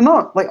they're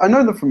not like I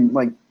know them from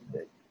like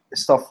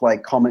stuff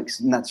like comics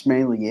and that's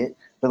mainly it.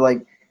 But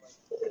like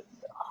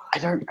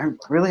I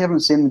really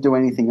haven't seen them do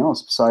anything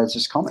else besides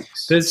just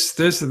comics.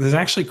 There's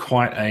actually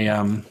quite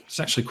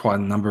a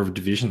number of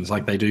divisions.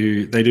 Like they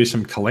do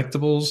some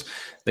collectibles,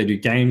 they do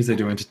games, they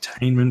do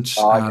entertainment,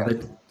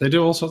 they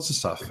do all sorts of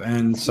stuff.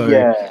 And so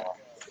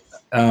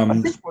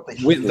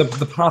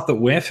the path that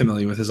we're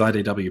familiar with is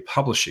IDW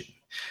Publishing.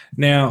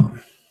 Now,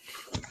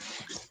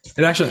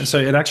 it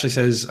actually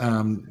says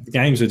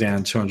games are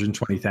down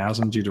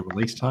 220,000 due to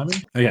release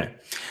timing. Okay,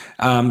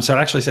 so it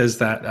actually says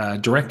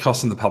that direct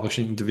costs in the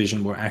publishing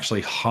division were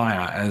actually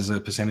higher as a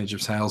percentage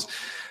of sales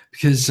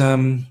because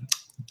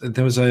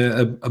there was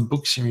a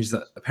book series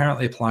that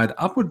apparently applied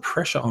upward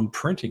pressure on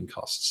printing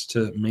costs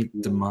to meet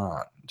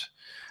demand.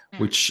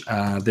 Which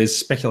there's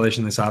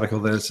speculation in this article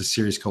that it's a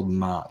series called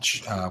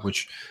March,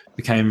 which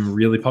became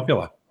really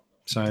popular.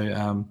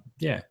 So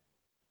yeah,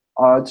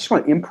 I just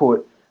want to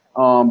input.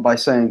 By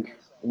saying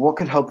what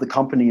could help the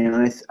company, and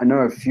I know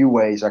a few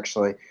ways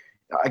actually.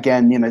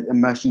 Again,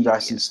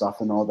 merchandising stuff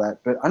and all that,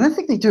 but I don't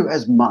think they do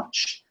as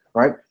much.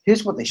 Right?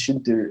 Here's what they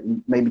should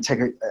do: maybe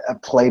take a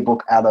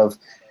playbook out of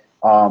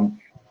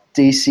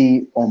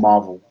DC or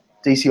Marvel.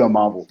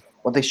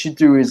 What they should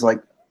do is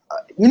like,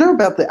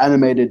 about the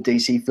animated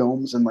DC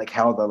films and like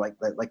how they're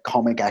like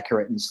comic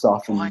accurate and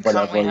stuff and whatever.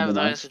 Why can't we have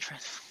those?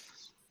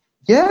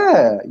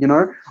 Yeah,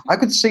 I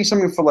could see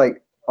something for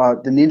like.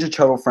 The Ninja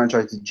Turtle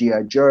franchise, the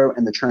G.I. Joe,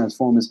 and the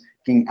Transformers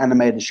getting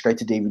animated straight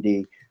to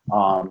DVD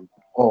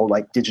or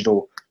like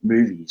digital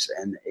movies.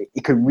 And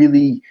it could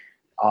really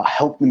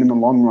help them in the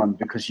long run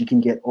because you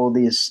can get all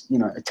this,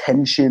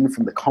 attention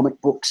from the comic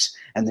books.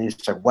 And then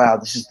it's like, wow,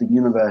 this is the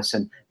universe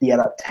and the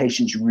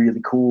adaptation's really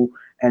cool.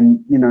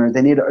 And,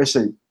 they need to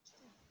also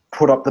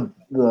put up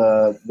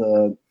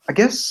the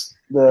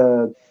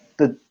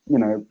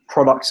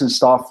products and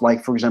stuff,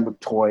 like, for example,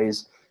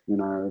 toys.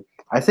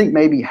 I think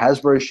maybe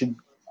Hasbro should.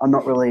 I'm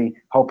not really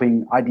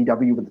helping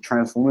IDW with the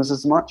Transformers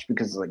as much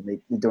because like they're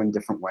doing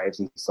different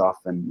waves and stuff,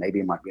 and maybe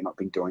it might be not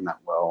be doing that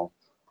well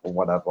or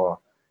whatever.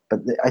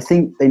 But I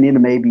think they need to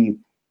maybe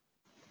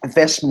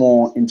invest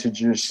more into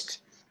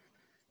just,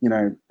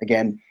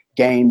 again,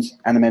 games,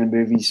 animated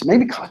movies,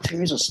 maybe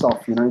cartoons or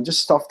stuff. Just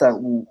stuff that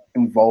will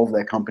involve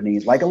their company,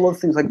 like a lot of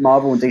things like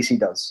Marvel and DC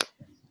does.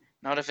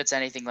 Not if it's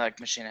anything like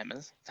Machine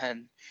Hammers,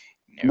 then.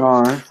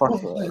 No, so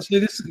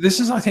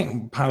this is, I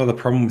think, part of the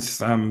problem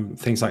with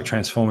things like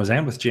Transformers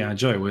and with G.I.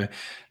 Joe, where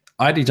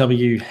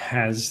IDW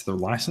has the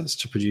license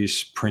to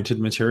produce printed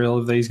material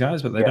of these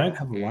guys, but they don't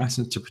have a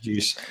license to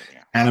produce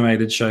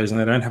animated shows, and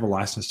they don't have a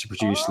license to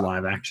produce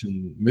live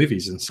action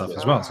movies and stuff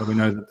as well. So we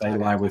know that they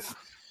lie with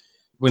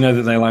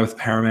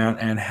Paramount,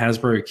 and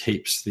Hasbro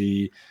keeps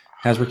the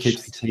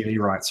TV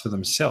rights for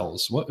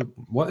themselves.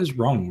 What is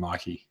wrong,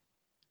 Mikey?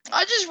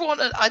 I just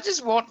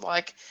want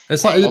like.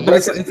 It's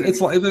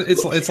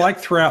like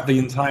throughout the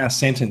entire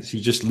sentence, you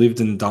just lived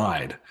and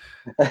died.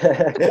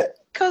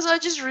 Because I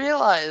just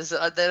realized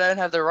they don't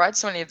have the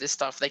rights to any of this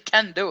stuff. They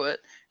can do it,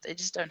 they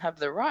just don't have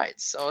the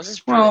rights. So I was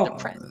just really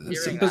depressed.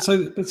 So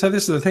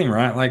this is the thing,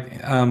 right?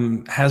 Like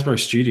Hasbro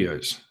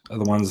Studios are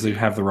the ones who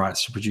have the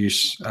rights to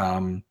produce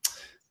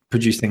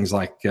things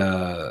like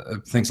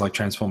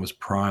Transformers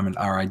Prime and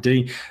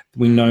RID.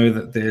 We know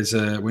that there's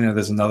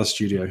another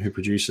studio who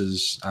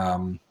produces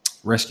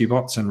Rescue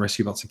Bots and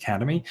Rescue Bots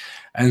Academy,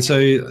 and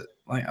so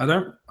like I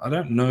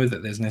don't know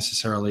that there's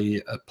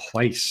necessarily a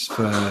place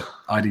for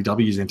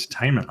IDW's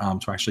entertainment arm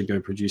to actually go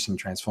producing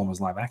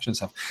Transformers live action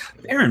stuff.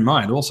 Bear in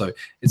mind also,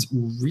 it's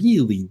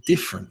really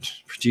different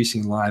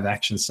producing live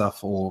action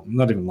stuff, or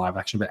not even live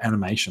action, but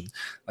animation.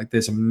 Like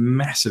there's a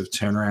massive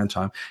turnaround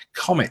time.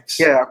 Comics,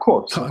 yeah, of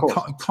course.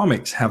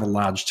 Comics have a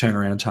large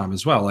turnaround time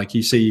as well. Like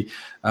you see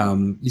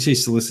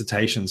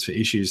solicitations for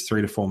issues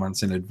 3 to 4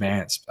 months in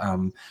advance.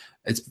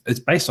 It's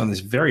based on this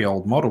very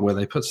old model where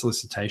they put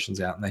solicitations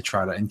out and they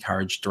try to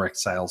encourage direct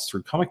sales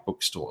through comic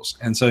book stores.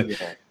 And so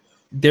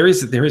there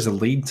is a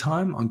lead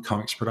time on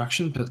comics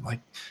production, but like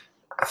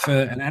for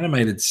an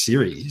animated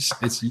series,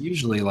 it's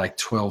usually like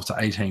 12 to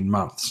 18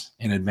 months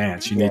in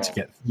advance. You need to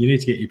get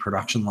your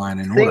production line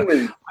in order.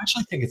 I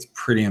actually think it's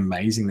pretty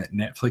amazing that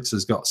Netflix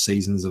has got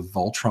seasons of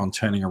Voltron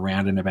turning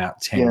around in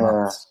about 10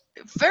 months.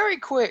 Very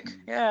quick,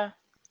 yeah.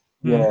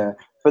 Yeah.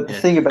 But the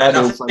thing about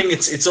I think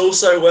it's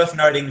also worth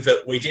noting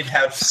that we did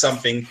have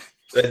something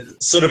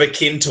that sort of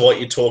akin to what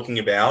you're talking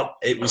about.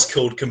 It was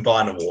called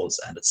Combiner Wars,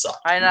 and it sucked.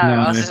 I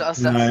know.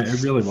 No,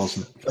 it really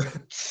wasn't.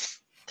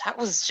 That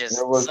was just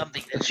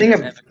something that should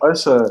have never.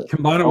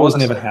 Combiner Wars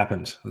never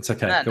happened. It's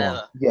okay. No, Go never.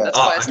 on. Yeah, that's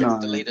why it's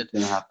deleted. It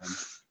didn't happen.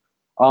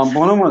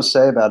 What I want to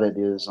say about it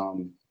is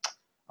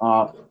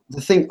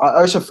the thing I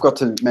also forgot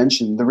to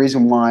mention. The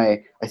reason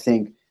why I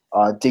think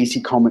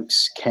DC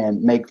Comics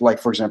can make, like,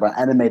 for example, an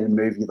animated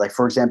movie, like,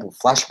 for example,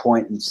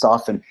 Flashpoint and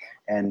stuff, and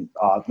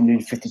the new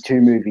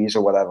 52 movies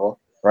or whatever,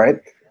 right?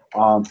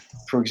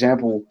 For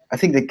example, I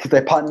think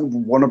they partner with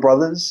Warner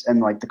Brothers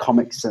and like the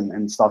comics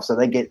and stuff, so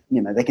they get,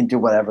 they can do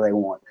whatever they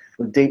want.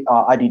 With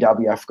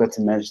IDW, I forgot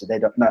to mention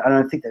that I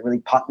don't think they really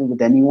partner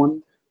with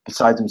anyone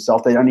besides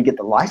themselves. They only get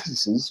the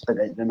licenses, but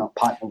they're not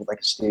partnered with like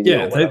a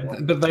studio. Yeah,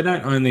 but they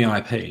don't own the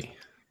IP.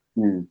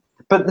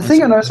 But the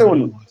thing I also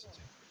want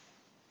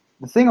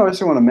the thing I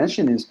also want to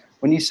mention is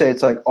when you say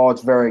it's like, oh,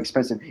 it's very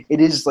expensive.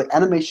 It is like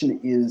animation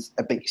is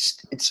a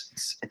beast.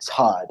 It's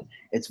hard.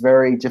 It's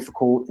very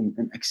difficult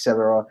and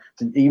etc.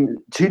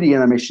 Even 2D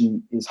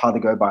animation is hard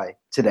to go by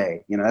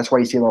today. You know, that's why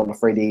you see a lot of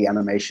 3D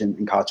animation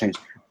in cartoons.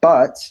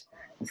 But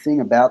the thing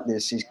about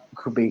this is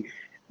could be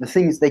the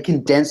thing is they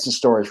condense the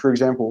stories. For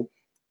example,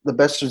 the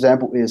best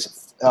example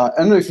is I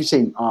don't know if you've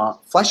seen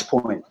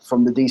Flashpoint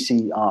from the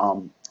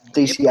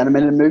DC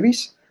animated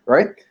movies,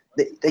 right?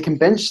 They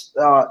convinced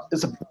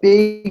there's a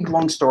big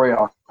long story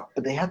arc,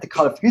 but they had to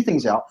cut a few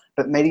things out,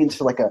 but made it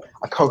into like a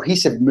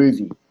cohesive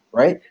movie,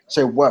 right?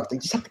 So it worked. They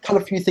just had to cut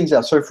a few things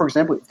out. So for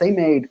example, if they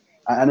made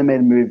an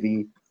animated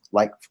movie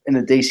like in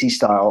a DC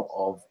style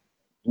of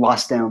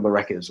Last Stand of the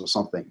Wreckers or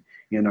something,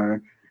 you know,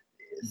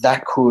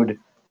 that could,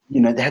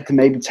 you know, they had to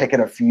maybe take out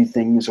a few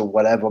things or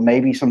whatever,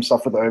 maybe some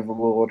stuff with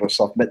Overlord or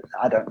stuff, but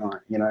I don't know,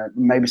 you know,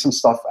 maybe some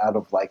stuff out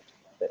of like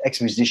the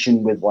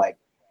exposition with like,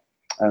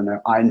 I don't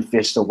know, Iron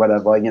Fist or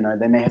whatever, you know,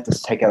 they may have to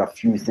take out a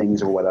few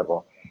things or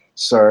whatever.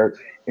 So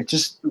it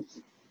just,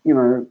 you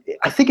know,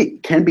 I think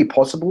it can be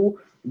possible,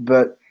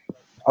 but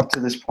up to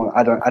this point,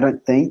 I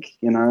don't think,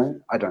 you know,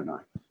 I don't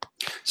know.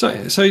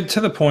 So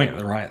to the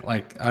point, right?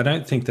 Like, I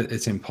don't think that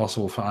it's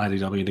impossible for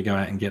IDW to go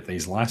out and get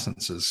these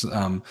licenses.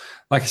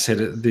 Like I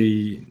said,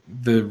 the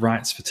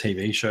rights for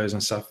TV shows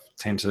and stuff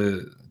tend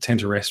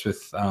to rest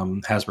with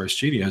Hasbro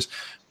Studios,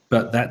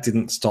 but that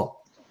didn't stop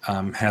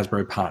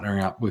Hasbro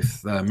partnering up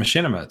with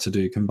Machinima to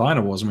do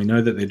Combiner Wars, and we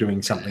know that they're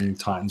doing something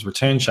Titans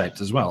Return shaped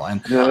as well.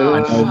 And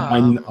I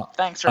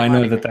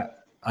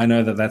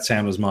know that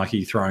sound was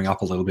Mikey throwing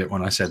up a little bit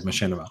when I said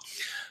Machinima,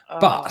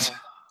 but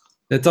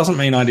that doesn't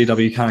mean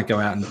IDW can't go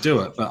out and do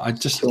it. But I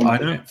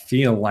don't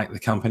feel like the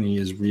company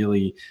is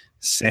really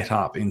set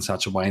up in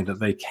such a way that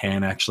they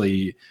can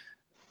actually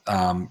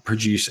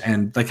produce,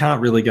 and they can't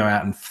really go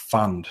out and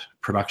fund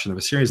production of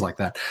a series like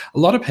that. A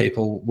lot of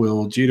people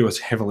will, due to its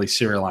heavily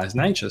serialized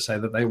nature, say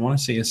that they want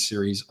to see a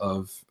series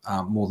of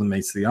More Than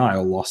Meets the Eye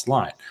or Lost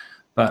Light.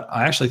 But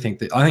I actually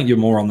think you're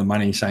more on the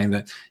money saying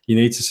that you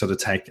need to sort of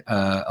take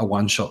a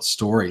one-shot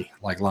story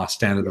like Last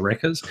Stand of the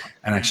Wreckers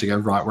and actually go,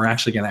 right, we're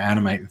actually going to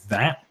animate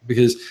that,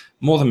 because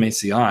More Than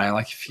Meets the Eye,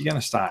 like if you're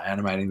going to start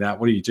animating that,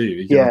 what do?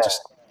 You're going to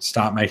just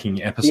start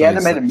making episodes. The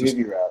animated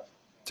movie route.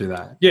 Do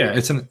that. Yeah,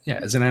 it's an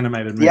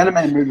animated movie. The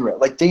animated movie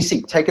route, like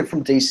DC, take it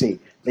from DC.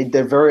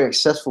 They're very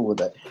successful with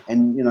it.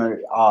 And you know,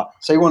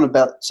 say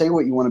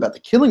what you want about The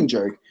Killing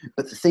Joke,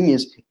 but the thing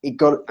is,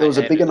 it was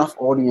a big enough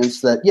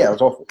audience that it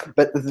was awful.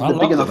 But the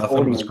big enough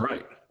audience,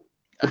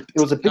 it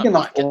was a big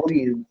enough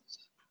audience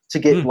to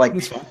get like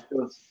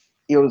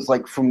it was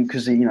like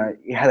because you know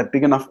it had a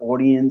big enough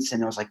audience,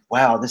 and it was like,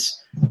 wow,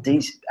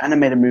 these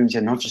animated movies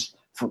are not just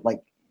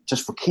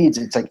for kids.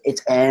 It's like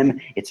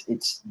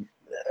it's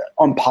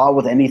on par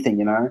with anything,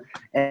 you know,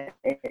 and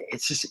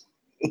it's just,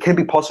 it can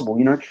be possible,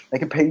 you know. They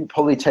could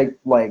probably take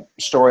like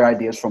story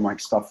ideas from like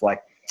stuff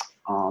like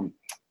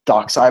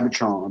Dark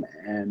Cybertron,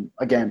 and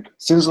again,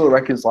 Sins of the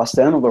Wreckers, Last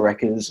Stand of the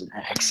Wreckers,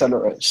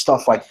 etc.,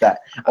 stuff like that.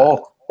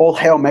 All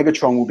Hail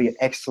Megatron will be an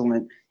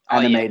excellent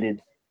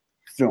animated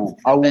film.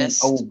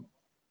 That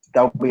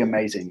would be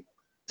amazing.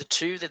 The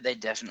two that they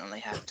definitely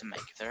have to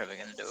make if they're ever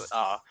going to do it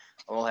are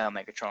All Hail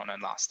Megatron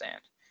and Last Stand.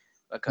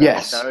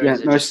 Yes,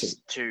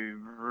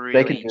 two really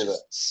they can do that.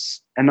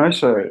 And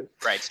also,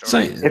 great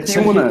story.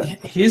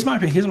 Here's my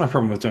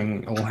problem with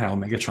doing All Hail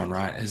Megatron,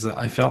 right? Is that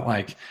I feel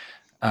like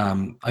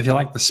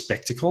the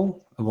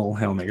spectacle of All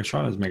Hail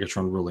Megatron is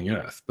Megatron ruling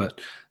Earth,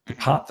 but the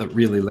part that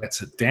really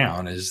lets it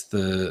down is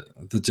the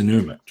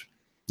denouement.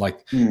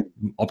 Like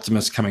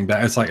Optimus coming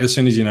back. It's like as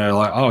soon as you know,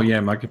 like, oh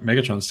yeah,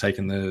 Megatron's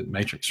taken the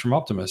Matrix from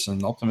Optimus,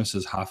 and Optimus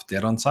is half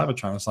dead on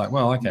Cybertron. It's like,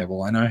 well, okay,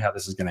 well I know how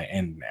this is going to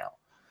end now.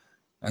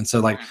 And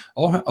so, like,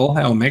 All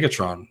Hail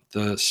Megatron,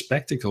 the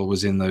spectacle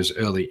was in those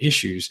early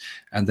issues,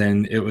 and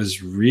then it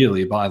was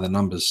really by the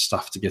numbers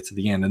stuff to get to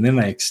the end, and then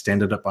they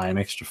extended it by an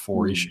extra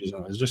 4 issues,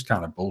 and it was just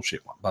kind of bullshit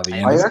by the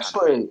end.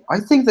 I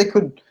think they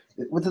could,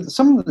 with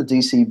some of the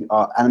DC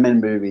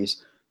animated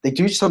movies, they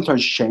do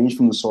sometimes change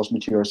from the source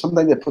material.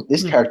 Sometimes they put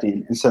this character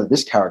in instead of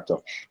this character,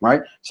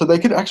 right? So they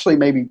could actually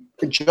maybe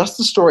adjust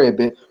the story a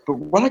bit. But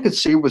what I could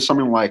see with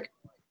something like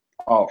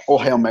All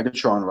Hail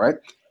Megatron, right?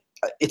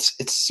 It's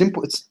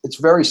simple. It's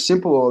very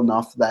simple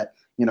enough that,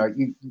 you know,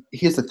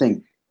 here's the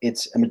thing.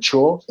 It's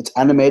mature. It's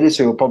animated,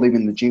 so it'll probably be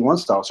in the G1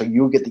 style. So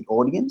you'll get the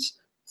audience.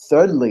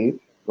 Thirdly,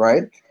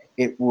 right?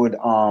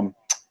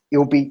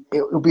 It'll be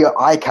an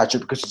eye catcher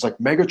because it's like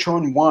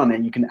Megatron 1,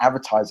 and you can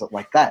advertise it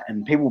like that,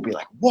 and people will be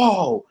like,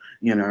 whoa,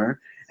 you know.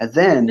 And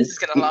then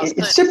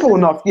it's simple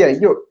enough. Yeah,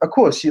 of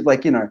course, the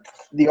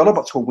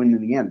Autobots will win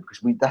in the end because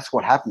that's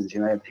what happens.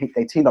 You know,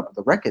 they teamed up with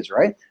the Wreckers,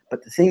 right?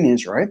 But the thing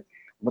is, right?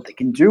 What they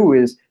can do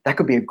is that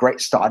could be a great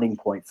starting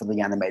point for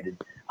the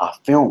animated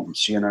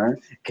films, you know,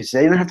 because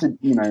they don't have to,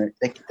 you know,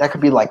 that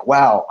could be like,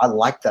 wow, I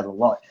like that a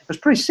lot. It was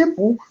pretty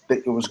simple, but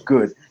it was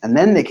good. And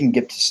then they can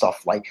get to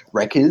stuff like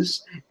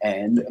Wreckers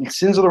and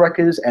Sins of the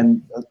Wreckers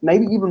and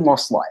maybe even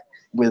Lost Light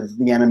with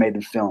the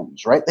animated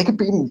films, right? They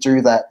could even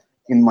do that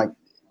in like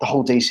the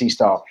whole DC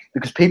stuff,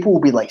 because people will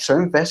be like so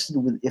invested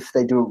with if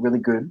they do it really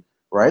good,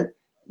 right?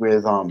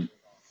 With oh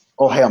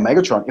hey, on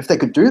Megatron, if they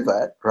could do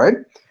that, right?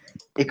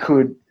 It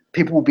could.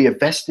 People will be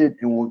invested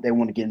and they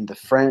want to get into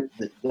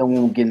they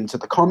want to get into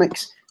the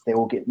comics. They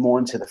will get more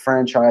into the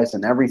franchise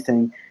and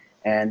everything,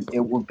 and it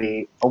would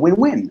be a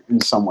win-win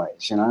in some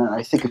ways. You know,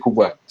 I think it could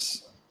work.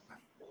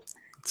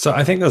 So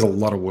I think there's a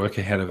lot of work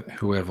ahead of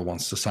whoever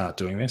wants to start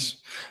doing this.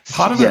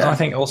 Part of it, I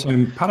think,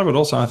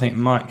 I think,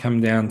 might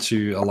come down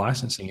to a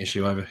licensing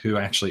issue over who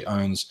actually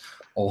owns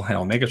All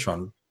Hail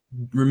Megatron.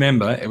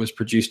 Remember, it was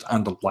produced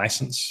under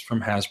license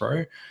from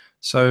Hasbro,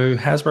 so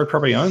Hasbro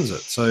probably owns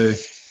it. So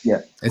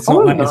yeah, it's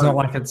not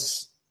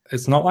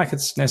like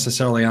it's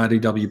necessarily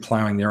IDW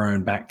plowing their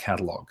own back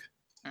catalog.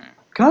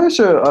 Can I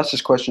also ask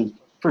this question?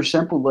 For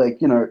example, like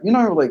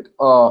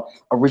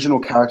original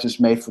characters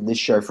made for this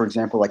show, for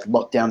example, like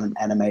Lockdown and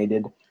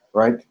Animated,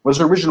 right? Was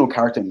an original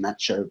character in that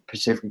show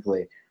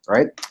specifically,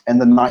 right? And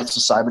the Knights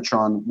of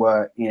Cybertron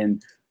were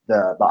in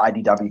the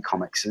IDW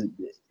comics,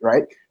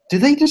 right? Do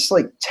they just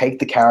like take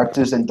the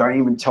characters and don't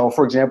even tell?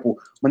 For example,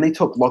 when they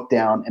took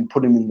Lockdown and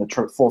put him in the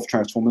fourth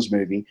Transformers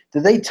movie,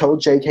 did they tell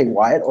J.K.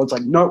 Wyatt, or it's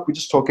like, no, we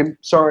just took him.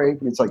 Sorry,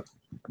 it's like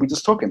we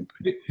just took him.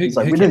 It's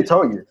like we didn't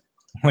tell you.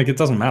 Like it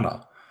doesn't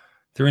matter.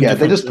 They're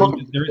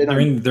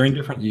in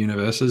different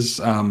universes.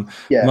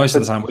 Most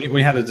of the time,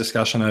 we had a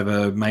discussion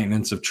over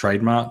maintenance of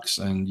trademarks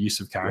and use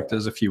of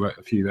characters a few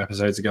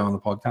episodes ago on the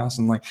podcast,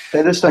 and like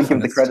they just don't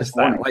give the credit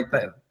for like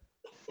that.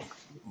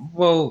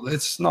 Well,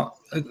 it's not.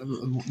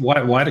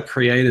 Why do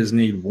creators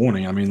need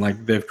warning? I mean,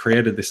 like they've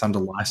created this under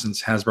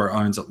license. Hasbro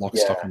owns it, lock,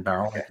 stock, and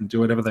barrel. They can do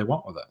whatever they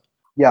want with it.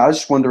 Yeah, I was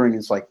just wondering,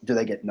 it's like, do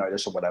they get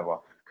notice or whatever?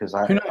 Because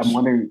I'm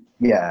wondering.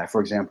 Yeah,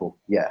 for example,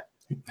 yeah.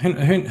 Who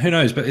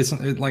knows? But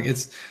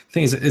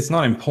it's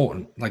not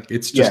important. Like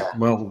it's just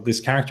this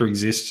character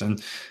exists,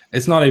 and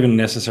it's not even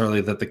necessarily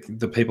that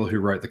the people who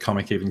wrote the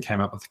comic even came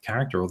up with the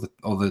character or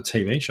the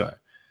TV show.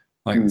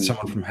 Like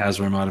someone from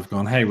Hasbro might have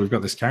gone, "Hey, we've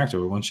got this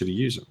character. We want you to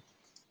use it."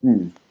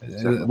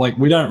 Like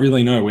we don't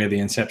really know where the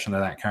inception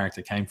of that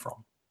character came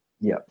from.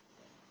 Yep.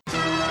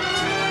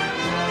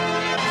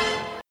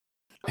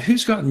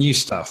 Who's got new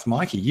stuff?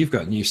 Mikey, you've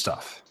got new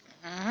stuff.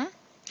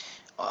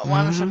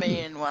 One for me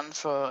and one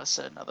for a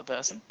certain other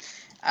person.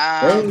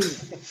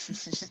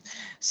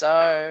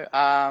 So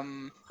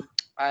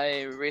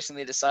I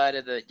recently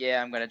decided that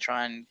I'm going to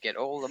try and get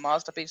all the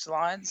Masterpiece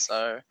lines.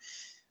 So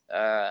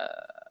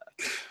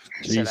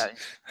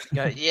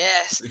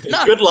yes.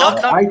 No, good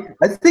luck. No.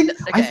 I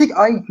think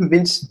I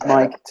convinced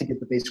Mike to get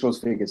the Beast Wars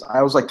figures.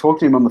 I was like talking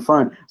to him on the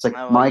phone. It's like,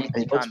 Mike,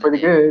 it looks pretty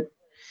good.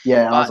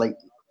 Yeah, and I was like,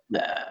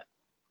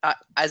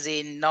 as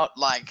in not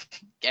like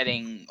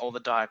getting all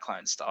the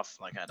Diaclone stuff.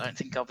 Like I don't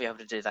think I'll be able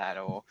to do that,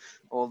 or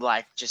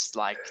like just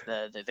like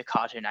the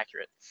cartoon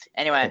accurate.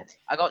 Anyway,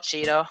 I got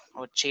Cheetah,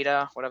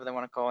 whatever they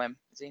want to call him.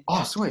 Is he?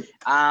 Oh, sweet.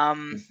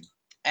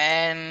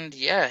 And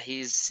yeah,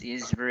 he's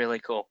really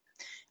cool.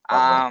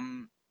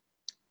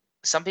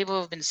 Some people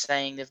have been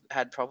saying they've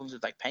had problems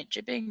with like paint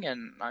chipping,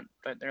 and I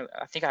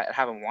think I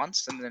happened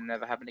once and then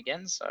never happened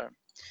again. So,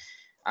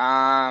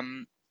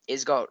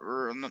 he's got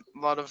a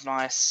lot of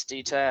nice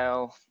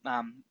detail.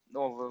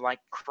 All the like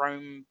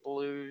chrome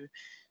blue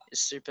is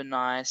super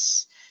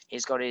nice.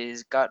 He's got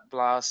his gut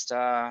blaster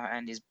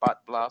and his butt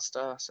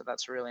blaster, so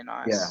that's really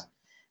nice. Yeah.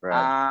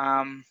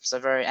 Right. So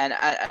very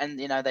and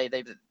you know they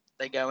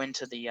go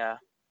into the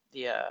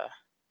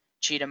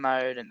cheetah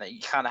mode, and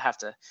you kind of have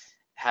to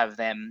have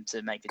them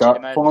to make the cheetah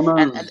mode.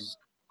 And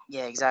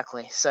yeah,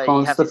 exactly. So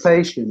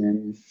constipation you have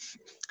and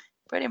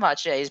pretty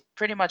much, yeah. He's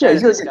pretty much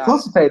he's gonna get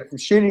constipated from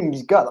shooting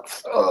his gut.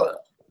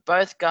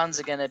 Both guns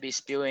are gonna be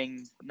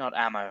spewing not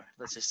ammo.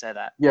 Let's just say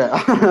that. Yeah.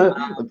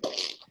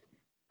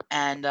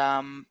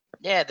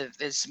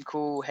 There's some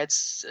cool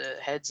heads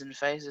and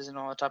faces and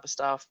all that type of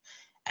stuff,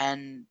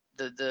 and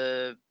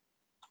the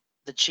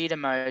cheetah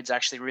mode's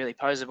actually really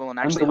posable and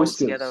actually holds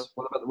together.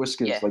 What about the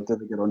whiskers? Yeah. Like, did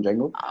they get on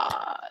jangled?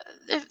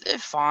 They're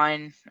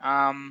fine.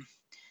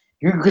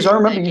 Because I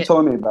remember you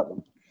telling me about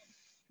them.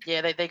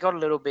 Yeah, they got a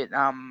little bit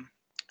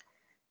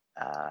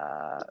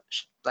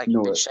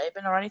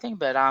misshapen or anything,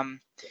 but I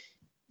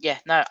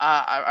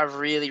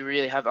really,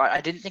 really have. I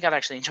didn't think I'd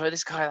actually enjoy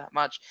this guy that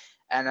much,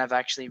 and I've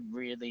actually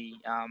really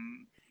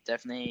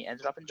definitely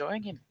ended up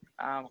enjoying him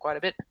quite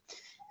a bit.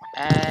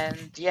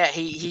 And yeah,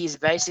 he's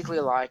basically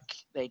like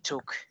they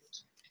took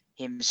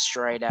him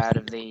straight out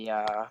of the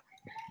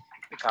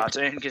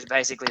cartoon, because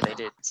basically they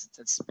did.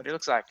 That's what he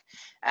looks like.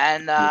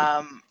 And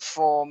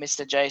for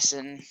Mr.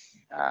 Jason,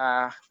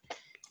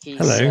 he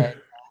said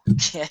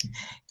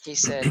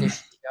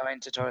if you go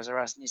into Toys R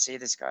Us and you see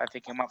this guy,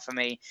 pick him up for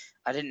me.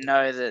 I didn't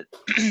know that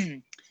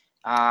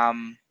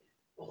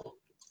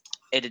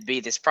it'd be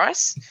this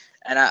price,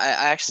 and I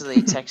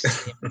actually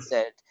texted him and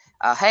said,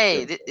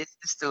 hey,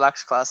 this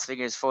deluxe class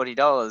figure is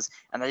 $40,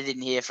 and I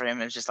didn't hear from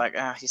him. It was just like,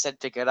 he said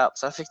pick it up,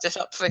 so I picked it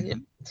up for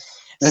him.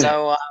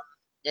 So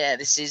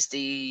this is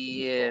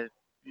the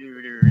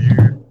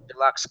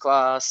deluxe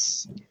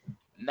class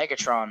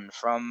Megatron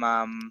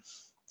from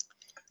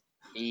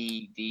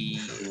the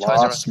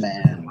Lost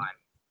Man.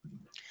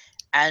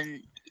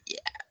 And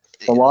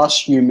The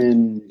Last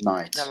Human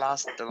Knight. the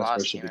last what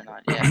it should human be.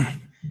 night, yeah. Yeah,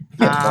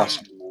 The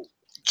Last Human Knight.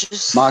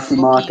 Just Marky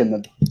Mark looking-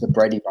 and the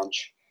Brady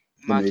Bunch.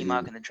 Marky movie.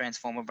 Mark and the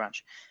Transformer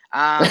Bunch.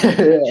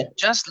 Yeah.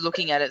 Just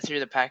looking at it through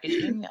the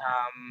packaging,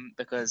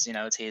 because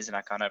it's his and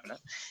I can't open it.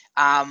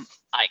 I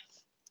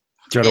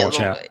Gotta it watch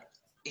look- out.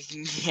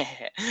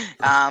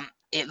 Yeah.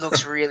 It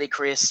looks really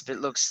crisp.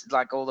 It looks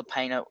like all the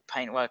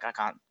paintwork. I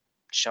can't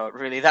show it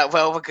really that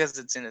well because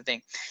it's in the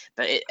thing,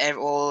 but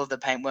all of the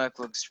paintwork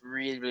looks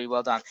really, really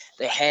well done.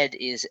 The head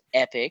is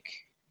epic,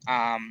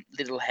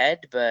 little head,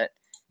 but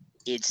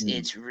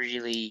it's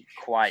really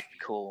quite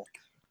cool.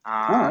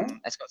 Alright.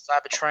 It's got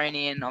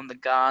Cybertronian on the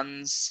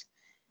guns,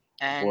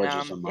 and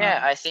Gorgeous on yeah,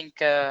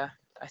 mine.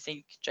 I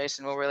think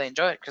Jason will really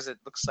enjoy it because it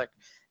looks like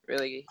a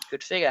really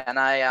good figure, and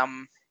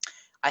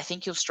I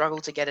think you'll struggle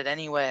to get it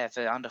anywhere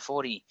for under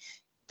 40.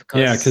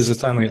 Yeah, because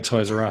it's only at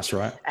Toys R Us,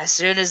 right? As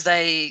soon as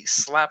they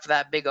slap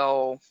that big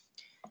old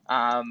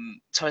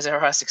Toys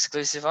R Us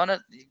exclusive on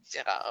it,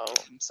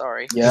 I'm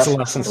sorry. Yeah. It's a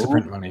license to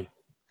print money.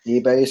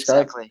 eBay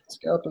Exactly.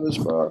 scalpers,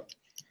 bro.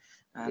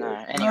 I know.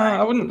 No, Anyway,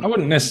 I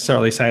wouldn't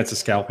necessarily say it's a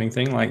scalping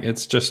thing. Like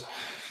it's just,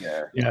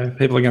 Yeah.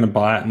 people are going to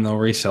buy it and they'll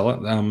resell it.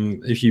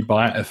 If you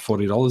buy it at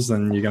 $40,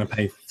 then you're going to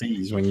pay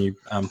fees when you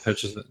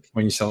purchase it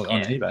when you sell it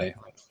on eBay.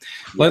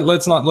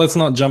 Let's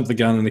not jump the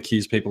gun and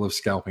accuse people of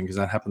scalping because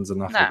that happens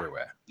enough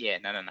everywhere. yeah,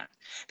 no.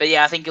 But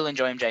yeah, I think you'll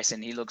enjoy him,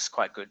 Jason. He looks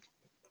quite good.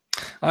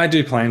 I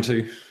do plan to.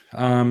 You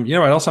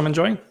know what else I'm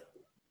enjoying?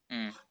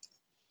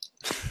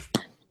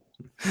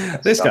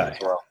 This guy.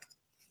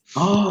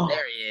 Oh,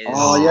 There he is.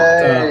 Oh,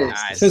 yay.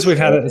 Nice. Since we've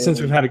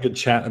had a good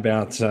chat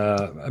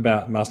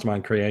about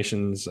Mastermind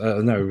Creations,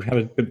 we've had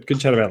a good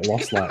chat about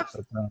Lost Light,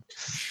 but,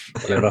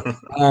 whatever.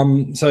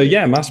 So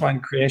yeah,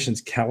 Mastermind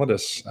Creations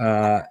Calidus.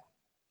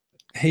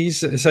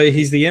 He's the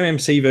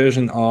MMC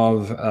version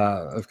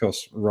of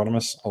course,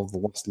 Rodimus of the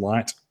Lost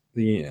Light,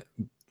 the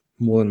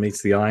More Than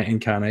Meets the Eye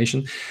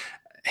incarnation.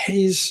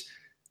 He's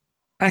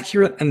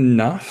accurate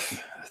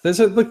enough. There's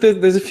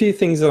a few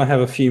things that I have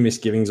a few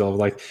misgivings of.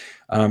 Like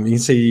you can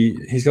see,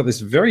 he's got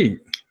this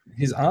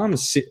his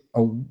arms sit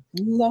a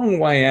long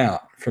way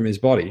out from his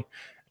body,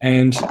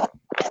 and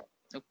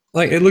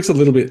like it looks a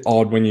little bit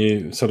odd when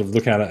you sort of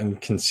look at it and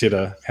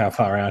consider how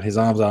far out his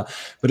arms are.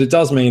 But it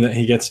does mean that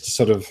he gets to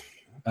sort of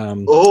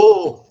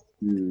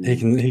he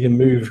can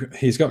move.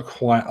 He's got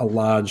quite a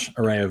large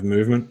array of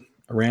movement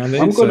around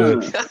there.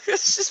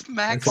 It's just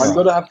max. I'm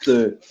gonna have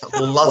to.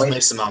 Love me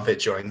some armpit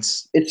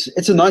joints.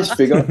 It's a nice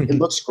figure. It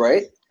looks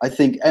great. I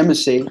think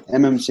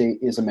MMC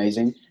is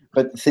amazing.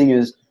 But the thing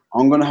is,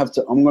 I'm gonna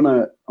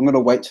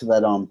wait to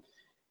that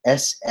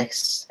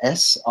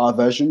SXS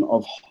version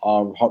of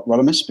Hot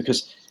Rodimus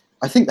because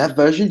I think that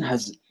version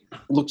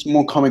looks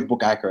more comic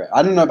book accurate.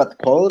 I don't know about the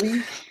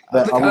quality,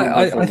 but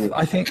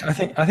I think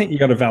you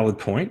got a valid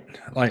point.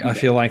 Like I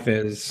feel like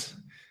there's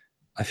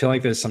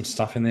some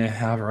stuff in there.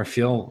 However,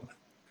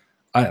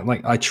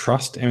 I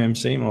trust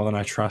MMC more than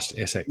I trust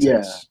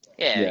SXS.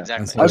 Yeah,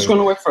 exactly. So I was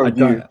gonna wait for a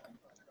review.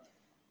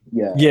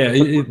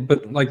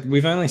 But like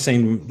we've only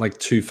seen like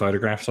 2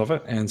 photographs of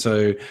it, and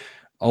so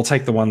I'll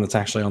take the one that's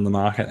actually on the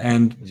market.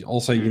 And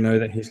also,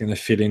 that he's going to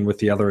fit in with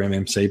the other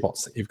MMC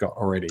bots that you've got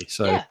already.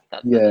 So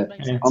that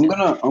makes sense. I'm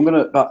gonna.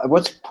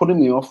 What's putting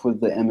me off with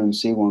the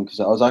MMC one?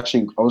 Because I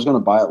was gonna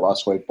buy it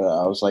last week, but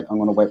I was like, I'm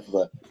gonna wait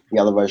for the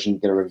other version to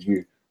get a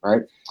review.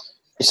 Right?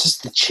 It's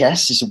just the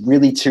chest is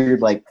really too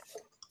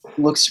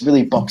looks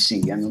really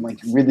boxy and like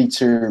really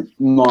too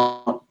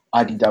not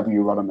IDW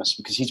Rodimus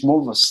because he's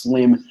more of a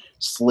slim,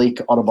 sleek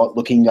Autobot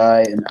looking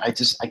guy, and I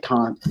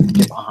can't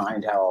get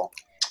behind how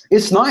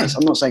it's nice.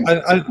 I'm not saying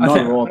it's not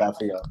at all about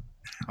figure.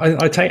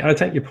 I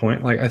take your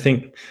point. Like I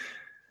think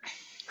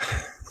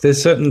there are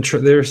certain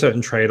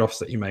trade-offs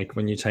that you make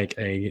when you take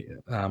a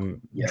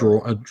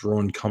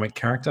drawn comic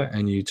character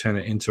and you turn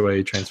it into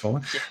a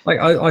transformer. Like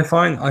I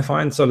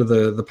find sort of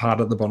the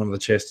part at the bottom of the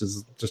chest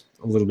is just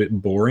a little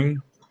bit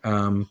boring.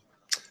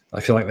 I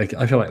feel like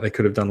they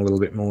could have done a little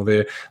bit more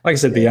there. Like I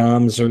said, the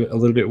arms are a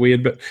little bit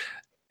weird, but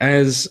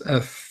as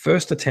a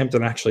first attempt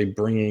at actually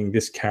bringing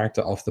this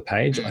character off the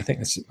page, I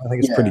think it's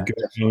pretty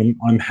good.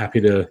 I'm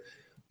happy to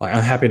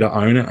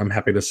own it. I'm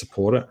happy to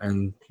support it,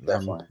 and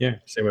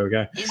see where we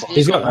go.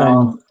 He's got.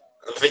 I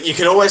think you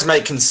can always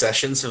make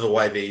concessions for the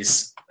way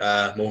these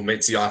more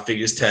meets the eye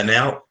figures turn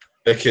out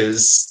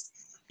because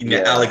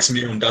Alex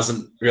Milne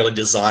doesn't really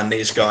design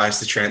these guys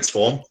to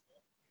transform.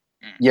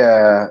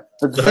 Yeah,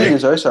 but the thing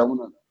is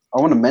also I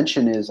want to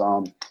mention is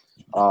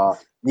the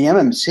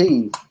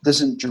MMC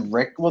doesn't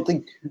direct. Well,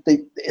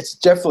 it's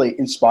definitely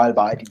inspired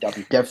by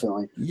IDW,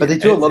 definitely, but they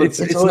do a lot of.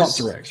 It's not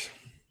direct.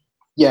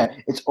 Yeah,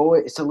 it's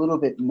a little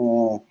bit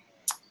more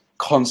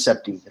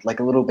concepty, like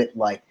a little bit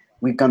like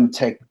we're going to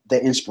take their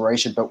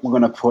inspiration, but we're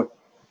going to put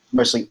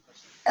mostly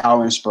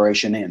our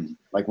inspiration in.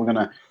 Like we're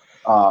going to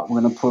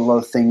put a lot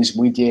of things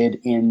we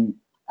did in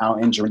our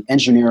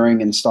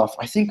engineering and stuff.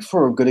 I think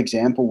for a good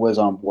example was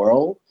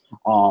Whirl.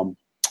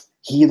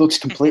 he looks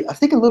complete. I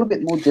think a little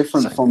bit more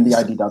different from the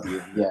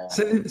IDW. Yeah.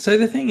 So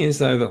the thing is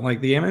though that like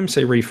the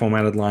MMC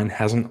reformatted line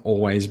hasn't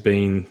always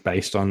been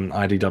based on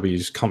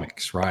IDW's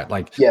comics, right?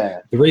 Like Yeah.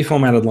 the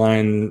reformatted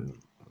line,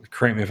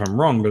 correct me if I'm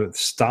wrong, but it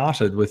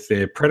started with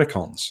their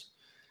Predacons,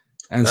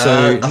 and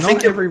so I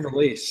think every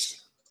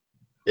release.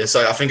 Yeah,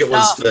 so I think it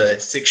was the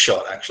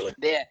 6-shot actually.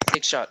 Yeah,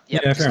 6-shot.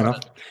 Yep, yeah, fair enough.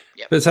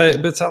 Yep.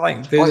 But so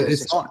like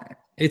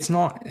it's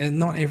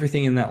not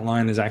everything in that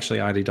line is actually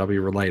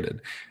IDW related,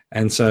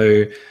 and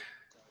so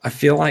I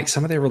feel like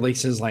some of their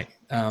releases, like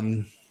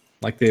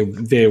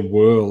their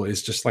whirl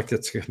is just like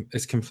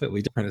it's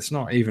completely different. It's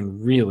not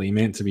even really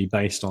meant to be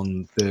based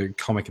on the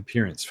comic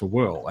appearance for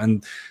Whirl,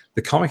 and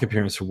the comic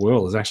appearance for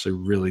Whirl is actually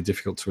really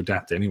difficult to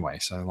adapt anyway.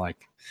 So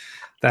like,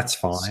 that's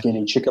fine.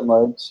 Skinny chicken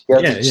legs.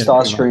 Yeah,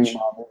 Starscream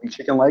movie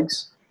chicken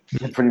legs.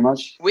 Yeah, pretty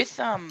much. With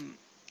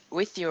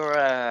your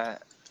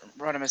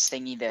Rodimus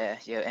thingy there,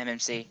 your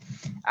MMC,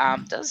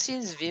 does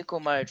his vehicle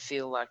mode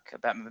feel like a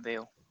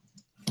Batmobile?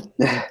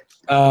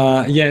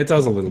 Yeah, it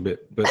does a little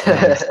bit, but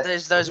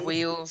there's those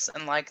wheels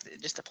and like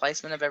just the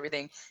placement of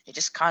everything. It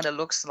just kind of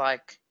looks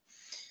like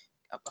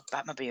a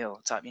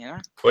Batmobile type, you know.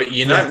 Well,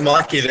 you know,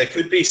 Mikey, there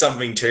could be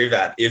something to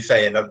that if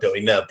they end up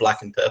doing the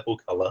black and purple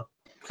color.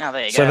 Oh,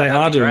 there you go. So they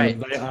are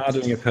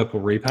doing a purple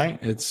repaint.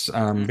 It's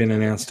been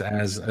announced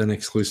as an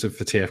exclusive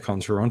for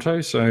TFCon Toronto.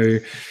 So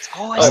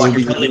I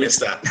completely missed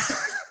that.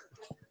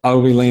 I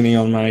will be leaning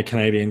on my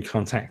Canadian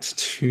contacts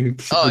to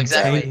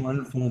obtain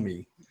one for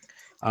me.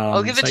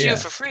 I'll give it to you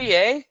for free,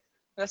 eh?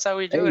 That's how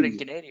we do it in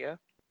Canada.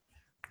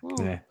 Ooh.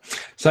 Yeah.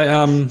 So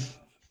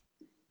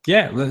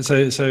So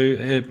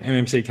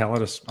MMC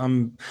Calidus.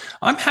 I'm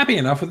happy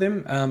enough with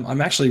him.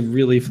 I'm actually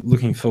really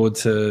looking forward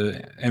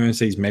to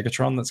MMC's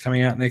Megatron that's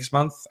coming out next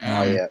month.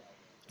 They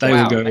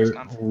will go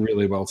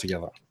really well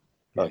together.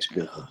 That's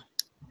good.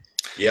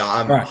 Yeah,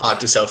 I'm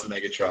hard to sell for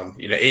Megatron.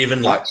 You know,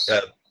 even like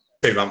a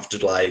 2-month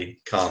delay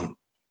can't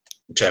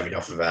turn me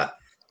off of that.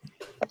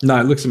 No,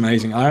 it looks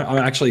amazing.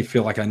 I actually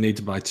feel like I need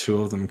to buy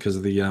 2 of them because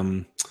of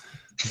the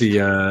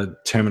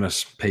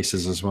Terminus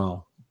pieces as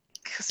well.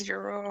 Because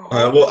you're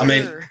well, I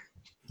mean,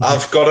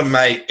 I've got a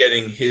mate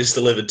getting his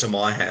delivered to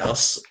my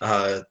house,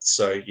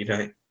 so you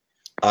know,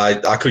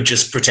 I could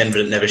just pretend that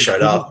it never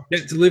showed up.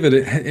 It delivered.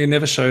 It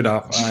never showed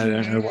up. I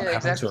don't know what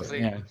happened to it.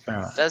 Yeah, fair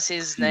enough. Does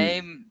his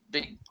name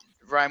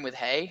rhyme with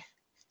hay?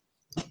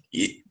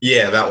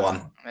 Yeah, that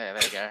one. Yeah,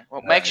 there you go.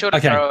 Well, make sure to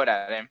throw it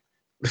at him.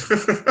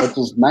 What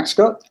does Max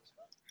got?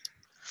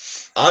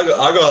 I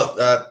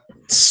got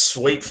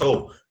Sweet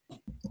Full.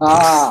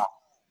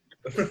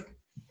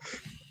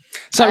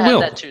 So I have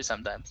that too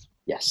sometimes.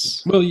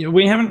 Yes. Well,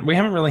 we haven't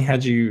really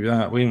had you.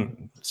 We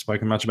haven't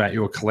spoken much about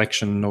your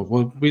collection.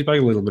 We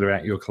spoke a little bit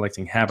about your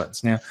collecting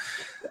habits. Now,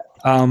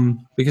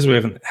 because we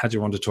haven't had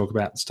you on to talk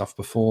about stuff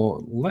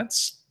before,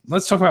 let's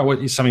talk about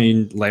what some of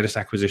your latest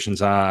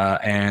acquisitions are,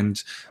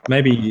 and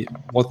maybe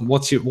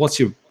what's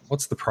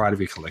the pride of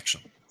your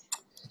collection.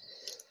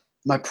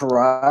 My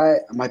pride.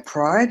 I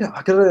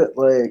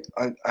gotta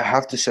I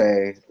have to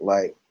say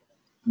my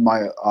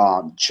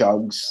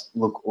chugs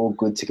look all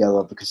good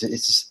together because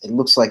it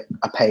looks like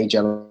a page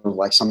out of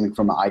like something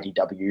from an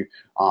IDW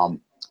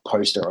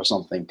poster or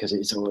something because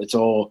it's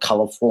all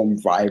colorful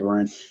and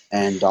vibrant,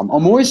 and I'm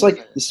always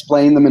like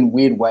displaying them in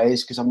weird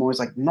ways because I'm always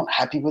like not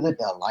happy with it,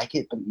 but I like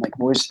it, but like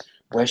always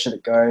where should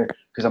it go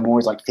because I'm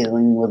always like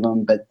fiddling with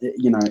them, but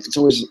you know it's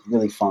always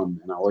really fun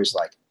and I always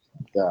like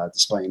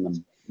displaying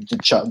them. The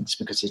chugs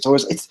because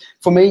it's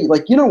for me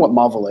like you know what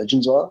Marvel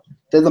Legends are?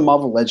 They're the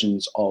Marvel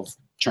Legends of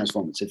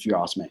Transformers, if you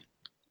ask me.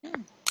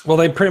 Well,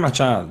 they pretty much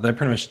are. They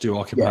pretty much do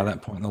occupy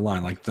that point in the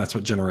line. Like that's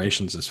what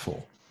Generations is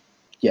for.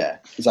 Yeah,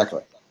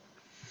 exactly.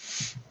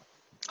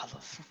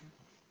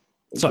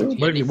 So,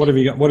 what have you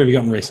got? What have you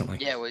gotten recently?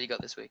 Yeah, what have you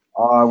got this week?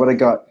 What I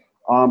got?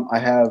 I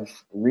have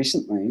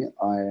recently.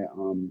 I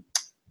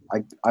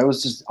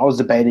was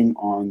debating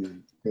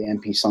on the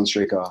MP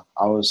Sunstreaker.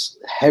 I was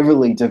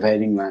heavily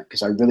debating that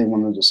because I really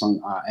wanted the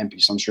MP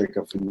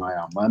Sunstreaker for my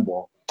Land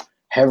Ball.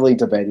 Heavily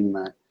debating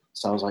that.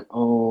 So I was like,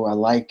 oh, I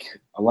like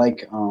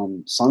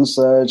Sun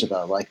Surge,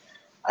 but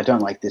I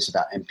don't like this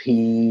about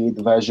MP,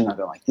 the version. I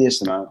don't like this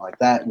and I don't like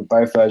that with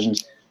both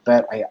versions.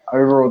 But I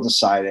overall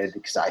decided,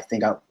 because I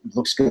think it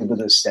looks good with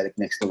the aesthetic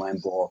next to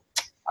Land Ball,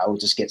 I will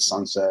just get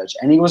Sun Surge.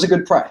 And he was a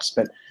good price.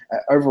 But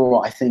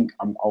overall, I think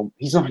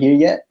he's not here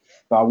yet.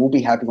 But I will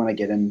be happy when I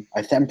get him.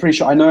 I'm pretty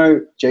sure. I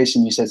know,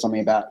 Jason, you said something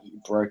about he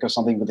broke or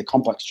something with the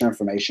complex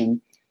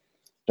transformation.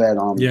 But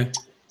but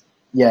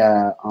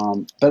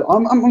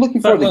I'm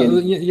looking forward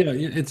to getting. Yeah,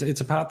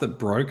 it's a part that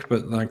broke,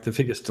 but like the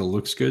figure still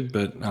looks good.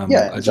 But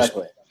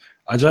exactly.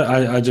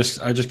 I just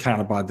can't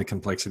abide the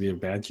complexity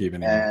of Bad Cube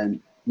anymore. And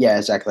yeah,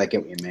 exactly. I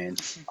get what you mean.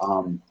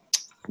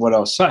 What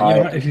else?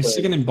 But if you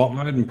stick it in bot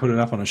mode and put it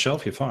up on a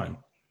shelf, you're fine.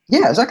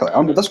 Yeah, exactly.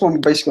 That's what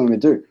I'm basically going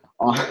to do.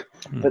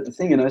 But the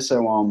thing, I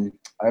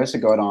also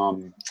got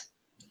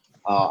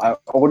I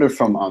ordered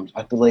from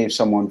I believe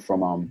someone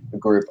from the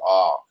group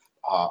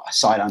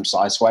Sidearm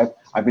Sideswipe.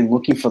 I've been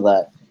looking for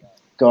that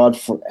God,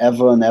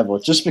 forever and ever.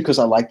 Just because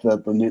I like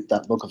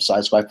that look of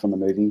Sideswipe from the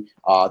movie,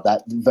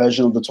 that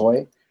version of the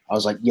toy, I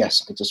was like,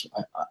 yes.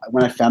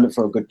 When I found it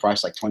for a good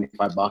price, like $25,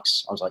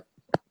 I was like,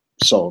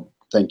 sold.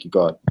 Thank you,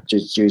 God.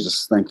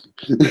 Jesus, thank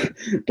you.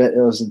 But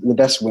it was the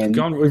best win.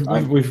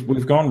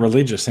 We've gone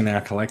religious in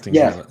our collecting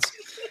habits.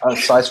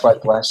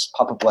 Sideswipe bless,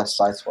 Papa bless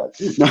Sideswipe.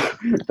 No,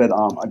 but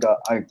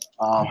I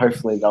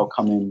hopefully they'll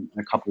come in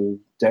a couple of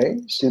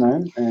days,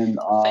 and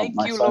thank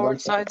you, Lord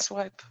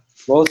Sideswipe.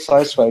 Lord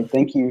Sideswipe,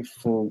 thank you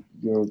for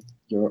your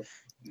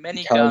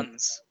many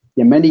guns.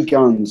 Yeah, many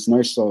guns,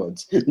 no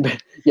swords.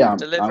 Yeah,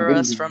 deliver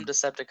us from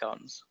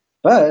Decepticons.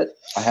 But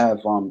I have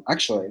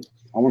actually,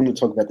 I wanted to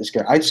talk about this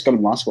guy. I just got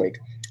him last week.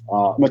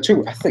 I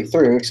think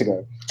 3 weeks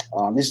ago.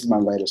 This is my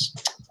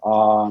latest.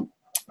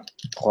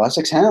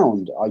 Classics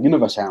Hound,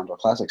 Universe Hound, or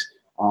Classics.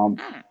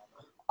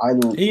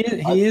 He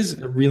is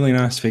a really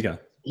nice figure.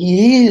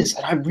 He is,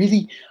 and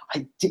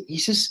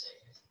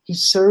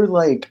he's so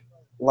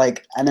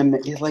like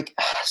anime. He's like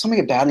something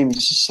about him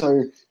is just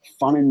so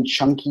fun and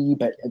chunky,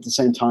 but at the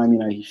same time,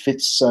 he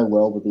fits so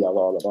well with the other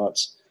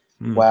Autobots.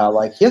 Wow,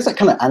 like he has that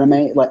kind of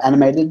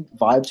animated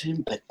vibe to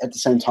him, but at the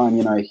same time,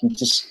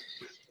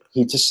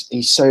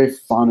 he's so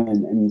fun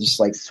and just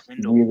like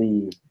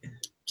really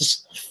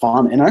just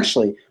fun. And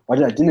actually,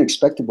 what I didn't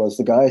expect it was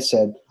the guy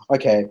said,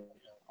 okay,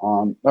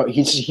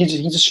 he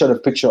just showed a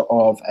picture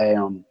of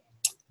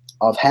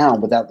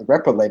Hound without the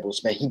Repro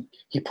labels, but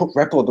he put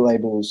Repro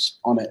labels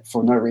on it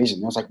for no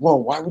reason. I was like, whoa,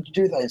 why would you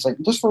do that? It's like,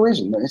 just for a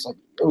reason. It's like,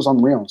 it was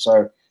unreal.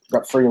 So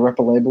got 3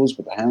 Repro labels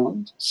with the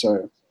Hound.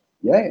 So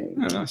yay.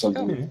 Oh, nice. So,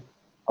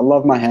 I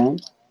love my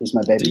Hound. He's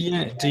my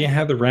baby. Do you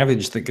have the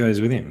Ravage that goes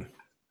with him?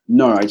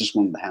 No, I just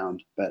wanted the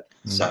Hound, but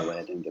sadly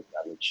I didn't get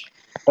Ravage.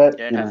 But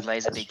you don't have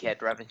Laserbeak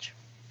head Ravage?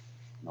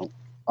 Nope.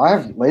 I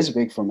have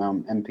Laserbeak from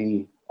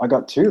MP. I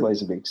got 2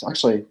 Laserbeaks.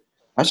 Actually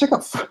I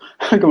got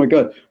oh my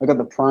god, I got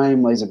the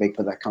Prime Laserbeak,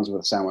 but that comes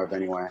with a Soundwave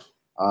anyway.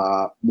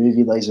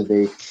 Movie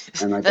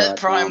Laserbeak, and I got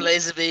Prime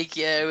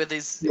Laserbeak, with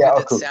his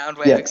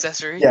Soundwave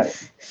accessory. Yeah,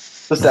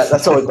 just that.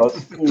 That's all it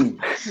does.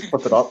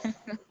 Flip it up.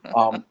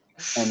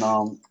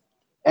 And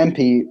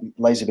MP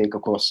Laserbeak,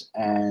 of course,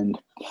 and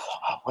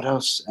what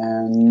else?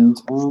 And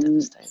full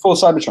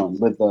Cybertron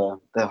with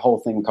the whole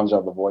thing comes out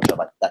of the void,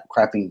 like that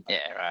crappy.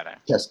 Yeah, right.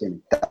 Testing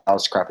that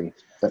was crappy,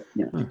 but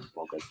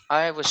all good.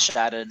 I was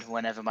shattered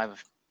whenever my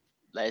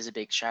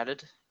Laserbeak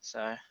shattered,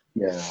 so.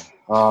 Yeah.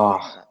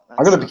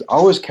 I gotta be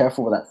always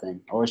careful with that thing.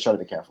 I always try to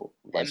be careful.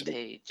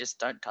 MP, just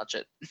don't touch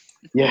it.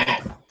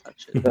 Yeah.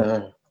 Touch it.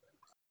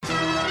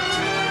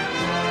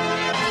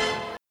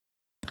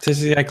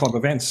 TCCA Club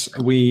events.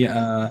 We're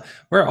at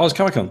Oz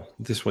Comic Con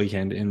this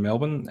weekend in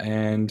Melbourne,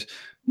 and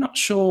not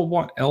sure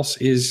what else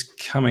is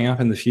coming up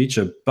in the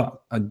future,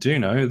 but I do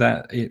know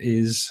that it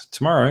is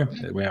tomorrow.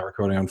 We are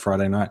recording on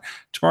Friday night.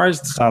 Tomorrow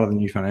is the start of the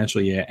new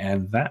financial year,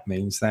 and that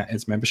means that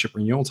it's membership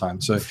renewal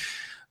time. So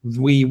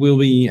we will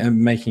be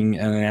making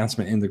an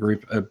announcement in the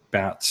group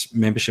about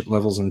membership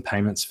levels and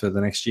payments for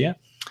the next year.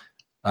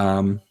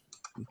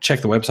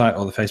 Check the website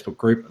or the Facebook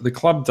group. The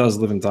club does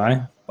live and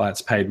die by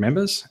its paid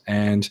members,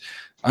 and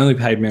only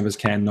paid members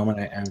can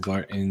nominate and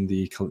vote in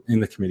the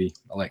committee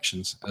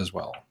elections as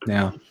well.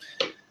 Now,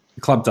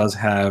 the club does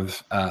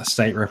have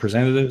state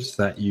representatives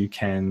that you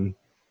can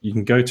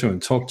go to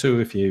and talk to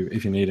if you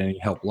need any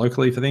help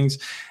locally for things,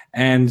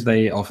 and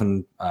they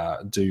often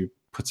do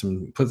put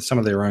some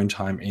of their own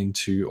time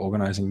into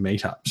organizing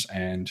meetups.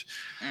 And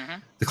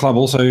the club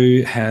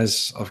also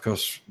has, of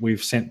course,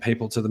 we've sent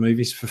people to the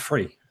movies for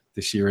free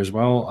this year as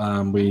well.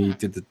 We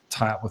did the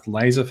tie-up with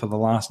Laser for the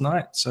last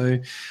night, so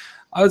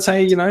I would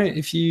say,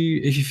 if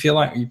you feel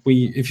like you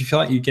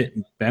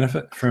get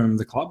benefit from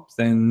the club,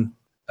 then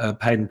a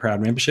paid and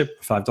proud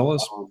membership,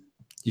 $5,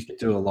 you could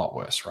do a lot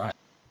worse, right?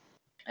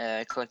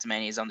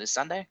 Collectomania is on this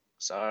Sunday,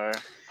 so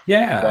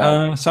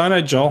yeah. So I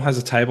know Joel has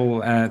a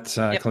table at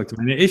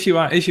Collectomania. If you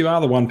are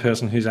the one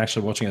person who's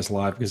actually watching us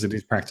live, because it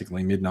is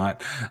practically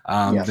midnight,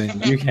 then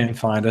you can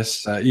find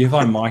us. You can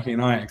find Mikey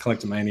and I at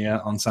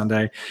Collectomania on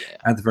Sunday,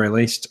 at the very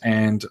least,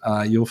 and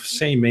you'll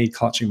see me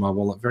clutching my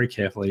wallet very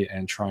carefully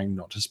and trying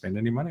not to spend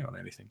any money on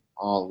anything.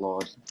 Oh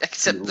Lord!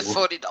 Except the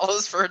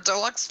 $40 for a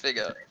deluxe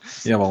figure.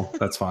 Yeah, well,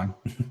 that's fine.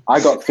 I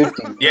got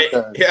 50.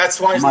 Yeah, that's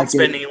why he's not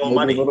spending more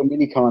money. A little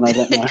mini con, I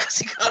don't know. Because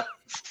he can't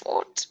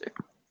afford to.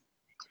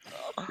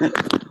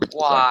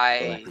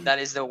 Why? That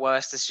is the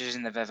worst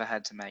decision they've ever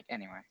had to make.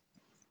 Anyway.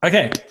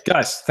 Okay,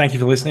 guys, thank you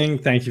for listening.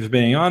 Thank you for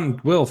being on.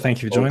 Will,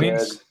 thank you for joining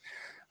us.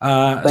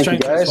 Thank you,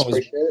 guys.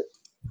 Appreciate it.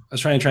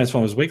 Australian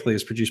Transformers Weekly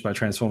is produced by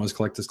Transformers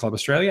Collectors Club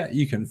Australia.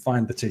 You can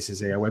find the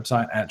TCCA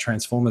website at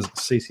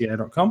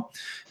transformerscca.com.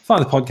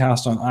 Find the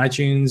podcast on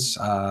iTunes,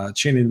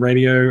 TuneIn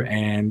Radio,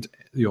 and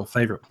your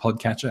favorite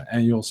podcatcher.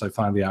 And you also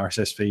find the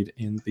RSS feed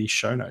in the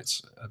show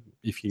notes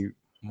if you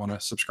want to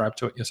subscribe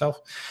to it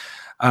yourself.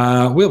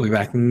 We'll be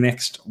back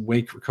next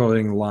week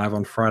recording live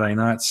on Friday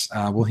nights.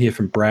 We'll hear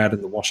from Brad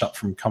and the wash up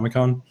from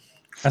Comic-Con.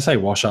 I say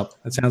wash up.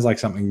 It sounds like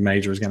something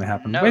major is going to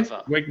happen.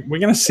 Nova. We're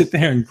going to sit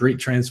there and greet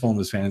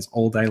Transformers fans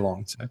all day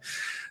long. So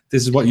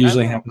this is what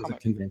usually happens at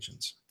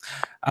conventions.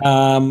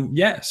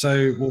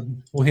 So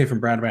we'll hear from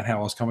Brad about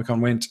how Oz Comic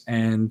Con went,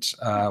 and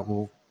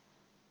we'll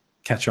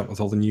catch up with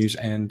all the news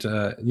and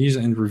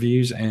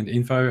reviews and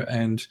info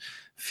and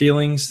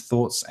feelings,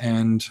 thoughts,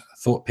 and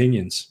thought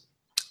opinions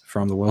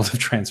from the world of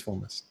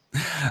Transformers.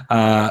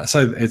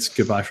 So it's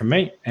goodbye from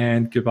me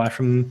and goodbye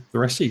from the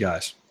rest of you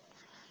guys.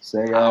 See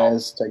you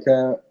guys. Take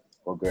care.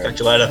 Catch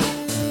you later.